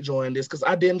don't take joy in this because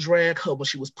I didn't drag her when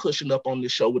she was pushing up on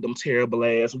this show with them terrible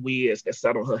ass wigs that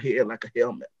sat on her head like a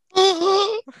helmet.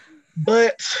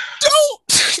 But don't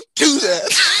do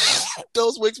that.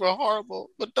 Those wigs were horrible,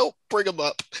 but don't bring them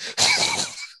up.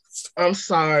 I'm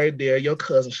sorry, dear. Your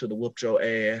cousin should have whooped your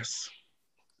ass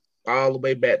all the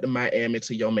way back to Miami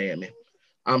to your mammy.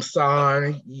 I'm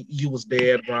sorry, you was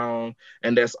dead wrong,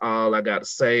 and that's all I got to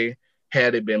say.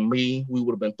 Had it been me, we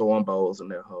would have been throwing bowls in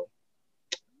that hole.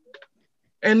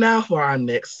 And now for our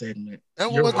next segment.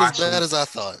 That wasn't as bad as I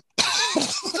thought.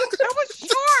 That was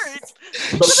short.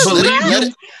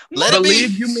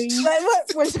 Believe you me.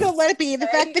 We're just gonna let it be. The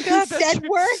fact that he said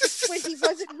words when he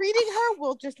wasn't reading her,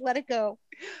 we'll just let it go.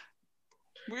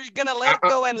 We're gonna let it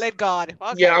go and let God.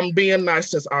 Okay. Yeah, I'm being nice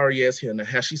since Aria's here now.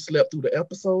 Has she slept through the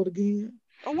episode again?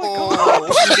 Oh my God.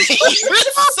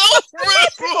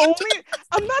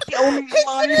 I'm not the only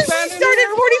one. We started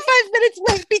 45 minutes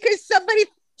late because somebody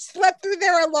slept through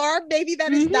their alarm. Maybe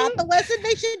that is not the lesson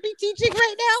they should be teaching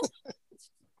right now.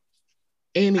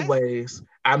 Anyways,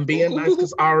 I'm being nice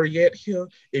because Ariette here.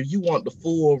 If you want the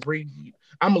full read,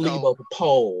 I'm going to leave up a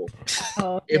poll.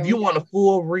 If you want a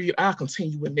full read, I'll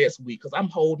continue it next week because I'm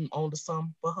holding on to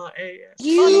something for her ass.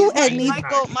 You and me.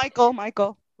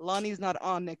 Michael. Lonnie's not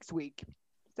on next week.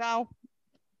 So.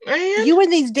 And you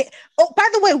and these. Oh, by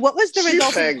the way, what was the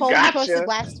result of the poll you posted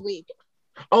last week?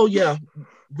 Oh, yeah.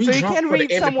 So you can read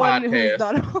someone who's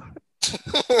not on.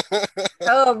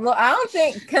 Well, I don't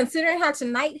think, considering how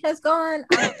tonight has gone,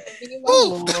 I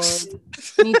don't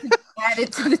think need to add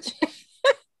it to the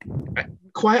chat.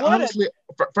 Quite honestly,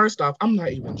 First off, I'm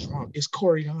not even drunk. It's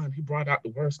Corian. He brought out the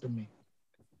worst of me.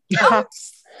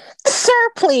 Sir,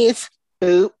 please.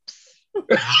 Oops.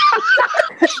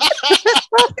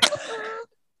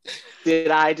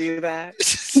 Did I do that?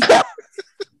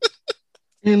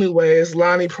 Anyways,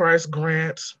 Lonnie Price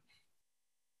Grant,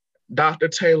 Dr.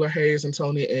 Taylor Hayes, and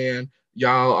Tony Ann,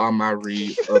 y'all are my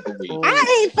read of the week.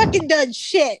 I ain't fucking done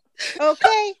shit.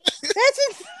 Okay? That's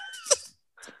it.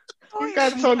 You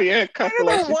got Tony Ann cussing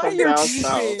like she's from down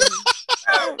south.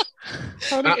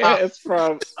 Tony Ann is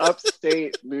from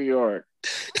upstate New York.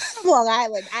 Long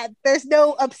Island. There's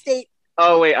no upstate.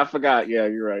 Oh wait, I forgot. Yeah,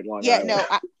 you're right. Long Island.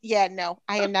 No.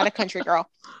 I am not a country girl.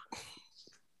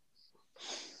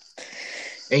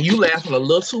 And you laughing a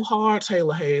little too hard,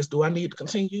 Taylor Hayes. Do I need to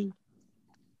continue?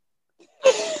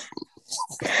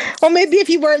 Well, maybe if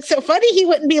you weren't so funny, he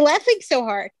wouldn't be laughing so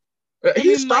hard.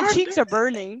 My cheeks are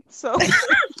burning, so.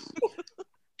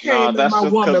 No, that's just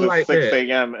because it's 6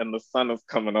 a.m. and the sun is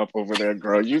coming up over there,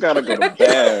 girl. You gotta go to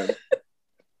bed.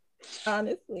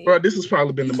 Honestly. Bro, this has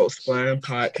probably been the most fun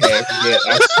podcast yet.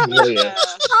 I swear. Yeah.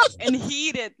 And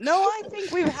heated. No, I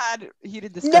think we've had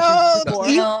heated discussions before.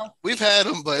 We've had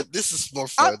them, but this is more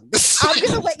fun. I'm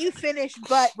going to let you finish,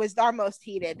 but was our most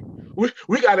heated.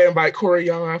 We got to invite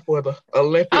Corian for the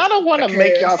Olympic. I don't want to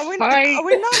make y'all fight.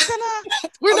 We're not gonna.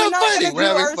 We're not fighting. We're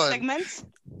having fun. Segments?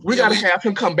 We got to have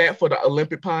him come back for the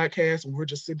Olympic podcast, and we're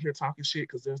just sitting here talking shit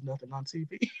because there's nothing on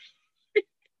TV.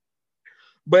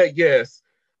 But yes,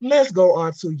 let's go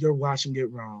on to You're Watching It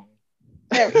Wrong.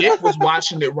 Nick was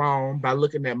watching it wrong by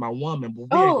looking at my woman, but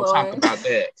we ain't gonna talk about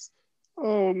that.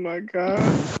 Oh my God.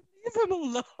 Leave him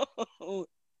alone.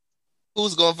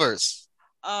 Who's going first?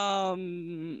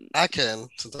 I can,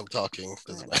 since I'm talking.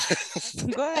 Go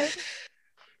ahead.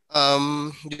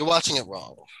 You're watching it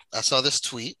wrong. I saw this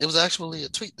tweet. It was actually a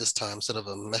tweet this time instead of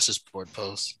a message board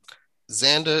post.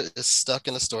 Xander is stuck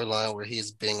in a storyline where he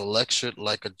is being lectured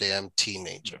like a damn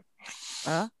teenager.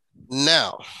 Huh?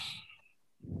 Now,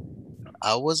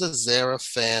 I was a Zara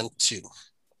fan too.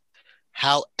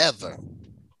 However,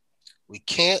 we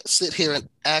can't sit here and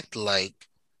act like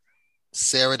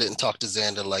Sarah didn't talk to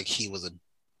Xander like he was a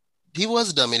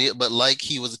dumb idiot, but like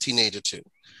he was a teenager too.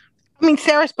 I mean,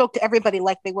 Sarah spoke to everybody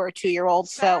like they were a 2-year-old.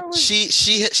 So she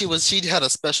had a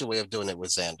special way of doing it with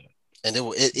Xander, and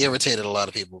it irritated a lot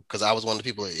of people because I was one of the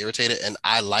people that irritated, and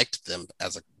I liked them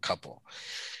as a couple.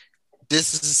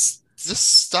 Just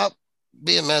stop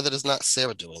being mad that it's not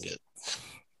Sarah doing it.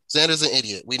 Xander's an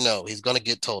idiot. We know he's gonna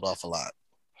get told off a lot.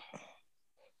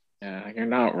 Yeah, you're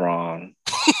not wrong.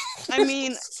 I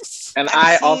mean, and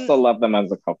I also love them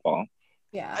as a couple.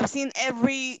 Yeah, I've seen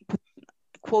every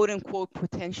quote unquote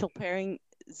potential pairing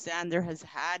Xander has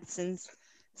had since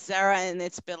Sarah, and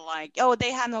it's been like, oh,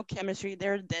 they have no chemistry.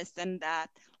 They're this and that.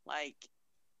 Like,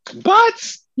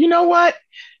 but you know what?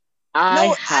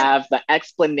 I have the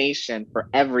explanation for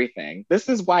everything. This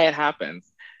is why it happens.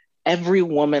 Every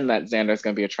woman that Xander's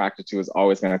going to be attracted to is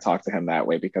always going to talk to him that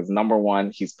way because number one,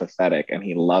 he's pathetic and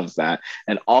he loves that.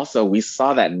 And also we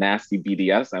saw that nasty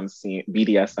BDSM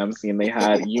scene they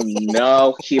had. You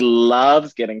know, he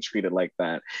loves getting treated like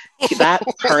that. That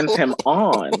turns him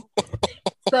on.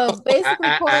 So basically,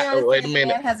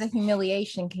 Corian has a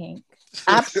humiliation kink.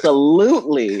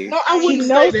 Absolutely. No, I wouldn't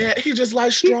say that. He just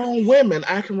likes strong women.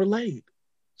 I can relate.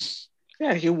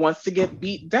 Yeah, he wants to get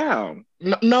beat down.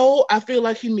 No, I feel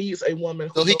like he needs a woman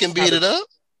so he can beat it up.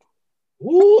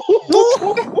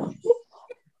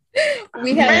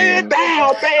 Man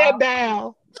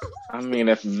down. I mean,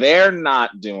 if they're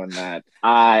not doing that,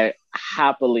 I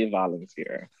happily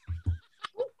volunteer.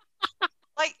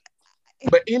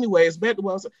 But anyways, back to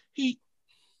what he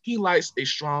likes a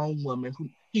strong woman who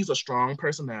he's a strong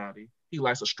personality. He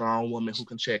likes a strong woman who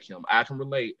can check him. I can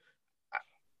relate.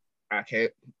 I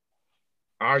can't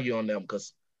argue on them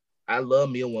because I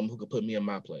love me a woman who could put me in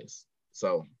my place.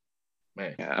 So,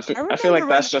 man. Yeah, I feel like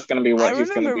that's just going to be what he's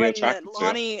going to be attracted to.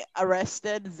 Lonnie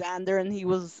arrested Xander and he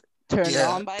was turned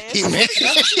on by it.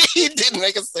 He did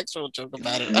make a sexual joke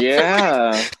about it.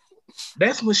 Yeah.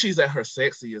 That's when she's at her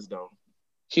sexiest, though.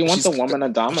 He wants a woman to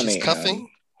dominate. She's cuffing?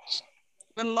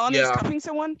 When Lonnie's cuffing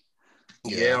someone?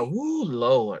 Yeah. Woo,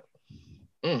 Lord.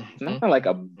 Nothing like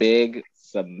a big,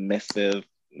 submissive...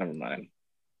 Never mind.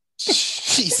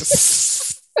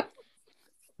 Jesus.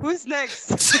 Who's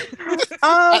next?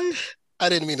 I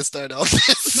didn't mean to start off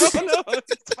this. No,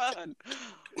 it's fun.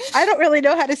 I don't really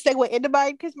know how to segue into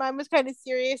mine because mine was kind of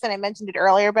serious and I mentioned it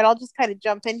earlier, but I'll just kind of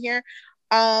jump in here.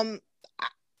 I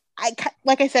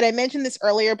like I said, I mentioned this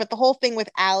earlier, but the whole thing with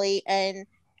Allie and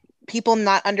people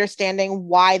not understanding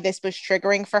why this was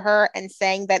triggering for her and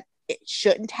saying that it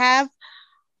shouldn't have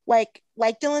like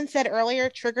Dylan said earlier,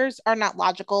 triggers are not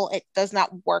logical. It does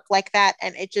not work like that.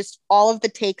 And it just, all of the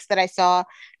takes that I saw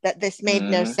that this made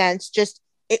no sense, just,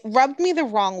 it rubbed me the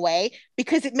wrong way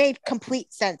because it made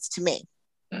complete sense to me.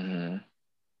 And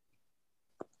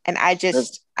I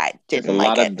didn't like it. There's a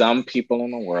lot of dumb people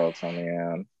in the world, Tony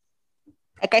Ann.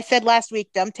 Like I said last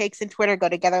week, dumb takes and Twitter go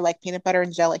together like peanut butter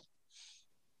and jelly.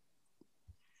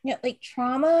 Yeah, like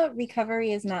trauma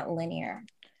recovery is not linear.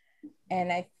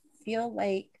 And I feel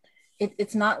like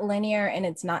it's not linear and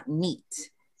it's not neat.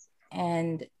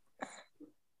 And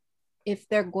if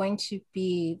they're going to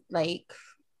be like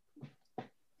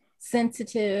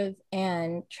sensitive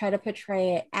and try to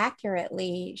portray it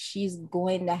accurately, she's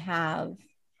going to have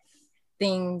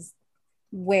things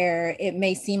where it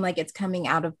may seem like it's coming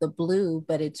out of the blue,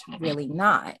 but it's really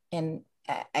not. And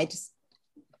I just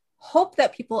hope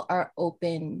that people are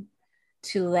open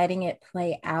to letting it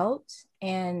play out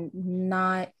and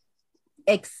not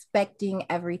expecting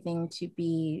everything to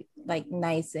be like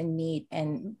nice and neat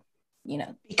and, you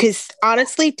know, because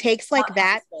honestly, takes like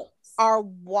that are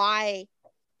why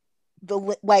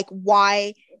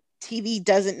why TV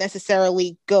doesn't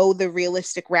necessarily go the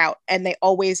realistic route, and they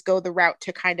always go the route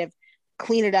to kind of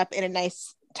clean it up in a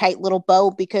nice tight little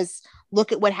bow, because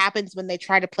look at what happens when they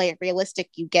try to play it realistic.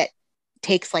 You get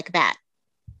takes like that.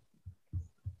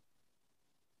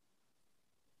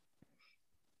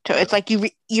 So it's like you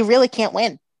really can't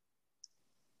win.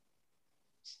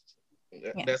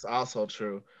 That's also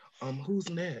true. Who's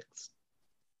next?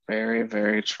 Very,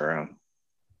 very true.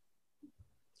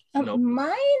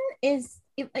 Mine is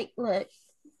like, look,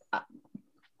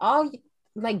 all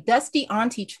like Dusty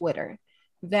Auntie Twitter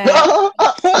that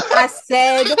I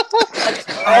said.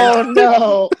 Oh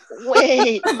no!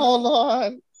 Wait, hold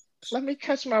on. Let me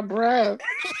catch my breath.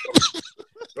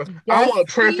 I want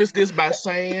to preface this by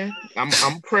saying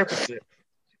I'm prefacing it.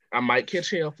 I might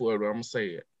catch hell for it, but I'm gonna say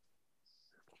it.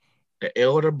 The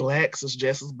elder blacks is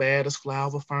just as bad as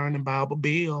Flower Fern and Bible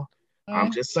Bill.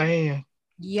 I'm just saying.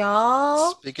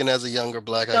 Y'all. Speaking as a younger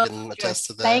black, I can attest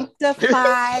to that.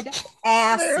 Sanctified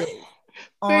asses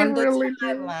on the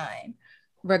timeline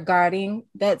regarding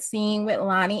that scene with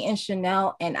Lonnie and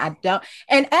Chanel. And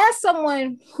as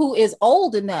someone who is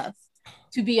old enough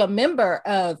to be a member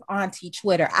of Auntie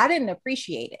Twitter, I didn't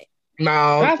appreciate it.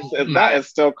 No, that is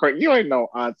still correct. You ain't no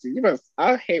auntie.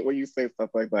 I hate when you say stuff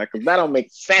like that because that don't make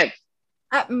sense.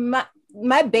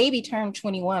 My baby turned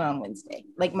 21 on Wednesday.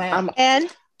 Like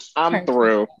I'm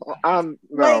through. I'm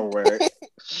no way.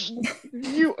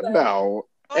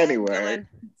 Anyway.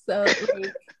 So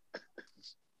like,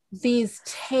 these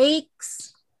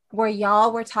takes where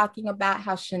y'all were talking about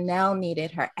how Chanel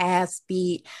needed her ass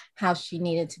beat, how she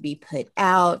needed to be put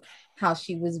out, how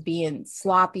she was being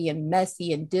sloppy and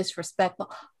messy and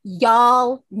disrespectful.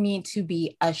 Y'all need to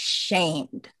be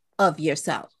ashamed of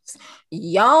yourselves.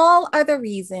 Y'all are the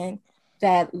reason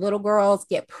that little girls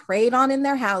get preyed on in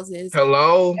their houses.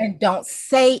 Hello? And don't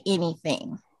say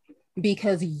anything,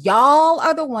 because y'all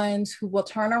are the ones who will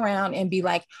turn around and be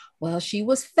like, well, she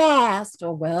was fast,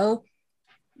 or well,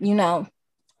 you know,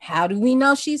 how do we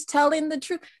know she's telling the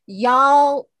truth?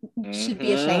 Y'all should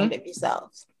be ashamed of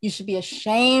yourselves. You should be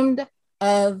ashamed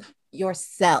of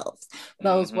yourselves.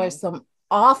 Those were some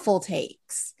awful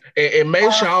takes. It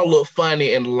makes y'all look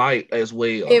funny and light as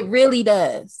well. It really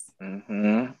does.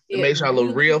 It makes y'all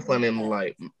look real funny and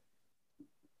light.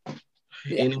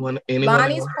 Yeah. Anyone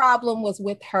Lonnie's problem was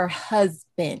with her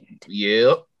husband.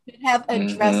 Yep. Should have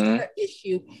addressed her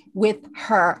issue with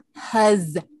her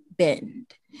husband.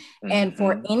 And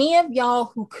for any of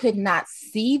y'all who could not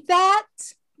see that,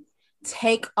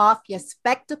 take off your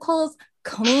spectacles,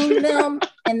 clean them,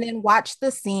 and then watch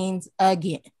the scenes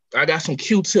again. I got some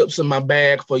Q-tips in my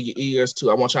bag for your ears too.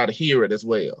 I want y'all to hear it as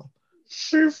well.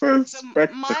 So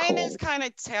mine is kind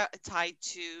of tied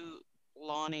to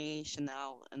Lonnie,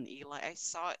 Chanel, and Eli. I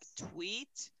saw a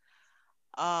tweet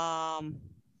that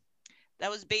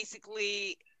was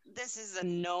basically, this is a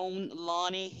known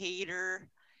Lonnie hater,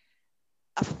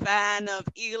 a fan of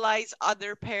Eli's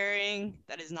other pairing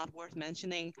that is not worth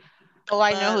mentioning. Oh,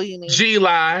 I know who you mean.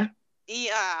 G-Lie.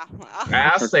 Yeah.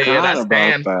 I say it. I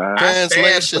stand for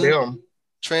them.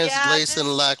 Translation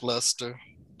lackluster.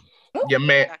 Yeah,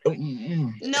 man.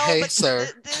 No, hey, but sir.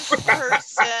 This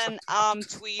person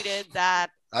tweeted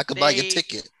that I could buy your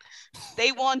ticket.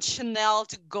 They want Chanel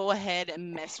to go ahead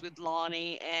and mess with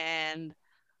Lonnie, and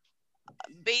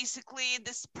basically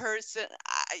this person,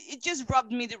 it just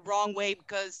rubbed me the wrong way,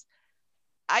 because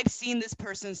I've seen this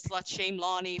person slut shame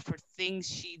Lonnie for things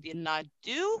she did not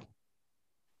do,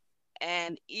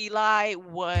 and Eli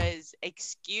was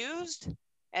excused,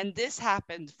 and this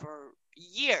happened for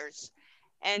years.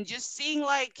 And just seeing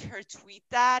like her tweet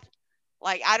that,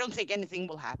 like, I don't think anything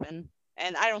will happen.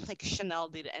 And I don't think Chanel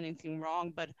did anything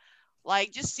wrong, but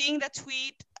like just seeing that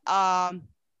tweet,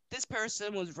 this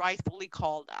person was rightfully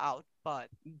called out, but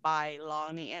by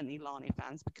Lani and Ilani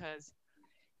fans because,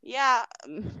 yeah,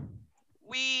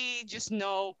 we just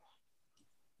know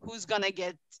who's gonna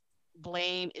get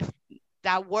blamed if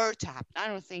that were to happen. I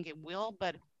don't think it will,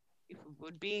 but if it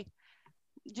would be,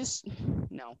 just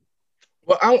no.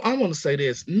 Well, I want to say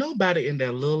this: nobody in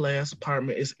that little ass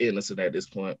apartment is innocent at this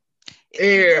point.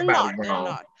 They're Everybody not. They're wrong.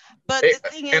 not. But the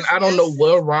thing And is, I don't know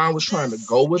where Ron was trying to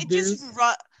go with it this. just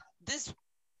this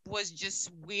was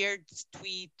just weird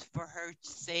tweet for her to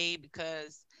say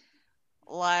because,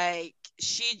 like,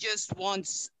 she just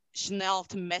wants Chanel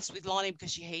to mess with Lonnie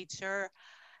because she hates her,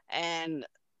 and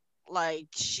like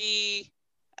she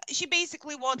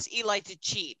basically wants Eli to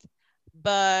cheat.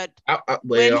 But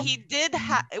when he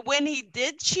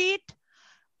did cheat,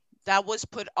 that was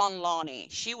put on Lonnie.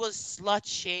 She was slut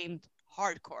shamed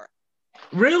hardcore.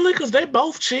 Really? Because they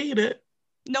both cheated.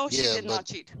 No, she did not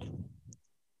cheat.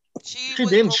 She was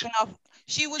didn't. Broken up.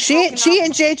 She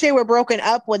and JJ were broken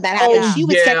up when that happened. She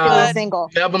was technically single.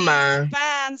 Never mind.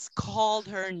 Fans called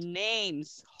her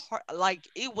names. Like,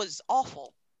 it was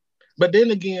awful. But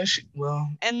then again,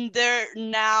 and they're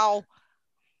now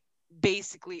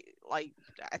basically like,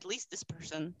 at least this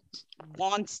person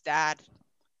wants that,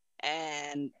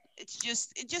 and it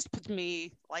just put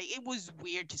me like, it was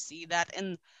weird to see that,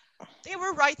 and they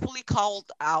were rightfully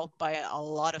called out by a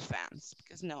lot of fans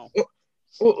because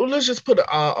Well, let's just put it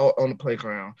all on the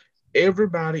playground.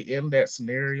 Everybody in that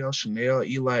scenario, Chanel,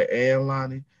 Eli, and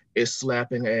Lonnie, is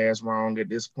slapping ass wrong at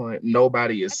this point.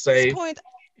 Nobody is safe.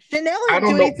 Chanel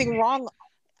didn't do anything wrong.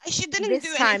 She didn't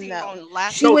do anything wrong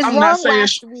last week. She was wrong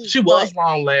last week. She was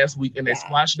wrong last week, and they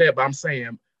squashed that. But I'm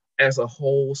saying, as a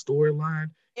whole storyline,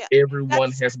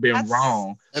 everyone has been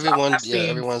wrong.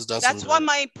 Everyone's done. That's why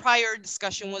my prior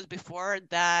discussion was before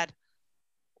that.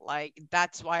 Like,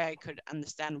 that's why I could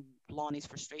understand Lonnie's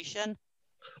frustration.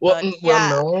 Well,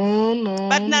 no.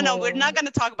 But no, we're not going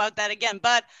to talk about that again.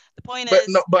 But the point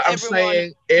is, I'm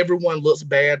saying everyone looks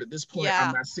bad at this point. Yeah.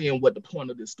 I'm not seeing what the point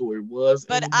of this story was.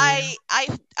 But I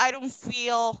don't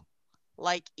feel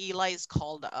like Eli is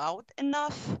called out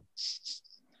enough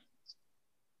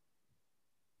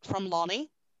from Lonnie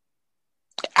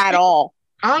at all.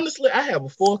 Honestly, I have a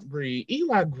fourth breed.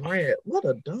 Eli Grant, what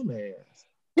a dumbass.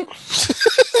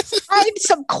 Find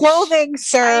some clothing,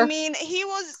 sir. I mean, he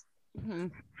was.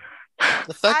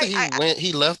 The fact that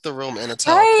he left the room in a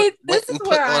towel. Went and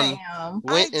put on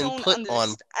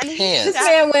pants. This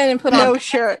man went and put on no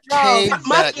shirt. Came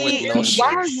back with no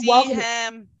shirt.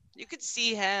 You could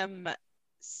see him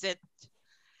sit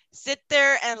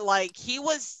there and like he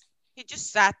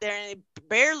just sat there and he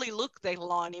barely looked at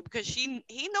Lonnie because he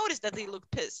noticed that he looked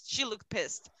pissed. She looked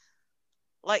pissed.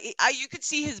 Like you could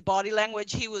see his body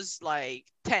language. He was like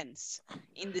tense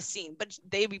in the scene, but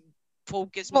they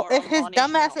focus more. Well, if his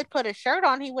dumbass had put a shirt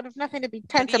on, he would have nothing to be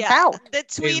tense about. The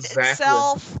tweet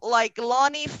itself, like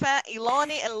Ilani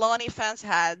and Lonnie fans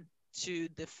had to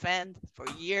defend for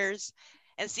years,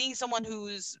 and seeing someone who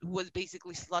was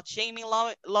basically slut shaming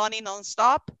Lonnie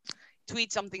nonstop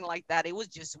tweet something like that, it was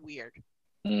just weird.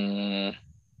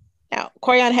 Now,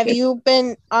 Corian, have you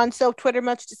been on Silk Twitter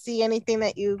much to see anything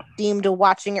that you deemed a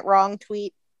watching it wrong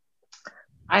tweet?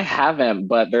 I haven't,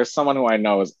 but there's someone who I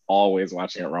know is always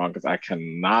watching it wrong because I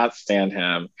cannot stand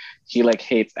him. He like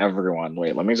hates everyone.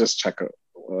 Wait, let me just check.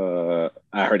 I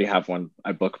already have one.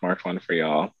 I bookmarked one for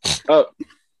y'all. Oh,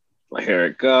 here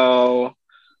it go.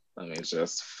 Let me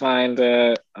just find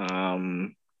it.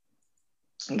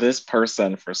 This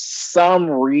person, for some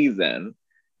reason,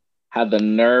 had the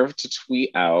nerve to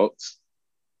tweet out,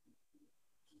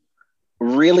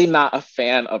 really not a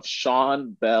fan of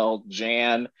Sean, Belle,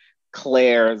 Jan,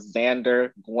 Claire,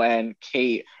 Xander, Gwen,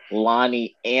 Kate,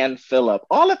 Lonnie, and Philip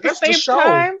all at the same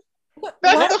time.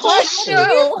 That's the whole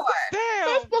show.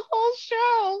 That's the whole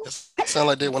show. It sounds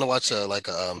like they want to watch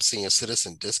a senior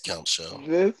citizen discount show.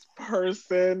 This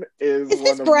person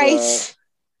is Bryce?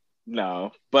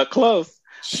 No, but close.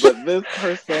 But this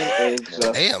person is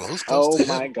just, damn, who's close to him?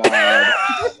 My God.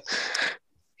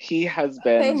 He has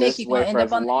been this way for as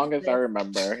long as I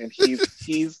remember, and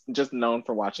he's just known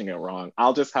for watching it wrong.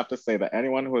 I'll just have to say that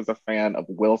anyone who is a fan of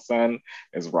Wilson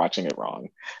is watching it wrong.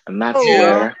 And that's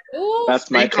that's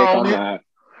my take on that.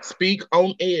 Speak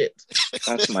on it.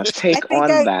 That's my take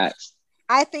on that.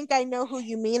 I think I know who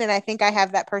you mean, and I think I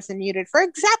have that person muted for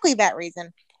exactly that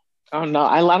reason. Oh no,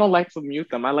 I don't like to mute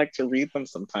them. I like to read them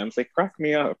sometimes. They crack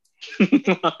me up.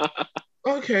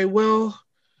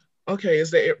 Okay, is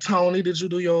there Tony? Did you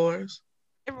do yours?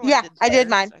 Yeah, I did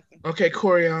mine. Okay,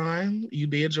 Corian, you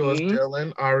did yours.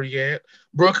 Dylan, Ariette,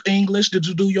 Brooke English, did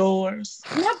you do yours?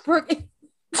 Not Brooke.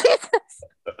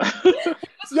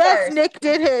 Yes, Nick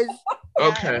did his.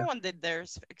 Okay. Everyone did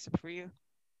theirs except for you.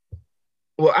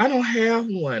 Well, I don't have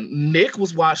one. Nick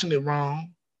was watching it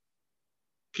wrong.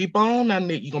 Keep on now,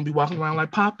 Nick. You're going to be walking around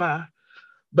like Popeye.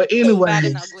 But anyway. Bad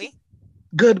and ugly.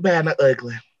 Good, bad, and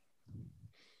ugly.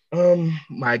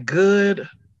 My good,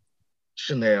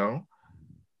 Chanel.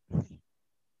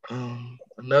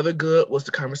 Another good was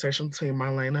the conversation between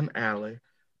Marlene and Allie.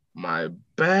 My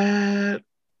bad.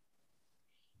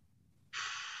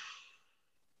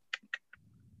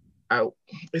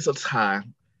 It's a tie.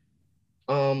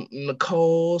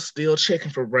 Nicole still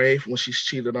checking for Rafe when she's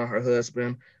cheated on her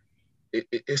husband.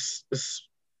 It's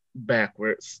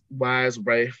backwards. Why is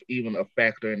Rafe even a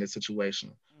factor in this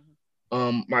situation?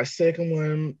 My second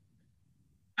one,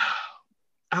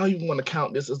 I don't even want to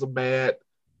count this as a bad.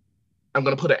 I'm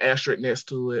going to put an asterisk next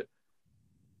to it.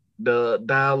 The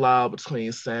dialogue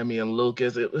between Sammy and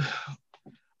Lucas,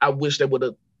 I wish they would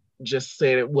have just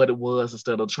said it what it was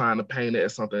instead of trying to paint it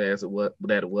as something as it was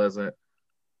that it wasn't.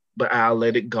 But I'll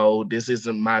let it go. This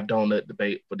isn't my donut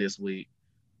debate for this week.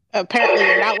 Apparently,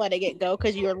 you're not letting it go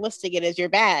because you're listing it as your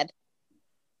bad.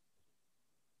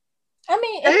 I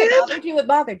mean, if it bothered you, it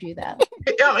bothered you, though.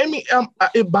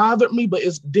 It bothered me, but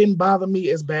it didn't bother me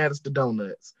as bad as the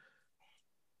donuts.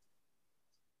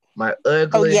 My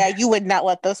ugly. Oh, yeah, you would not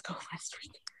let those go last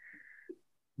week.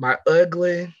 My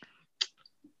ugly.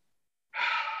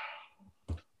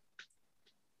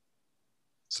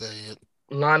 Say it.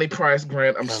 Lonnie Price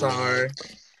Grant, I'm sorry.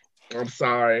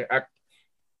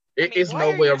 It's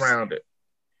no way around it.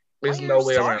 There's no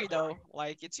way around it. Though.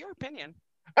 Like, it's your opinion.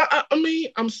 I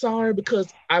mean, I'm sorry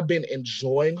because I've been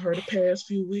enjoying her the past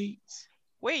few weeks.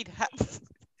 Wait, have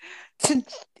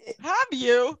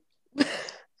you?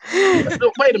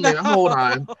 No, wait a minute, hold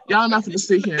on. Y'all not gonna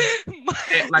sit here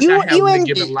like I haven't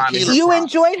given Lonnie. You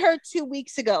enjoyed her 2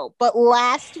 weeks ago, but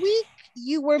last week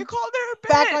you called her a bitch.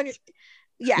 Back on your.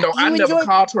 Yeah, no, I never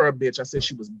called her a bitch. I said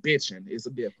she was bitching. It's a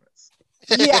difference.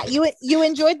 Yeah, you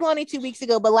enjoyed Lonnie 2 weeks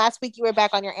ago, but last week you were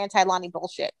back on your anti-Lonnie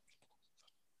bullshit.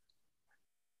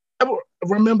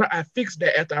 Remember, I fixed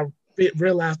that after I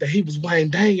realized that he was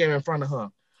Wayne Daniel in front of her.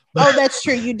 Oh, that's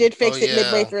true. You did fix it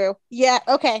midway through. Yeah,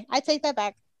 okay. I take that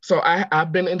back. So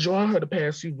I've been enjoying her the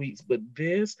past few weeks, but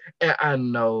this, and I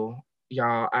know,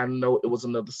 y'all, it was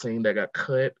another scene that got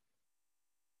cut,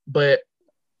 but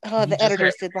the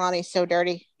editors did Lonnie so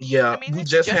dirty. Yeah, we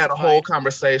just had a whole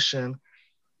conversation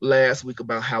last week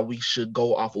about how we should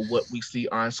go off of what we see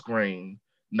on screen,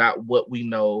 not what we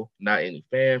know, not any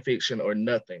fan fiction or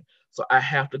nothing. So I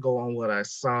have to go on what I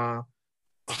saw,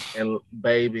 and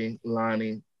baby,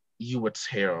 Lonnie, you were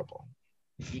terrible.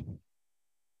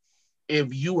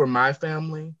 If you were my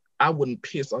family, I wouldn't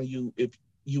piss on you if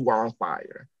you were on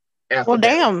fire. Well,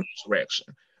 damn.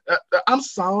 Resurrection. I'm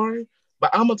sorry, but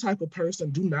I'm a type of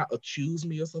person, do not accuse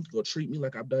me of something or treat me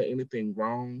like I've done anything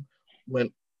wrong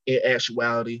when in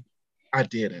actuality, I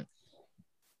didn't.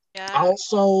 Yeah.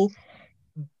 Also,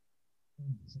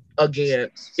 again,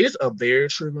 it's a very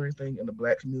triggering thing in the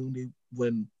Black community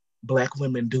when Black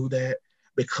women do that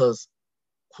because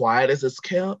quiet as it's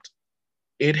kept,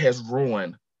 it has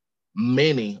ruined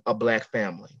many a Black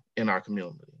family in our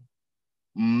community.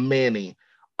 Many.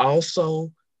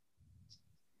 Also,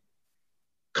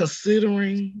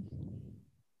 considering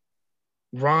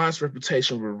Ron's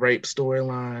reputation with rape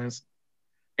storylines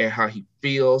and how he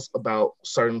feels about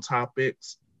certain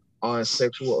topics on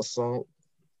sexual assault,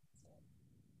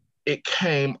 it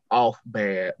came off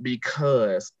bad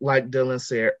because, like Dylan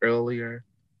said earlier,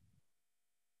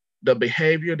 the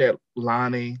behavior that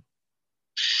Lonnie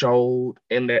showed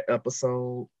in that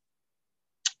episode,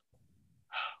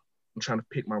 I'm trying to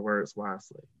pick my words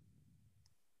wisely.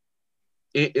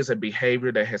 It is a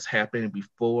behavior that has happened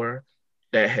before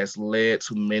that has led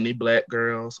to many Black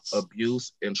girls'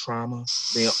 abuse and trauma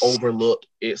being overlooked,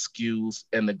 excused,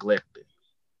 and neglected.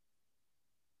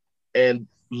 And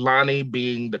Lonnie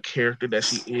being the character that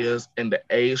she is and the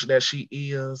age that she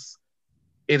is,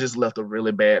 it just left a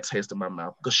really bad taste in my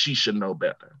mouth because she should know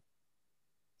better.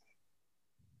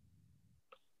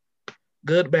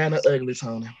 Good, bad, and ugly,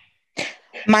 Tony.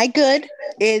 My good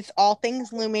is All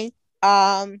Things Lumi.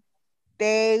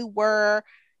 They were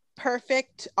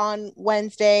perfect on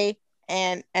Wednesday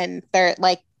and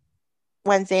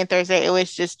Wednesday and Thursday.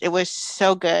 It was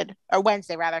so good, or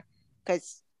Wednesday rather,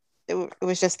 because it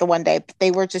was just the one day. They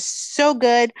were just so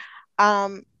good.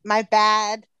 My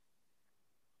bad.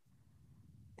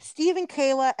 Steve and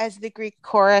Kayla as the Greek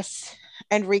chorus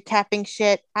and recapping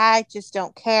shit. I just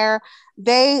don't care.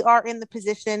 They are in the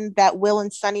position that Will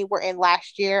and Sunny were in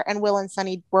last year, and Will and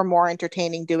Sunny were more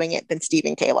entertaining doing it than Steve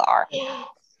and Kayla are.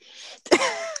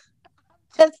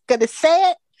 Just gonna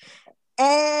say it.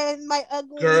 And my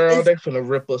ugly girl, they finna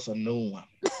rip us a new one.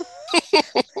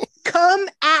 Come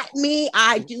at me.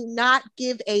 I do not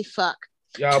give a fuck.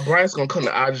 Y'all, Bryce gonna come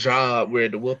to our job ready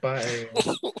to whoop our ass.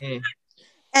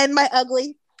 And my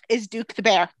ugly is Duke the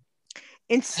Bear.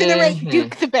 Incinerate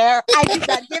Duke the Bear. I do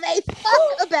not give a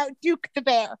fuck about Duke the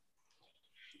Bear.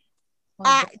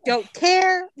 I don't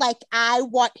care. Like, I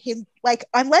want him, like,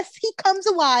 unless he comes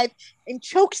alive and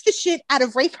chokes the shit out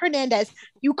of Rafe Hernandez,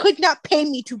 you could not pay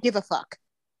me to give a fuck.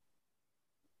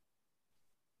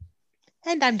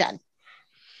 And I'm done.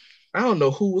 I don't know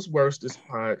who was worse this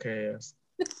podcast.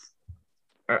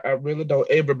 I really don't.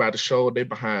 Everybody showed they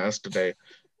behind us today.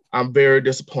 I'm very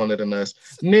disappointed in us.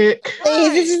 Nick.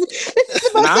 This is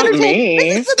the most Not me.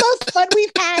 This is the most fun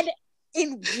we've had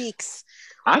in weeks.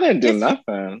 I didn't do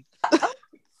nothing.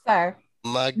 Sir.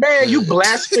 Man, you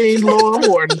blasphemed Laura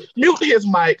Horton. Mute his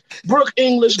mic. Brooke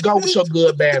English, go with your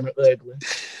good, bad, and ugly.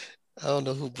 I don't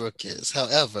know who Brooke is.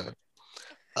 However,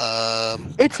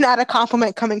 it's not a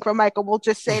compliment coming from Michael. We'll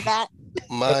just say that.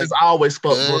 It's always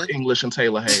fuck Brooke English and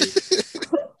Taylor Hayes.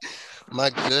 My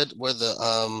good were the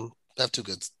I have two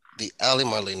goods. The Ali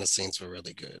Marlena scenes were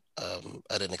really good.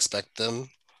 I didn't expect them,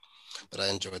 but I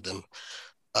enjoyed them.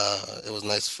 It was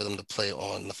nice for them to play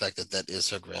on the fact that that is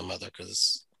her grandmother,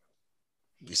 because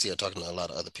we see her talking to a lot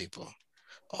of other people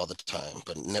all the time,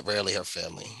 but rarely her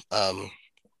family.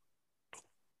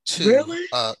 Really?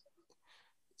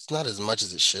 It's not as much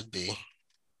as it should be,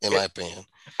 in my opinion.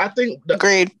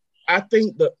 Agreed. I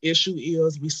think the issue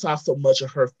is we saw so much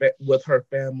of her with her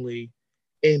family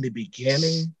in the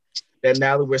beginning that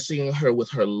now that we're seeing her with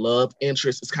her love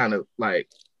interest, it's kind of like.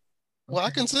 Well,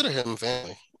 I consider him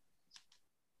family.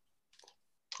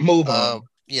 Move on.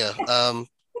 Yeah.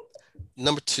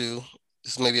 Number two,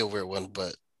 this may be a weird one,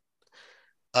 but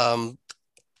the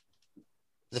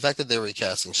fact that they're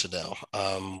recasting Chanel,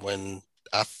 when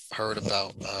I heard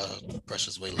about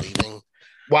Precious Way leaving,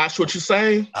 watch what you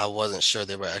say. I wasn't sure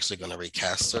they were actually going to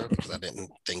recast her because I didn't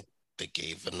think they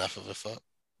gave enough of a fuck.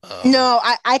 No,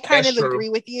 I kind of agree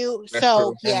with you. That's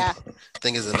so true. Yeah. The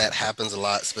thing is, and that happens a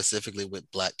lot, specifically with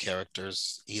Black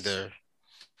characters. Either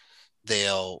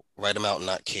they'll write them out and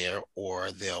not care,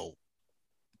 or they'll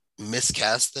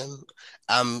miscast them.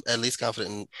 I'm at least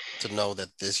confident to know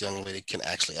that this young lady can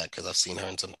actually act, because I've seen her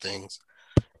in some things,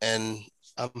 and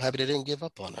I'm happy they didn't give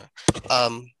up on her.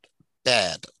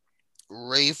 Bad.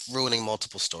 Rafe ruining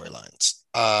multiple storylines.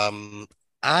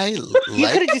 You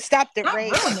could have just stopped at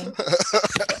Rafe.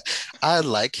 I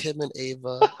like him and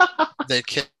Ava.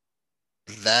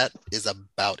 That is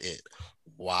about it.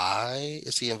 Why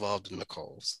is he involved in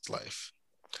Nicole's life?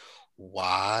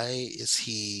 Why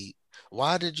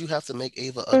did you have to make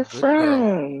Ava a good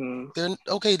girl? They're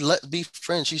okay, let be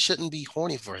friends. She shouldn't be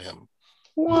horny for him.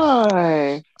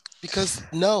 Why? Because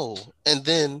no. And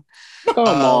then Come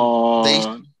on.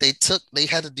 they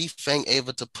had to defang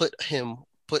Ava to put him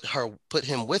with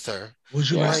her. Would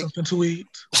you like something to eat?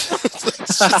 I'm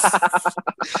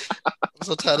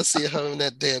so tired of seeing her in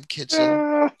that damn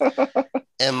kitchen.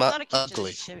 And my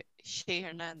ugly. Shea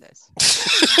Hernandez.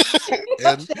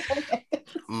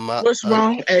 What's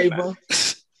wrong, Ava?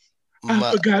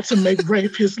 I forgot to make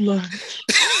Rafe his lunch.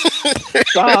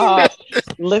 Stop.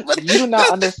 Listen, you do not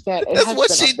understand. That's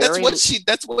what she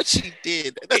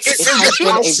did. It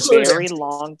has been a very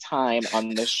long time on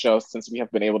this show since we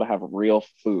have been able to have real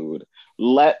food.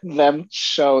 Let them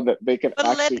show that they can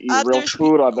actually eat real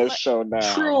food on this show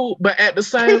now. True, but at the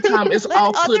same time, it's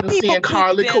off-putting seeing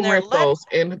Carly Corinthos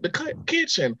in the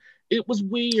kitchen. It was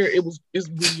weird.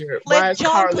 It's weird. Why is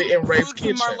Carly in Rafe's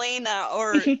kitchen? Marlena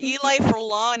or Eli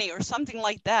Forlani or something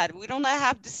like that. We don't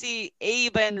have to see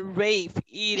Ava and Rafe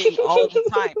eating all the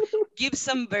time. Give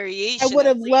some variation. I would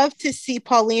have loved to see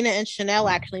Paulina and Chanel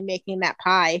actually making that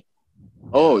pie.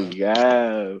 Oh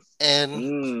yes.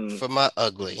 And for my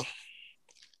ugly,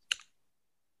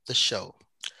 the show.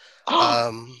 I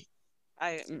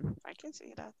can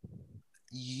see that.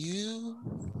 You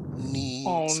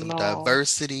need some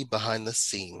diversity behind the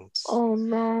scenes. Oh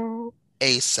no.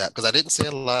 ASAP, because I didn't say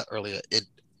it a lot earlier. It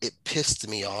pissed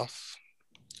me off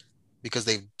because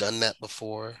they've done that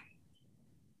before,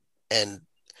 and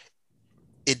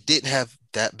it didn't have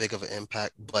that big of an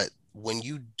impact. But when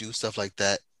you do stuff like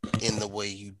that in the way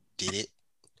you did it,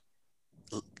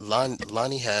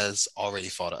 Lonnie has already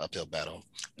fought an uphill battle.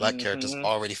 Black characters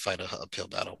already fight an uphill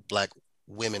battle. Black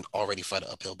women already fight an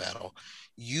uphill battle.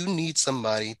 You need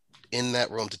somebody in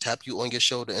that room to tap you on your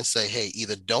shoulder and say, hey,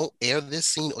 either don't air this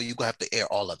scene or you're going to have to air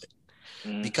all of it.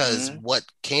 Mm-hmm. Because what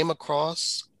came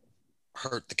across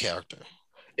hurt the character.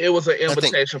 It was an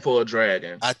invitation for a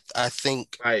dragon. I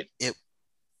think it,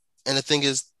 and the thing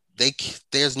is,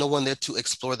 there's no one there to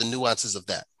explore the nuances of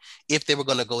that. If they were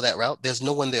going to go that route, there's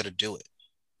no one there to do it.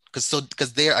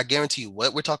 Because there, I guarantee you,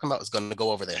 what we're talking about is going to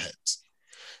go over their heads.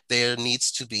 There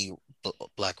needs to be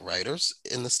Black writers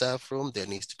in the staff room. There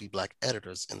needs to be Black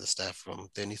editors in the staff room.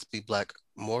 There needs to be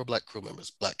more Black crew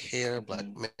members, Black hair, Black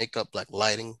makeup, Black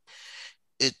lighting.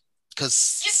 Because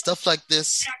stuff like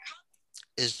this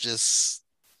is just,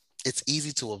 it's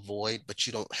easy to avoid, but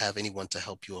you don't have anyone to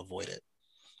help you avoid it.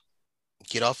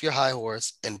 Get off your high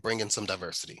horse and bring in some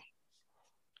diversity.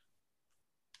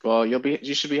 Well,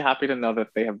 you should be happy to know that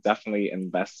they have definitely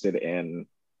invested in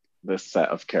this set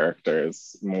of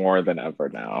characters more than ever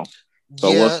now. So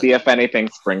we'll see if anything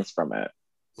springs from it.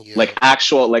 Yeah.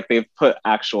 Like they've put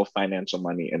actual financial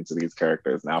money into these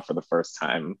characters now for the first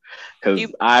time.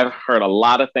 Because I've heard a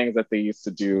lot of things that they used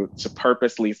to do to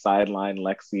purposely sideline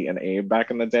Lexi and Abe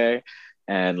back in the day.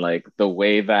 And like the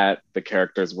way that the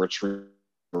characters were treated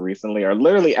recently are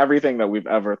literally everything that we've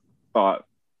ever thought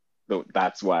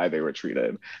that's why they were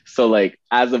treated. So like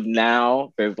as of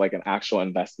now, there's like an actual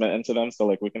investment into them. So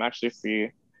like we can actually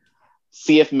see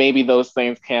if maybe those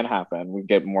things can happen. We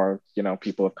get more,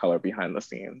 people of color behind the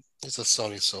scenes. It's a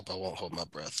Sony soap. I won't hold my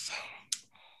breath.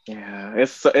 Yeah,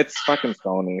 it's fucking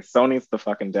Sony. Sony's the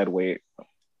fucking dead weight.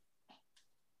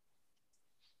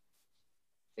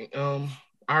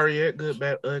 Ariette, good,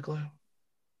 bad, ugly.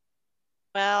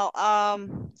 Well,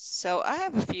 so I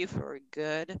have a few for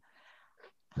good.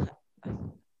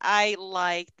 I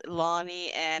liked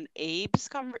Lonnie and Abe's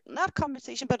not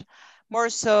conversation, but more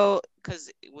so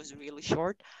because it was really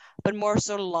short, but more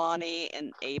so Lonnie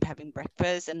and Abe having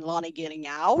breakfast and Lonnie getting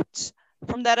out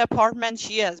from that apartment.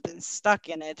 She has been stuck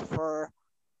in it for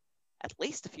at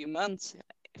least a few months,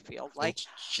 it feels like.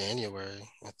 January,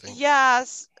 I think.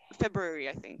 Yes, February,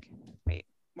 I think. Wait,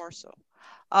 more so.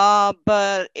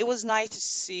 But it was nice to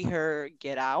see her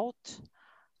get out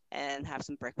and have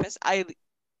some breakfast.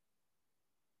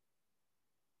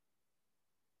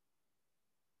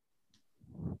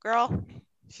 Girl,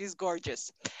 she's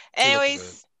gorgeous.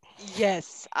 Anyways,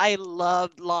 yes, I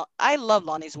love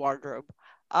Lonnie's wardrobe.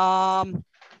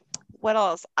 What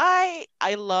else? I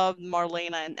loved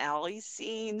Marlena and Allie's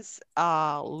scenes.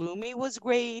 Lumi was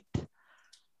great.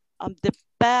 The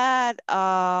bad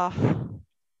I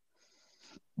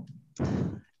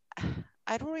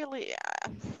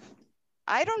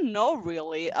don't know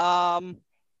really.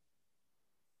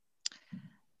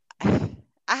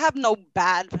 I have no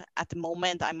bad at the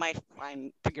moment. I might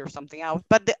figure something out.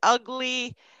 But the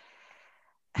ugly,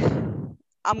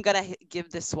 I'm gonna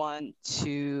give this one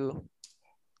to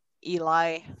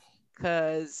Eli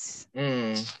because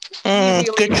good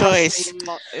choice.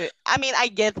 I mean, I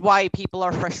get why people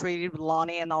are frustrated with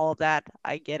Lonnie and all of that.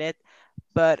 I get it,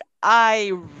 but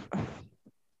Eli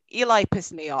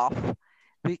pissed me off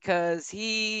because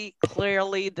he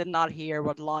clearly did not hear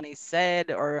what Lonnie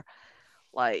said or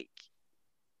like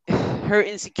her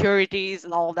insecurities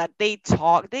and all that. They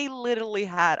literally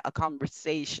had a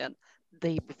conversation the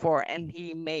day before and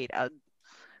he made a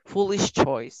foolish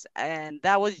choice, and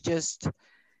it was just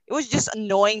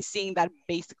annoying seeing that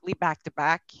basically back to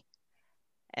back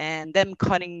and them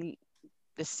cutting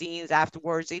the scenes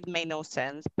afterwards. It made no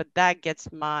sense, but that gets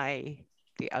the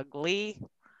ugly.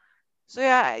 So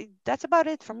yeah, that's about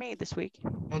it for me this week.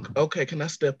 Okay, can I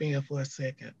step in for a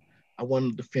second? I want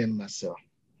to defend myself.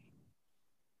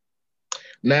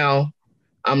 Now,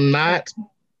 I'm not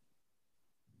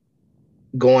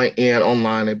going in on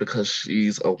Lonnie because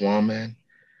she's a woman,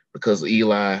 because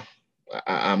Eli,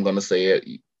 I'm going to say it.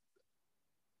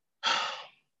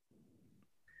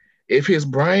 If his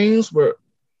brains were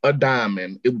a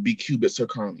diamond, it would be cubic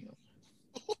zirconium.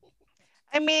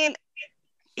 I mean,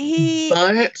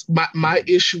 But my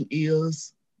issue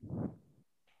is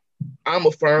I'm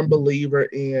a firm believer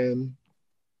in,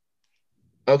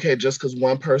 okay, just because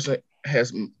one person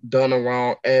has done a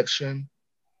wrong action,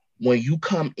 when you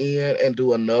come in and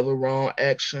do another wrong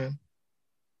action,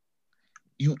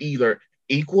 you either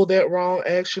equal that wrong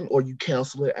action or you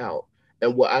cancel it out.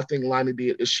 And what I think Lonnie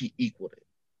did is she equaled it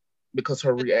because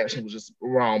her reaction was just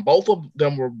wrong. Both of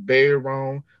them were very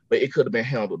wrong, but it could have been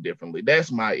handled differently.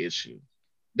 That's my issue.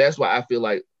 That's why I feel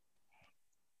like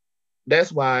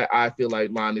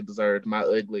Lonnie deserved my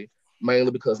ugly,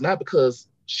 mainly not because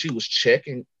she was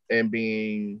checking and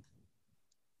being,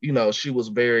 she was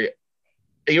very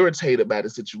irritated by the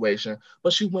situation,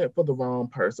 but she went for the wrong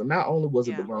person. Not only was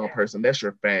it the wrong person, that's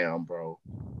your fam, bro.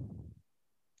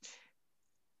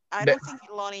 I don't think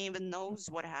Lonnie even knows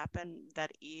what happened,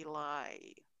 that Eli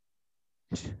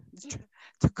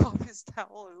took off his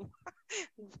towel.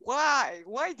 Why?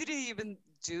 Why did he even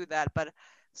do that? But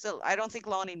still, I don't think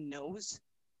Lonnie knows.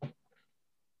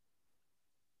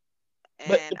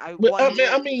 And I wonder.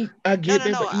 I get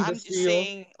it, No. but even I'm just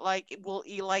saying, like, will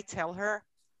Eli tell her?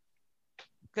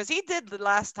 Because he did the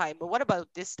last time, but what about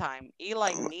this time?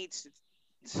 Eli needs to.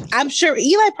 I'm sure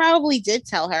Eli probably did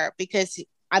tell her, because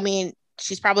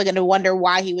she's probably going to wonder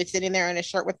why he was sitting there in a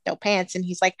shirt with no pants, and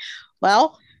he's like,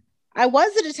 "Well, I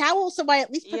was in a towel, so I at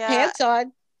least put pants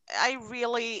on." I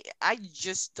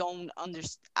just don't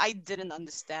understand. I didn't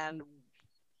understand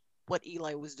what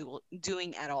Eli was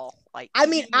doing at all. Like,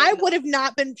 I would have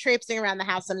not been traipsing around the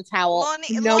house in a towel.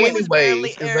 Lonnie was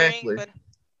barely airing,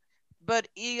 but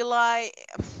Eli,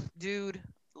 dude,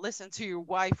 listen to your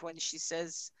wife when she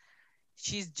says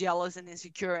she's jealous and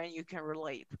insecure, and you can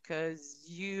relate because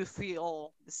you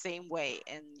feel the same way,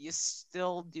 and you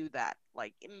still do that.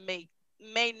 Like, it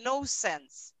made no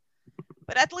sense.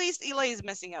 But at least Eli is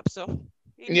messing up, so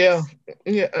yeah.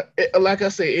 Like I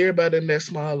said, everybody in that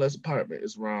small apartment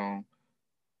is wrong,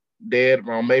 dead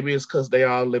wrong. Maybe it's because they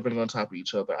all living on top of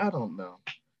each other. I don't know.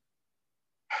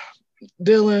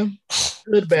 Dylan,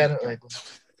 good, bad, and ugly.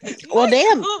 Well,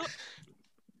 damn.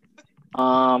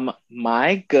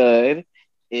 My good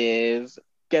is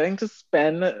getting to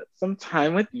spend some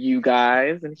time with you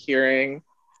guys and hearing,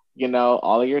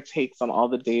 all of your takes on all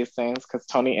the Days things, because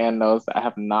Tony Ann knows that I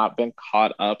have not been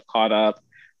caught up.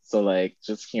 So, like,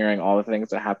 just hearing all the things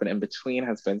that happen in between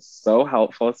has been so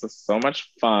helpful. It's so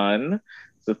much fun.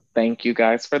 So thank you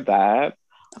guys for that.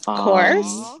 Of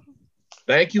course.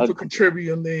 Thank you for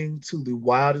contributing to the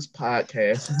wildest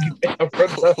podcast we've ever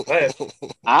done.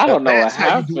 I don't know what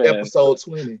happened. How you do episode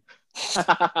 20.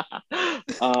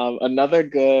 Another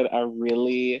good, I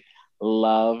really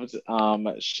loved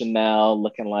Chanel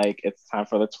looking like it's time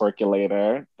for the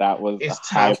twerkulator. That was a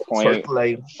high point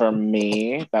for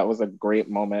me. That was a great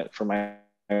moment for my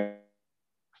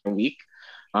week.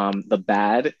 The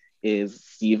bad is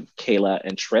Steve, Kayla,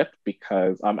 and Trip,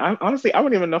 because I honestly, I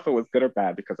wouldn't even know if it was good or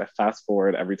bad because I fast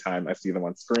forward every time I see them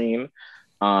on screen.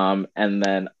 And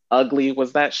then ugly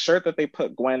was that shirt that they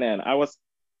put Gwen in. I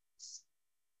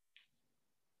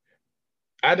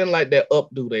didn't like that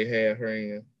updo they had her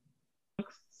in.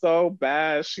 So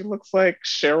bad. She looks like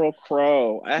Sheryl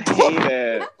Crow. I hate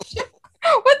it.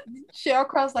 What? Sheryl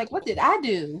Crow's like, what did I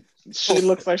do? She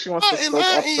looks like she wants to soak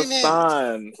up the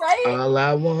sun. Right? All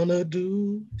I wanna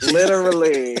do.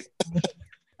 Literally.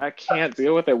 I can't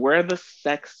deal with it. Wear the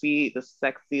sexy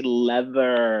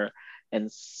leather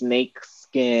and snake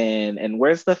skin. And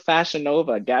where's the Fashion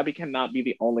Nova? Gabby cannot be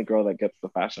the only girl that gets the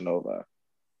Fashion Nova.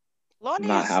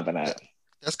 Not having it.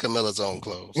 That's Camilla's own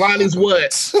clothes. Lonnie's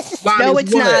what? No,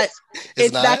 it's not.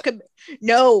 It's not.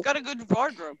 No. Got a good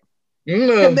wardrobe.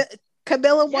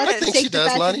 Camilla wants to take the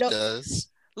Fashion Lonnie does.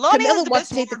 Camilla wants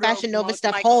to take the Fashion Nova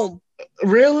stuff home.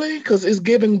 Really? Because it's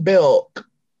giving Belk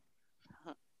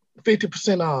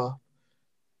 50% off.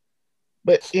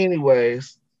 But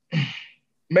anyways,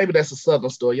 maybe that's a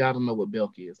Southern store. Y'all don't know what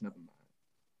Belk is. Never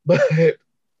mind.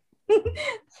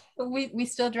 But we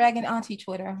still dragging Auntie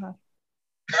Twitter, huh?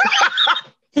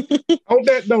 On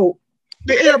that note,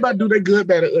 did everybody do their good,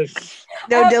 bad, or ugly?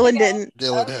 No, Dylan didn't.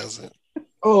 Dylan hasn't.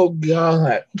 Oh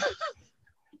God.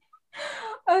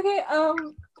 Okay.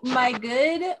 My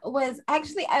good was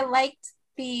actually I liked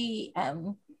the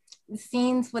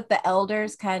scenes with the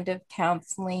elders kind of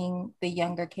counseling the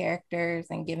younger characters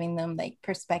and giving them like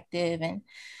perspective and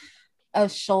a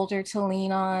shoulder to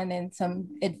lean on and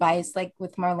some advice, like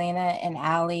with Marlena and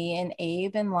Allie and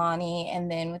Abe and Lonnie, and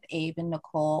then with Abe and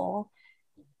Nicole.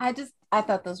 I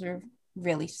thought those were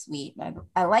really sweet.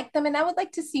 I like them, and I would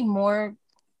like to see more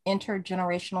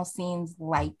intergenerational scenes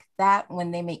like that when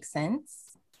they make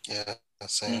sense. Yeah,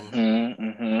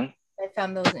 same. I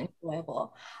found those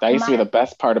enjoyable. That used to be the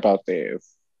best part about Days.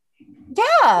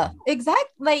 Yeah, exactly.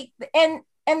 Like, and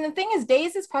the thing is,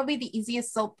 Days is probably the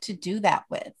easiest soap to do that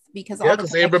with because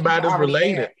everybody's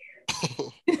related.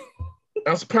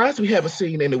 I'm surprised we haven't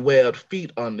seen any webbed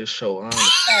feet on this show,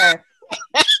 honestly.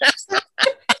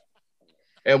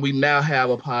 And we now have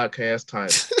a podcast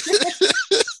title.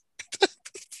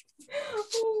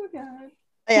 Oh God.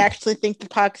 I actually think the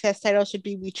podcast title should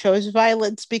be "We Chose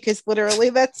Violence" because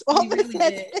literally that's all really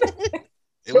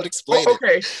it would explain it.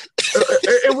 Okay.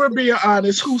 And we're being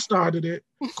honest, who started it?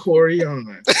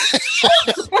 Corianne.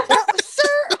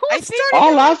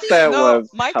 All I said was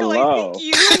Michael, hello. I think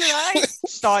you and I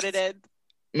started it.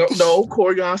 No,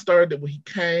 Corianne started it when he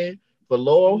came for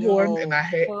Laurel Horton, and I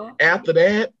had after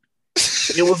that.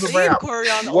 It was a wrap.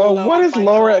 Well, what is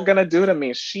Laura gonna do to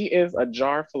me? She is a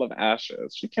jar full of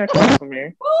ashes. She can't come for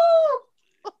me.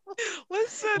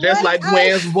 Listen, just like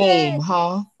Gwen's womb,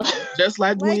 huh? Just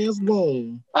like Gwen's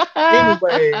womb.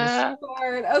 Anyways.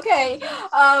 Okay.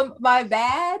 My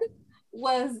bad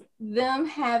was them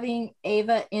having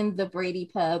Ava in the Brady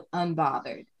pub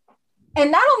unbothered.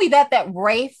 And not only that, that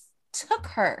Rafe took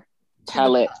her.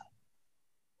 Tell it.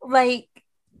 Like,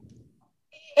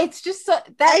 it's just so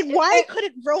that. And why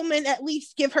couldn't Roman at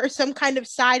least give her some kind of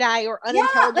side eye or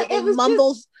unintelligently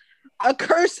mumbles a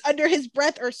curse under his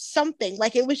breath or something?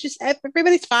 Like, it was just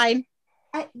everybody's fine.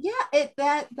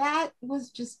 That was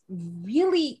just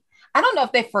really. I don't know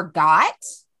if they forgot.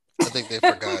 I think they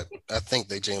forgot. I think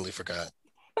they genuinely forgot.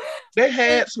 They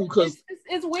had to, because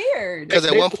it's weird. Because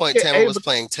at one point Tamara was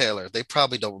playing Taylor. They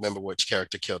probably don't remember which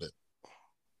character killed it.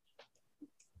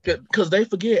 Because they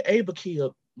forget Ava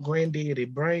killed Granddaddy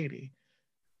Brady.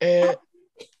 And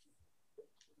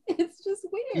it's just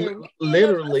weird.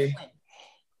 Literally.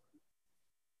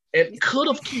 And could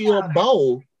have killed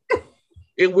Bo.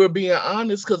 If we're being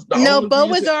honest, because Bo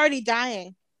was already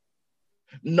dying.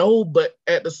 No, but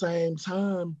at the same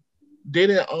time,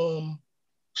 didn't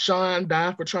Sean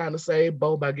die for trying to save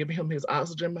Bo by giving him his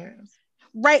oxygen mask?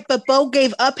 Right, but Bo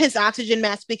gave up his oxygen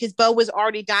mask because Bo was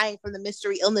already dying from the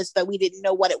mystery illness that we didn't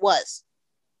know what it was.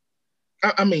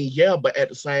 I mean, yeah, but at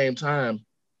the same time,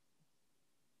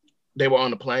 they were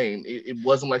on the plane. It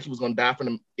wasn't like he was going to die from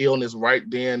the illness right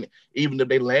then, even if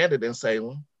they landed in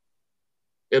Salem.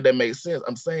 If that makes sense.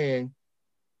 I'm saying,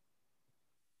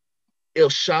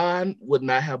 if Sean would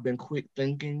not have been quick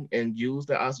thinking and used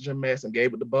the oxygen mask and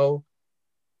gave it to Bo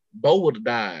would have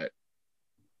died.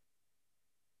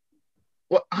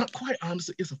 Well, quite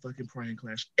honestly, it's a fucking plane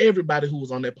crash. Everybody who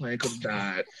was on that plane could have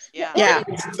died. Yeah.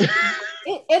 And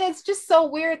it's just so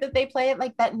weird that they play it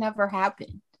like that never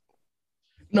happened.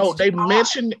 No, they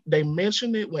mentioned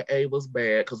it when A was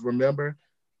bad, because remember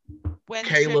when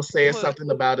Kayla said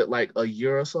something about it like a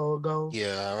year or so ago.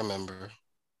 Yeah, I remember.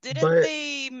 Didn't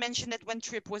they mention it when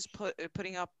Trip was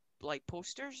putting up like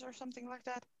posters or something like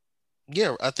that?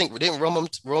 Yeah, I think didn't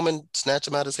Roman snatch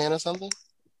him out of his hand or something?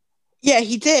 Yeah,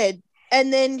 he did.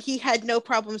 And then he had no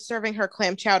problem serving her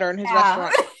clam chowder in his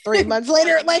restaurant 3 months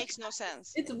later. It makes no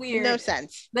sense. It's weird. No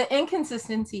sense. The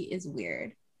inconsistency is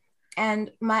weird.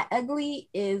 And my ugly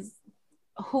is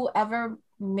whoever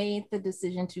made the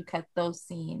decision to cut those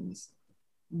scenes,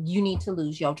 you need to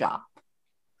lose your job.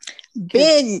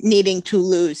 Been needing to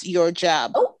lose your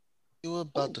job. Oh. You were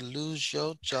about to lose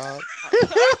your job.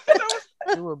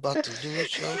 You were about to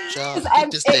lose your job.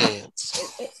 Get this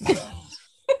dance.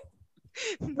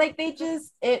 Like they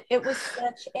just, it was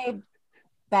such a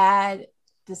bad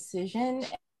decision.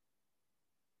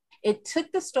 It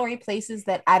took the story places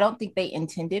that I don't think they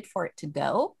intended for it to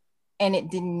go, and it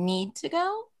didn't need to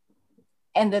go,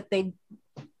 and that they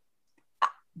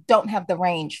don't have the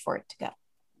range for it to go.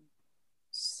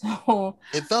 So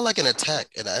it felt like an attack,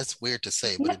 and that's weird to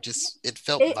say, but it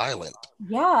felt violent.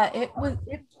 Yeah, it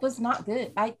was not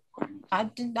good. I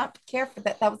did not care for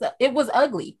that. It was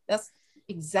ugly. That's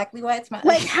exactly why it's my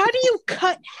like. How do you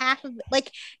cut half of it?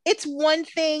 Like, it's one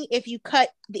thing if you cut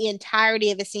the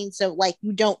entirety of a scene so like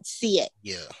you don't see it.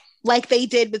 Yeah. Like they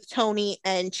did with Tony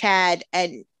and Chad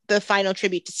and the final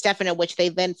tribute to Stefano, which they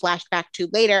then flashed back to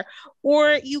later,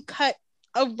 or you cut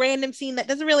a random scene that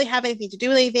doesn't really have anything to do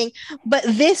with anything. But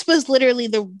this was literally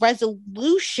the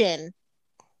resolution.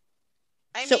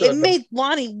 So it made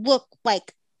Lonnie look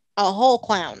like a whole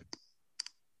clown.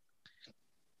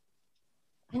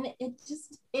 And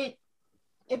it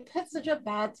put such a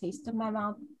bad taste in my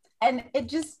mouth, and it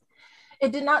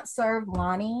did not serve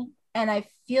Lonnie. And I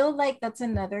feel like that's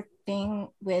another thing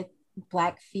with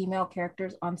Black female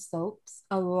characters on soaps.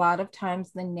 A lot of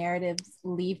times the narratives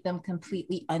leave them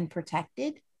completely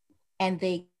unprotected, and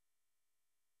they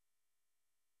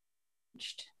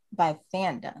by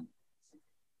fandom.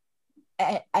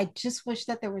 I just wish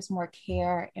that there was more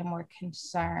care and more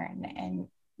concern and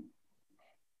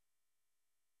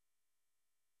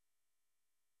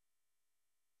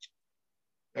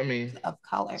of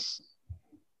color.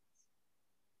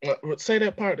 Say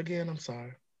that part again. I'm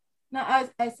sorry. No,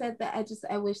 I said that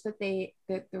I wish that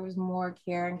there was more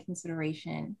care and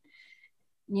consideration,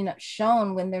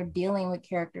 shown when they're dealing with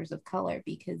characters of color,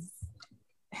 because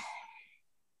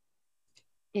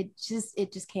it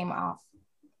just came off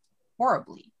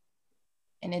horribly,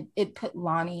 and it put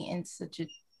Lonnie in such a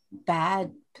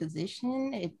bad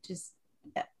position. I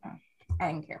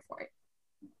didn't care for it.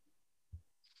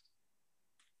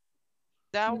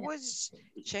 That was,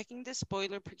 checking the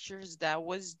spoiler pictures, that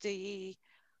was the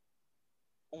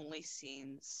only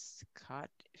scenes cut,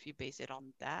 if if you base it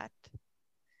on that.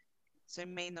 So it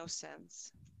made no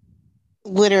sense.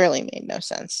 Literally made no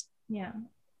sense. Yeah.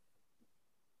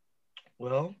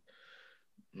 Well,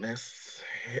 that's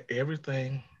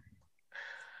everything.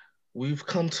 We've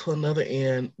come to another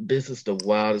end. This is the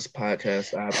wildest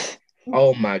podcast I've.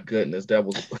 Oh my goodness, that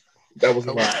was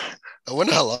a lot. I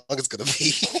wonder how long it's gonna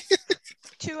be.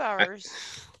 2 hours.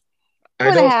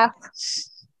 I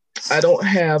don't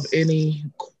have any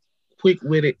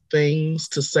quick-witted things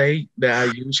to say that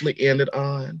I usually end it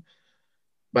on,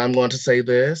 but I'm going to say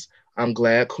this. I'm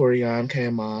glad Corian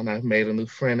came on. I've made a new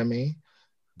frenemy.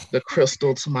 The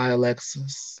Crystal to my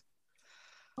Alexis.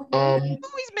 You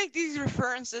always make these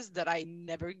references that I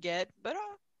never get, but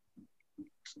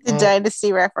the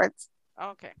Dynasty reference.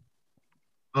 Okay.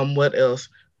 What else?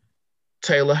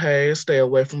 Taylor Hayes, stay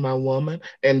away from my woman.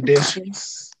 And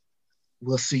Dishes.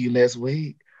 We'll see you next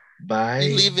week. Bye.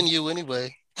 He's leaving you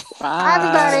anyway.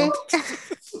 Bye, everybody.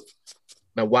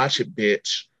 Now watch it,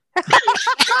 bitch.